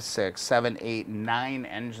 5, 6, 7, 8, 9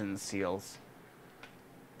 engine seals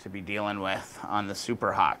to be dealing with on the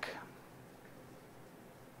Super Hawk.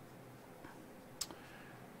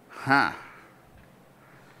 Huh.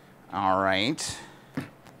 All right.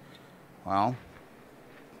 Well,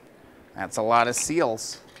 that's a lot of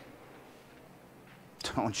seals.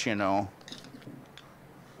 Don't you know?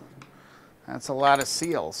 That's a lot of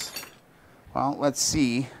seals. Well, let's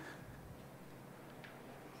see.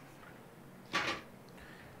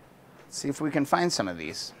 See if we can find some of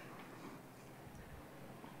these.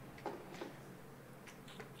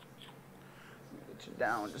 Get you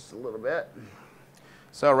down just a little bit.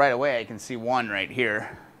 So right away I can see one right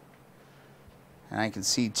here. And I can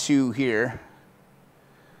see 2 here.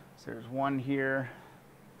 So there's 1 here.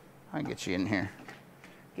 I'll get you in here.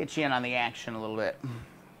 Get you in on the action a little bit.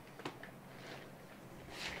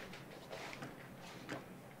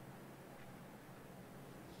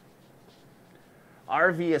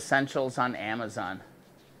 RV Essentials on Amazon.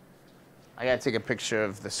 I gotta take a picture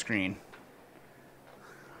of the screen.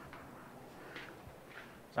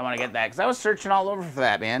 So I want to get that because I was searching all over for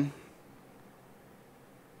that, man.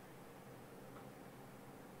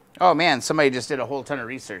 Oh man, somebody just did a whole ton of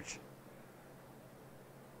research.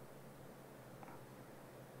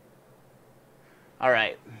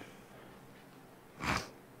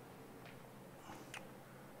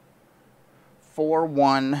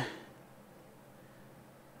 4-1.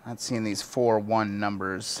 Not seeing these 4-1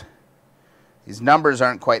 numbers. These numbers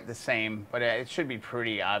aren't quite the same, but it should be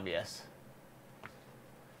pretty obvious.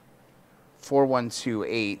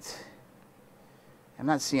 4128. I'm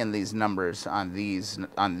not seeing these numbers on these.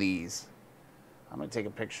 I'm going to take a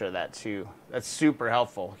picture of that too. That's super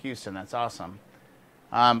helpful, Houston. That's awesome.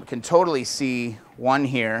 Can totally see one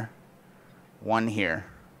here, one here.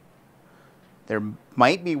 There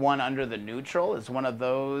might be one under the neutral. Is one of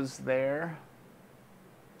those there?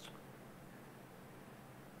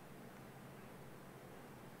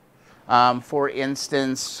 For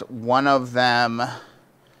instance, one of them,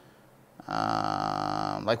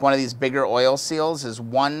 like one of these bigger oil seals, is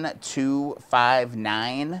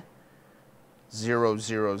 1259 000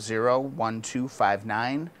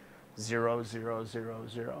 1259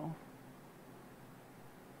 0000.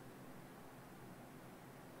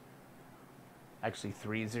 Actually,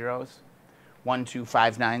 3 zeros.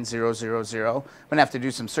 1259 000. I'm gonna have to do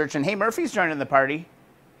some searching. Hey, Murphy's joining the party.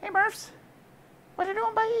 Hey, Murphs. What you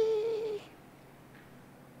doing, buddy?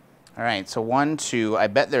 All right, so 1, 2. I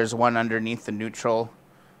bet there's one underneath the neutral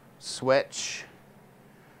switch.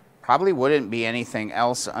 Probably wouldn't be anything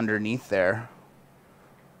else underneath there.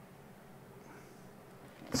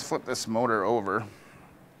 Let's flip this motor over.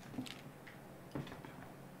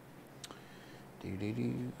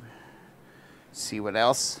 See what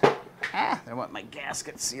else? There went my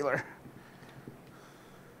gasket sealer.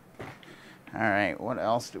 All right, what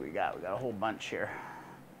else do we got? We got a whole bunch here.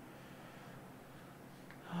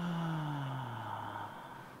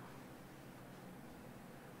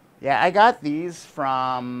 Yeah, I got these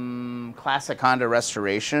from Classic Honda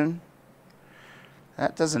Restoration.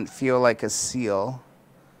 That doesn't feel like a seal.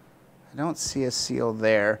 I don't see a seal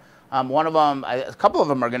there. One of them, a couple of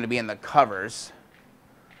them are going to be in the covers.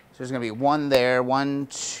 So there's going to be one there, 1,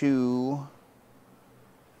 2.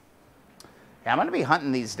 Yeah, I'm going to be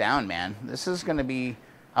hunting these down, man. This is going to be,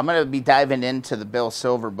 I'm going to be diving into the Bill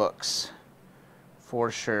Silver books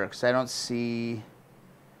for sure, because I don't see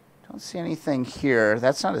anything here.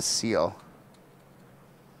 That's not a seal.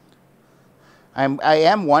 I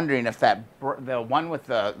am wondering if that, the one with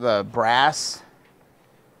the brass,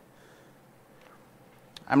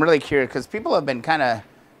 I'm really curious, because people have been kind of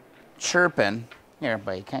chirping. Here,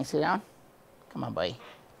 buddy, can I sit down? Come on, buddy.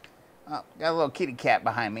 Oh, got a little kitty cat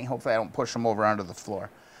behind me. Hopefully I don't push him over onto the floor.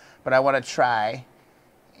 But I want to try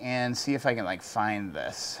and see if I can, like, find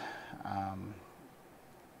this.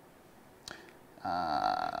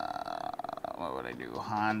 What would I do?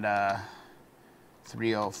 Honda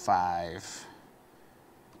 305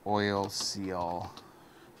 oil seal.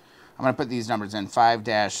 I'm going to put these numbers in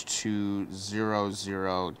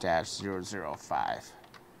 5-200-005.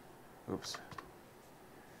 Oops.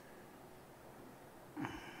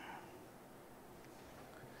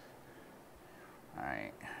 All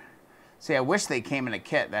right. See, I wish they came in a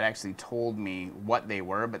kit that actually told me what they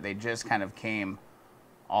were, but they just kind of came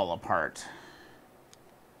all apart.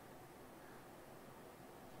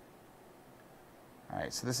 All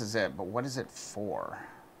right, so this is it, but what is it for?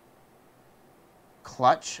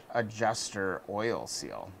 Clutch adjuster oil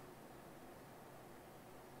seal.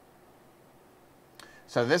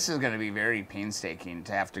 So this is going to be very painstaking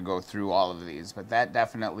to have to go through all of these, but that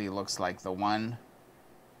definitely looks like the one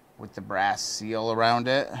with the brass seal around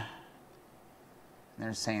it. And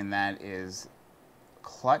they're saying that is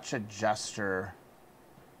clutch adjuster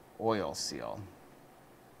oil seal.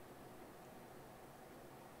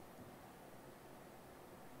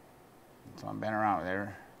 So I'm been around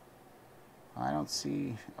there. I don't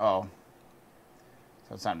see, oh,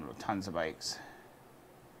 so it's on tons of bikes.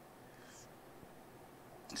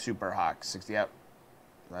 Super Hawk 60, yep,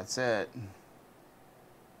 that's it.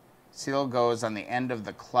 Seal goes on the end of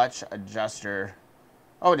the clutch adjuster.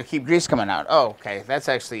 Oh, to keep grease coming out. Oh, okay, it's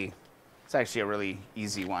actually a really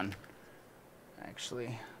easy one,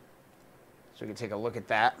 actually. So we can take a look at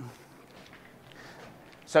that.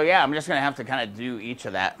 So yeah, I'm just gonna have to kind of do each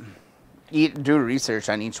of that. Do research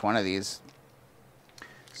on each one of these.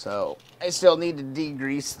 So I still need to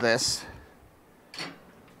degrease this.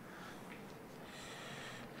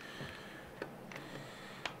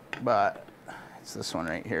 But it's this one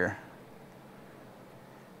right here.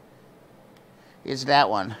 It's that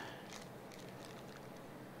one.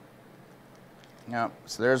 Yep,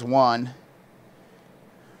 so there's one.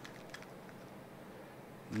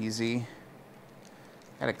 Easy.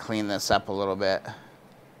 Gotta clean this up a little bit.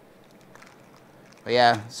 But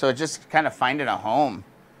yeah, so just kind of finding a home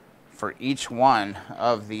for each one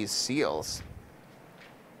of these seals.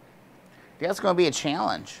 Yeah, it's going to be a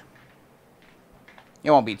challenge.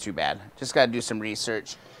 It won't be too bad. Just got to do some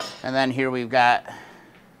research. And then here we've got,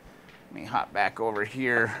 let me hop back over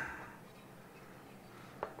here.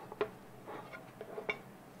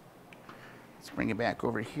 Let's bring it back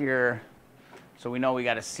over here. So we know we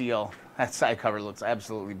got a seal. That side cover looks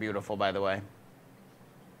absolutely beautiful, by the way.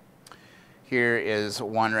 Here is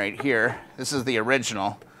one right here. This is the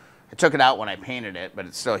original. I took it out when I painted it, but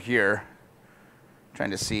it's still here. I'm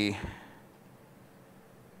trying to see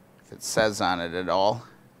if it says on it at all.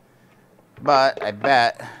 But I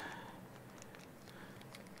bet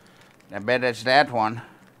it's that one.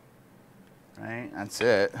 Right? That's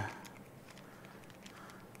it.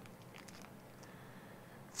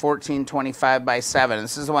 1425 by 7.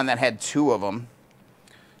 This is the one that had 2 of them.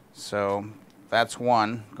 So that's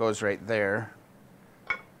one. Goes right there.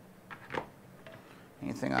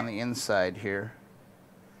 Anything on the inside here?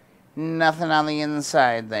 Nothing on the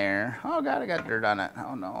inside there. Oh, God, I got dirt on it.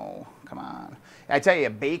 Oh, no. Come on. I tell you,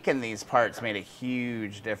 baking these parts made a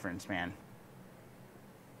huge difference, man.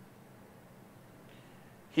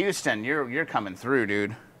 Houston, you're coming through,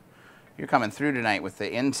 dude. You're coming through tonight with the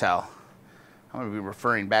intel. I'm going to be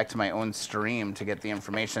referring back to my own stream to get the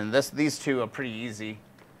information. These two are pretty easy.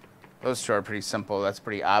 Those two are pretty simple. That's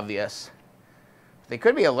pretty obvious. They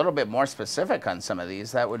could be a little bit more specific on some of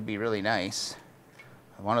these. That would be really nice.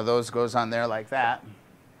 One of those goes on there like that.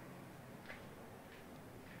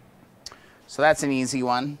 So that's an easy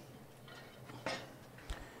one. I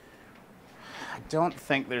don't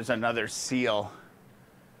think there's another seal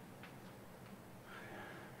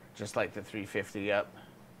just like the 350. Yep.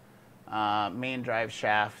 Main drive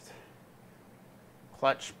shaft,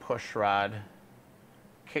 clutch push rod,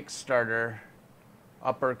 kickstarter,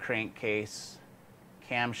 upper crankcase,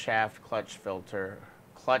 camshaft clutch filter,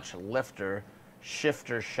 clutch lifter,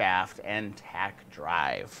 shifter shaft, and tack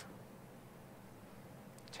drive.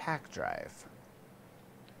 Tack drive.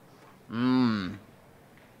 Wonder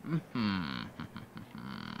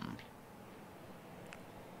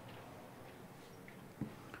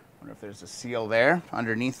if there's a seal there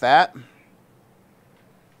underneath that.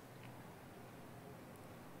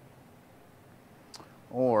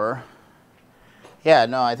 Or, yeah,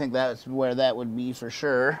 no, I think that's where that would be for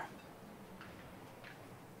sure.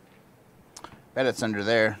 Bet it's under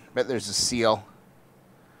there. Bet there's a seal.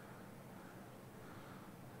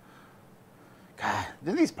 God,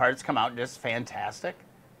 did these parts come out just fantastic?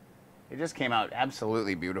 They just came out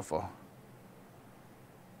absolutely beautiful.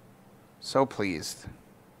 So pleased.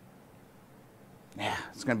 Yeah,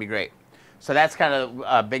 it's going to be great. So that's kind of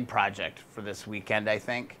a big project for this weekend, I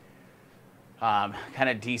think. Kind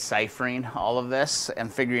of deciphering all of this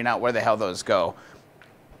and figuring out where the hell those go.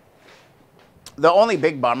 The only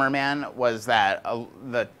big bummer, man, was that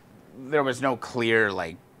there was no clear,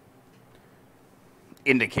 like,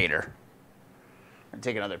 indicator. I'll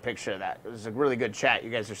take another picture of that. It was a really good chat. You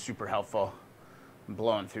guys are super helpful. I'm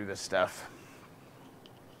blowing through this stuff.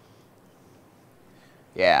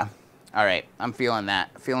 Yeah. All right. I'm feeling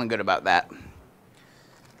that. Feeling good about that.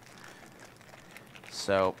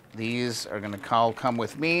 So these are going to all come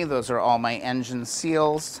with me. Those are all my engine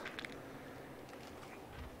seals.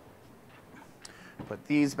 Put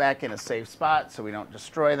these back in a safe spot so we don't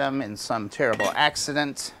destroy them in some terrible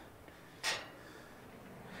accident.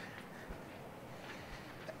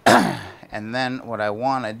 And then what I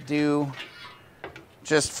want to do,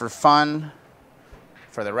 just for fun,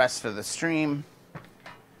 for the rest of the stream,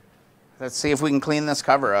 let's see if we can clean this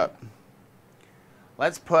cover up.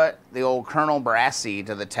 Let's put the old Colonel Brassy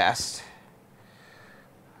to the test.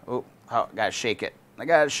 Oh, gotta shake it. I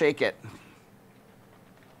gotta shake it.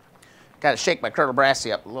 Gotta shake my Colonel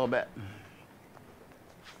Brassy up a little bit.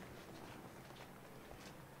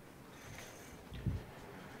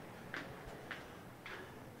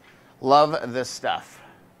 Love this stuff.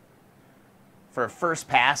 For a first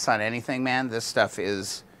pass on anything, man, this stuff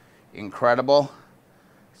is incredible.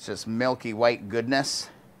 It's just milky white goodness.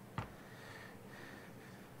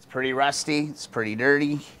 It's pretty rusty. It's pretty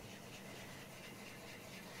dirty.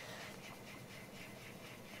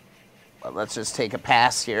 But let's just take a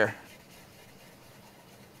pass here.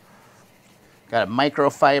 Got a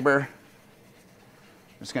microfiber. I'm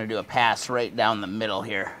just going to do a pass right down the middle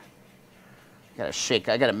here. Gotta shake.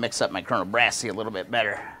 I gotta mix up my Colonel Brassy a little bit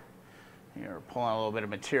better. You're pulling a little bit of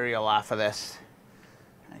material off of this.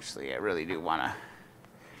 Actually, I really do want to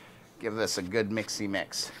give this a good mixy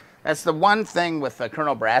mix. That's the one thing with the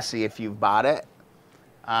Colonel Brassy. If you've bought it,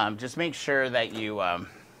 just make sure that you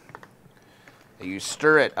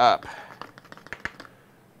stir it up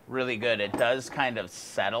really good. It does kind of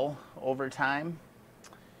settle over time.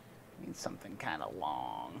 Need something kind of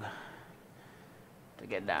long. to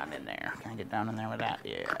get down in there. Can I get down in there with that?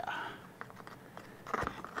 Yeah.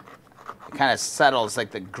 It kind of settles,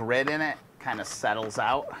 like the grit in it kind of settles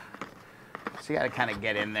out. So you got to kind of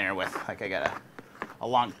get in there with, like I got a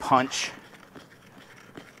long punch.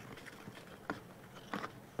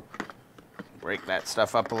 Break that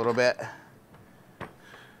stuff up a little bit.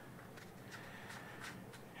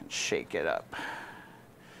 And shake it up.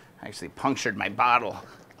 I actually punctured my bottle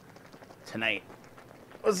tonight.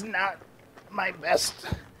 Was not my best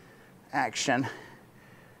action.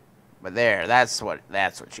 But there, that's what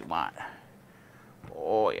you want.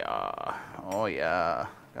 Oh yeah. Oh yeah.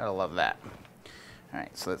 Gotta love that.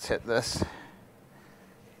 Alright, so let's hit this.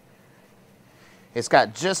 It's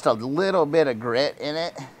got just a little bit of grit in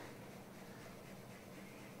it.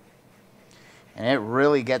 And it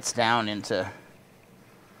really gets down into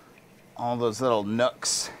all those little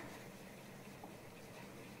nooks.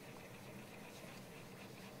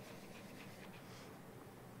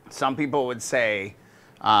 Some people would say,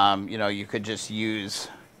 you know, you could just use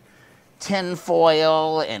tin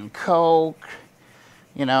foil and Coke,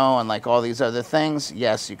 you know, and like all these other things.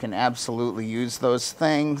 Yes, you can absolutely use those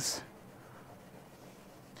things.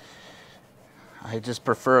 I just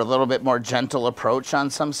prefer a little bit more gentle approach on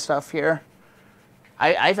some stuff here.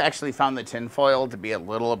 I've actually found the tin foil to be a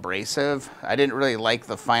little abrasive. I didn't really like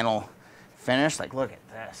the final finish. Like, look at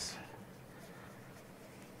this.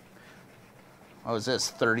 What was this,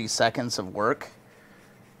 30 seconds of work?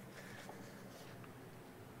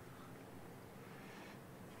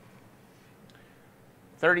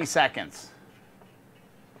 "30 seconds.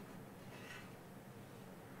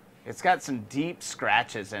 It's got some deep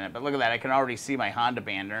scratches in it, but look at that. I can already see my Honda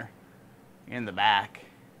bander in the back.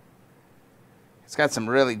 It's got some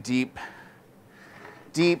really deep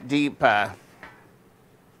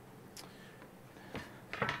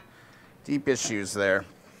issues there.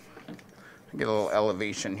 Get a little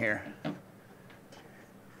elevation here.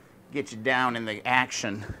 Get you down in the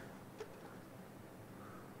action.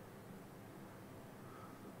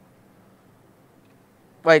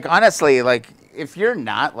 Like, honestly, like, if you're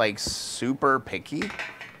not, like, super picky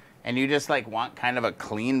and you just, like, want kind of a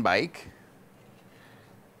clean bike,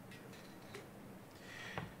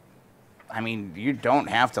 I mean, you don't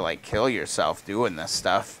have to, like, kill yourself doing this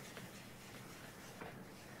stuff.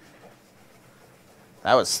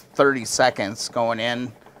 That was 30 seconds going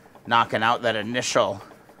in, knocking out that initial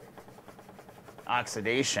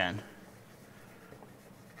oxidation.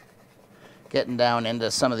 Getting down into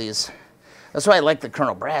some of these. That's why I like the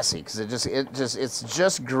Colonel Brassy, because it's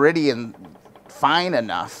just gritty and fine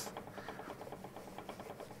enough.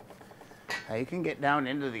 You can get down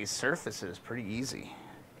into these surfaces pretty easy.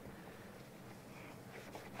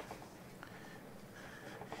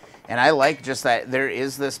 And I like just that there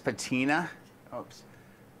is this patina. Oops.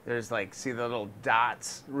 There's like, see the little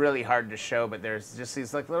dots? Really hard to show, but there's just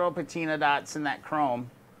these like little patina dots in that chrome.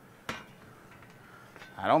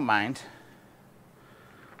 I don't mind.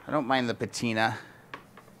 I don't mind the patina.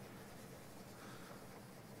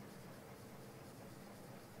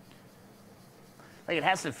 Like, it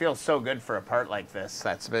has to feel so good for a part like this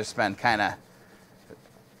that's just been kind of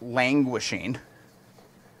languishing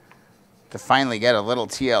to finally get a little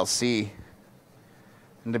TLC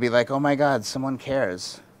and to be like, oh my God, someone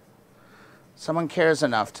cares. Someone cares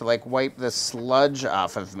enough to like wipe the sludge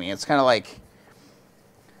off of me. It's kind of like,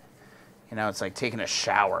 you know, it's like taking a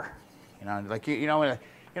shower. You know, like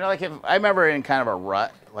like if I remember in kind of a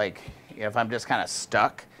rut, like if I'm just kind of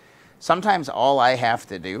stuck, sometimes all I have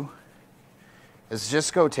to do is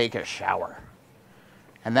just go take a shower.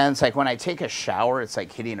 And then it's like when I take a shower, it's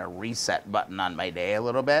like hitting a reset button on my day a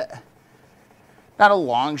little bit. Not a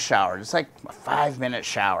long shower, just like a 5-minute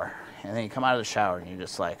shower. And then you come out of the shower and you're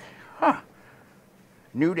just like, huh,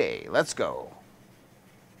 new day, let's go.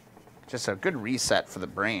 Just a good reset for the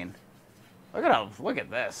brain. Look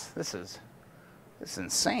at this. This is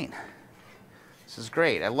insane. This is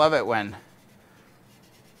great. I love it when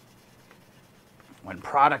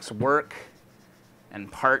products work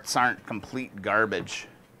and parts aren't complete garbage.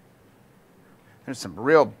 There's some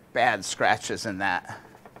real bad scratches in that.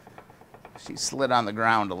 She slid on the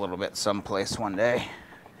ground a little bit someplace one day.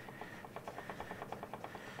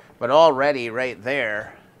 But already right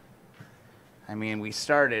there, I mean, we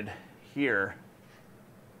started here.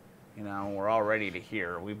 You know, we're already to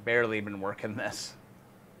here. We've barely been working this.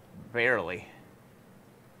 Barely.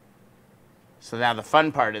 So now the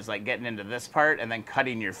fun part is like getting into this part and then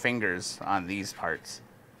cutting your fingers on these parts.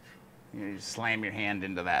 You just slam your hand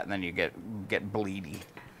into that and then you get bleedy.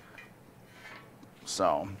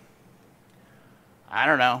 So, I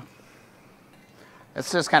don't know.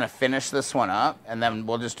 Let's just kind of finish this one up and then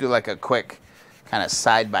we'll just do like a quick kind of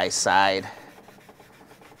side by side.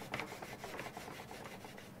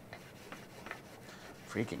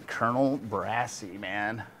 Freaking Colonel Brassey,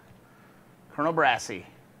 man. Colonel Brassey.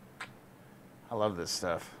 I love this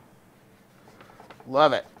stuff.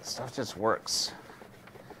 Love it. Stuff just works.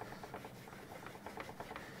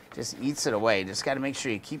 Just eats it away. Just got to make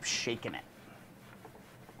sure you keep shaking it.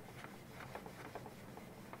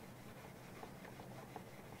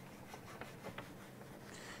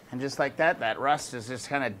 And just like that, that rust is just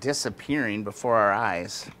kind of disappearing before our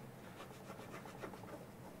eyes.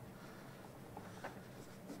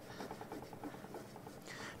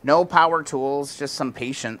 No power tools, just some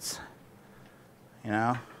patience. You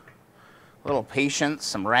know, a little patience,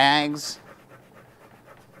 some rags.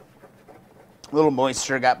 A little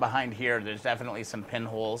moisture got behind here. There's definitely some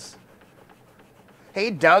pinholes.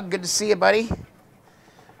 Hey, Doug, good to see you, buddy.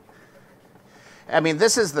 I mean,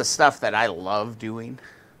 this is the stuff that I love doing.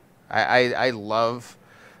 I love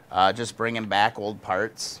just bringing back old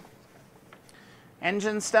parts.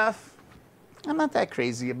 Engine stuff, I'm not that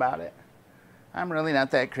crazy about it. I'm really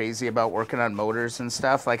not that crazy about working on motors and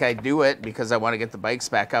stuff. Like, I do it because I want to get the bikes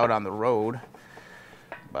back out on the road.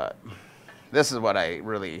 But this is what I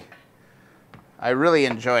really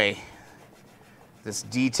enjoy, this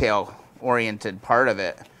detail-oriented part of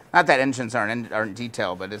it. Not that engines aren't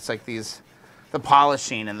detail, but it's like the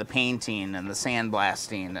polishing and the painting and the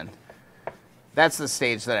sandblasting, and that's the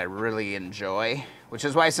stage that I really enjoy, which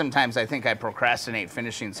is why sometimes I think I procrastinate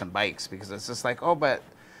finishing some bikes, because it's just like, oh, but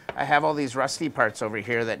I have all these rusty parts over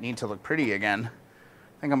here that need to look pretty again.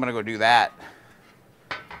 I think I'm gonna go do that.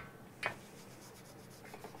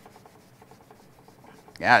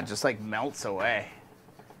 Yeah, it just like melts away.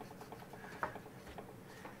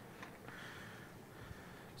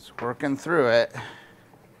 Just working through it.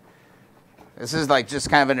 This is like just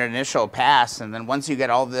kind of an initial pass, and then once you get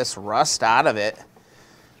all this rust out of it,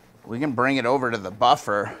 we can bring it over to the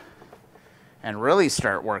buffer and really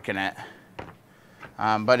start working it.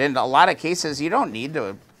 But in a lot of cases, you don't need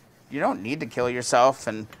to kill yourself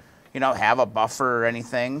and, you know, have a buffer or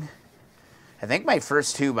anything. I think my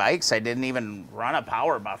first 2 bikes, I didn't even run a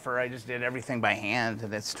power buffer. I just did everything by hand,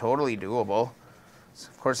 and it's totally doable. So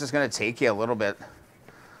of course, it's going to take you a little bit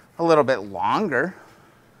longer,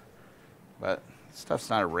 but stuff's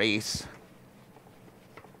not a race.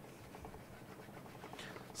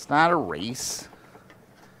 It's not a race.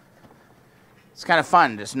 It's kind of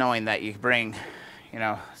fun just knowing that you bring, you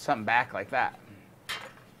know, something back like that.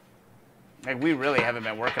 Like, we really haven't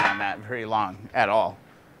been working on that very long at all.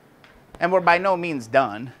 And we're by no means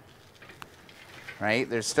done, right?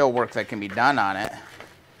 There's still work that can be done on it.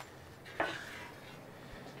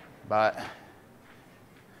 But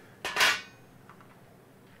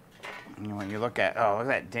when you look at, oh, look at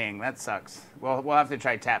that ding, that sucks. Well, we'll have to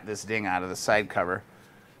try tap this ding out of the side cover.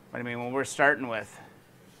 But I mean, when we're starting with,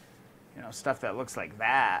 you know, stuff that looks like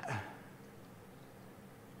that,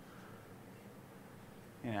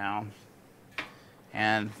 you know,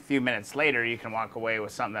 and a few minutes later, you can walk away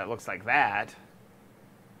with something that looks like that.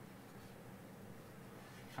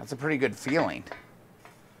 That's a pretty good feeling.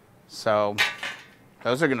 So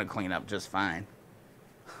those are going to clean up just fine.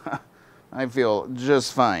 I feel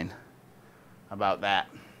just fine about that.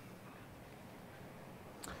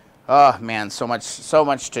 Oh man, so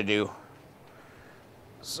much to do.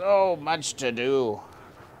 So much to do.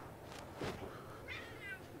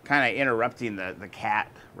 Kind of interrupting the cat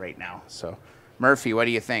right now. So Murphy, what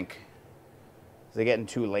do you think? Is it getting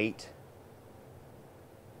too late?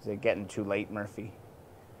 Is it getting too late, Murphy?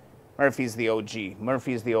 Murphy's the OG.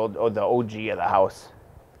 Murphy's the OG of the house.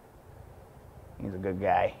 He's a good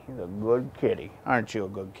guy. He's a good kitty. Aren't you a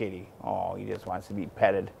good kitty? Oh, he just wants to be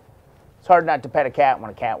petted. It's hard not to pet a cat when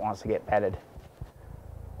a cat wants to get petted.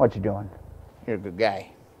 What you doing? You're a good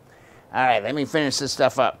guy. All right, let me finish this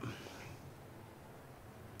stuff up.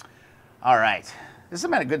 All right. This has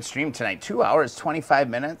been a good stream tonight. 2 hours, 25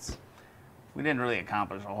 minutes. We didn't really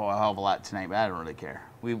accomplish a whole hell of a lot tonight, but I don't really care.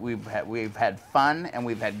 We've had fun, and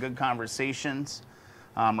we've had good conversations,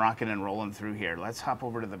 rocking and rolling through here. Let's hop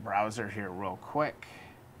over to the browser here real quick.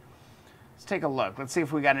 Let's take a look. Let's see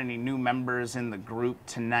if we got any new members in the group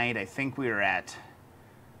tonight. I think we are at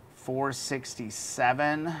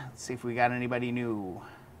 467. Let's see if we got anybody new.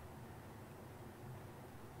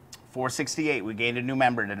 468, we gained a new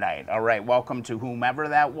member tonight. All right, welcome to whomever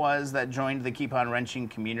that was that joined the Keep On Wrenching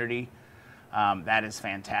community. That is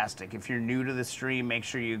fantastic. If you're new to the stream, make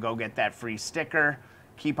sure you go get that free sticker,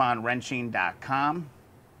 keeponwrenching.com,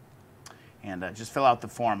 and just fill out the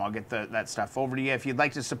form. I'll get that stuff over to you. If you'd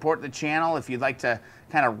like to support the channel, if you'd like to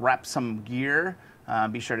kind of rep some gear,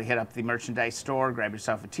 Be sure to hit up the merchandise store, grab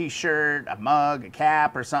yourself a t-shirt, a mug, a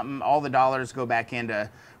cap, or something. All the dollars go back into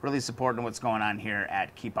really supporting what's going on here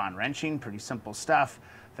at Keep On Wrenching. Pretty simple stuff.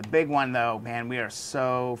 The big one, though, man, we are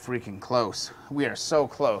so freaking close. We are so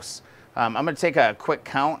close. I'm going to take a quick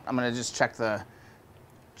count. I'm going to just check the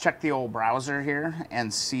old browser here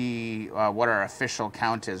and see what our official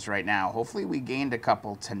count is right now. Hopefully we gained a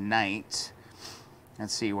couple tonight.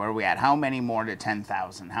 Let's see, where are we at? How many more to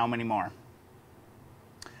 10,000? How many more?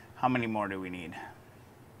 How many more do we need?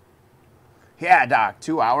 Yeah, Doc,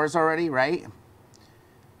 2 hours already, right?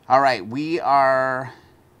 All right, we are,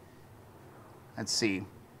 let's see,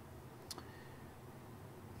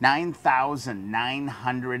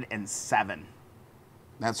 9,907.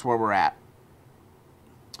 That's where we're at.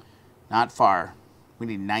 Not far. We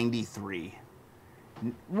need 93.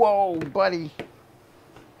 Whoa, buddy.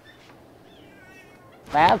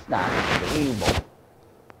 That's not believable.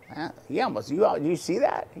 He almost, you see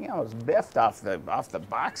that? He almost biffed off the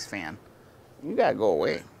box fan. You gotta go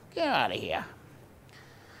away. Get out of here.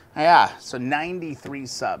 Yeah, so 93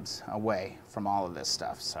 subs away from all of this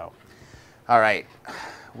stuff. So, all right,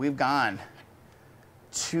 we've gone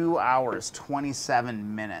 2 hours,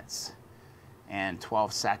 27 minutes, and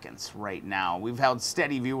 12 seconds right now. We've held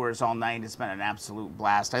steady viewers all night. It's been an absolute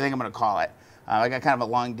blast. I think I'm gonna call it. I got kind of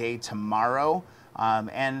a long day tomorrow.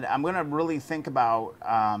 And I'm going to really think about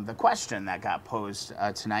the question that got posed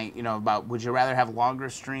tonight, you know, about would you rather have longer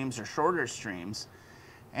streams or shorter streams?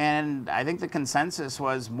 And I think the consensus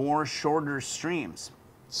was more shorter streams.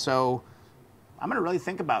 So I'm going to really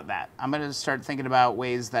think about that. I'm going to start thinking about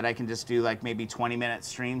ways that I can just do like maybe 20-minute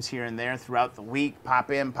streams here and there throughout the week,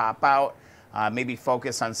 pop in, pop out, maybe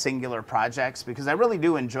focus on singular projects, because I really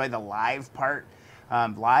do enjoy the live part.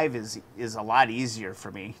 Live is a lot easier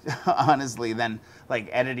for me, honestly, than like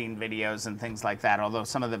editing videos and things like that. Although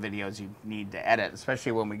some of the videos you need to edit,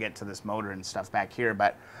 especially when we get to this motor and stuff back here.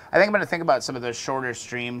 But I think I'm going to think about some of those shorter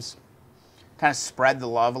streams, kind of spread the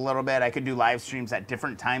love a little bit. I could do live streams at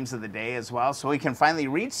different times of the day as well, so we can finally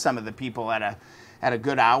reach some of the people at a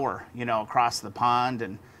good hour, you know, across the pond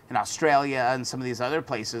and in Australia and some of these other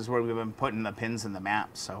places where we've been putting the pins in the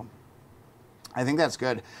map. So I think that's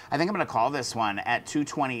good. I think I'm going to call this one at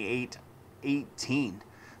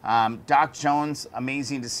 228.18. Doc Jones,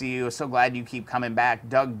 amazing to see you. So glad you keep coming back.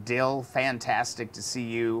 Doug Dill, fantastic to see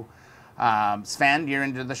you. Sven, you're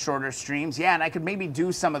into the shorter streams. Yeah, and I could maybe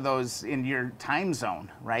do some of those in your time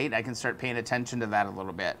zone, right? I can start paying attention to that a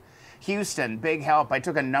little bit. Houston, big help. I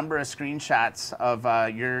took a number of screenshots of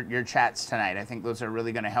your chats tonight. I think those are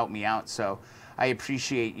really going to help me out. So I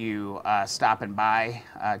appreciate you stopping by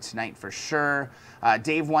tonight for sure.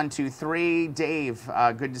 Dave123, Dave,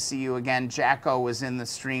 good to see you again. Jacko was in the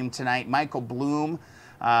stream tonight. Michael Bloom,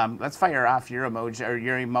 let's fire off your emoji or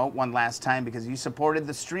your emote one last time because you supported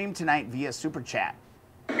the stream tonight via Super Chat.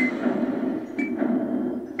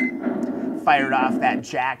 Fired off that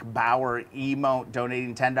Jack Bauer emote,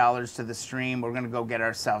 donating $10 to the stream. We're gonna go get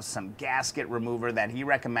ourselves some gasket remover that he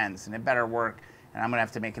recommends, and it better work. And I'm going to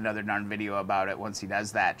have to make another darn video about it once he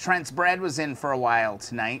does that. Trent's Bread was in for a while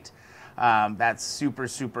tonight. That's super,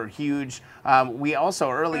 super huge. We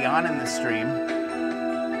also, early on in the stream,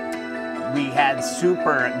 we had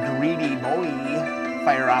Super Greedy Boy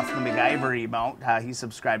fire off the MacGyver emote. He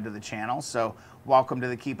subscribed to the channel. So welcome to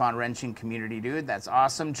the Keep On Wrenching community, dude. That's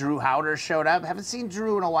awesome. Drew Howder showed up. Haven't seen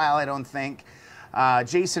Drew in a while, I don't think.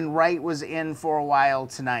 Jason Wright was in for a while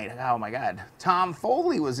tonight. Oh my God. Tom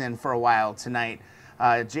Foley was in for a while tonight.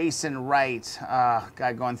 Jason Wright,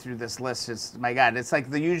 God, going through this list, my God, it's like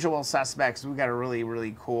the usual suspects. We've got a really,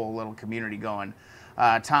 really cool little community going.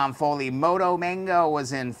 Tom Foley, Moto Mango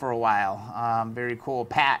was in for a while. Very cool.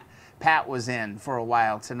 Pat was in for a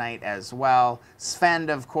while tonight as well. Sven,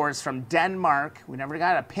 of course, from Denmark. We never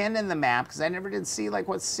got a pin in the map because I never did see like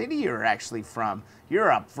what city you're actually from.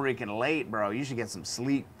 You're up freaking late, bro. You should get some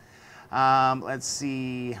sleep. Let's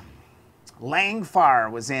see. Langfar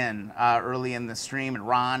was in early in the stream, and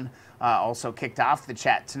Ron also kicked off the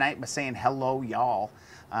chat tonight by saying hello, y'all.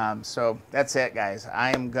 So that's it, guys.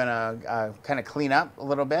 I am gonna kind of clean up a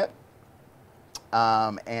little bit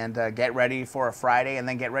and get ready for a Friday, and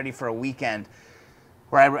then get ready for a weekend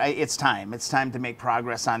where it's time. It's time to make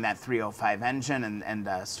progress on that 305 engine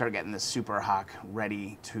and start getting this Super Hawk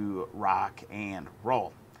ready to rock and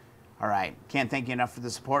roll. All right, can't thank you enough for the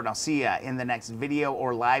support, and I'll see you in the next video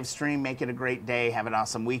or live stream. Make it a great day. Have an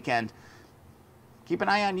awesome weekend. Keep an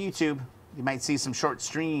eye on YouTube. You might see some short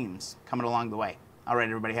streams coming along the way. All right,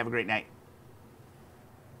 everybody, have a great night.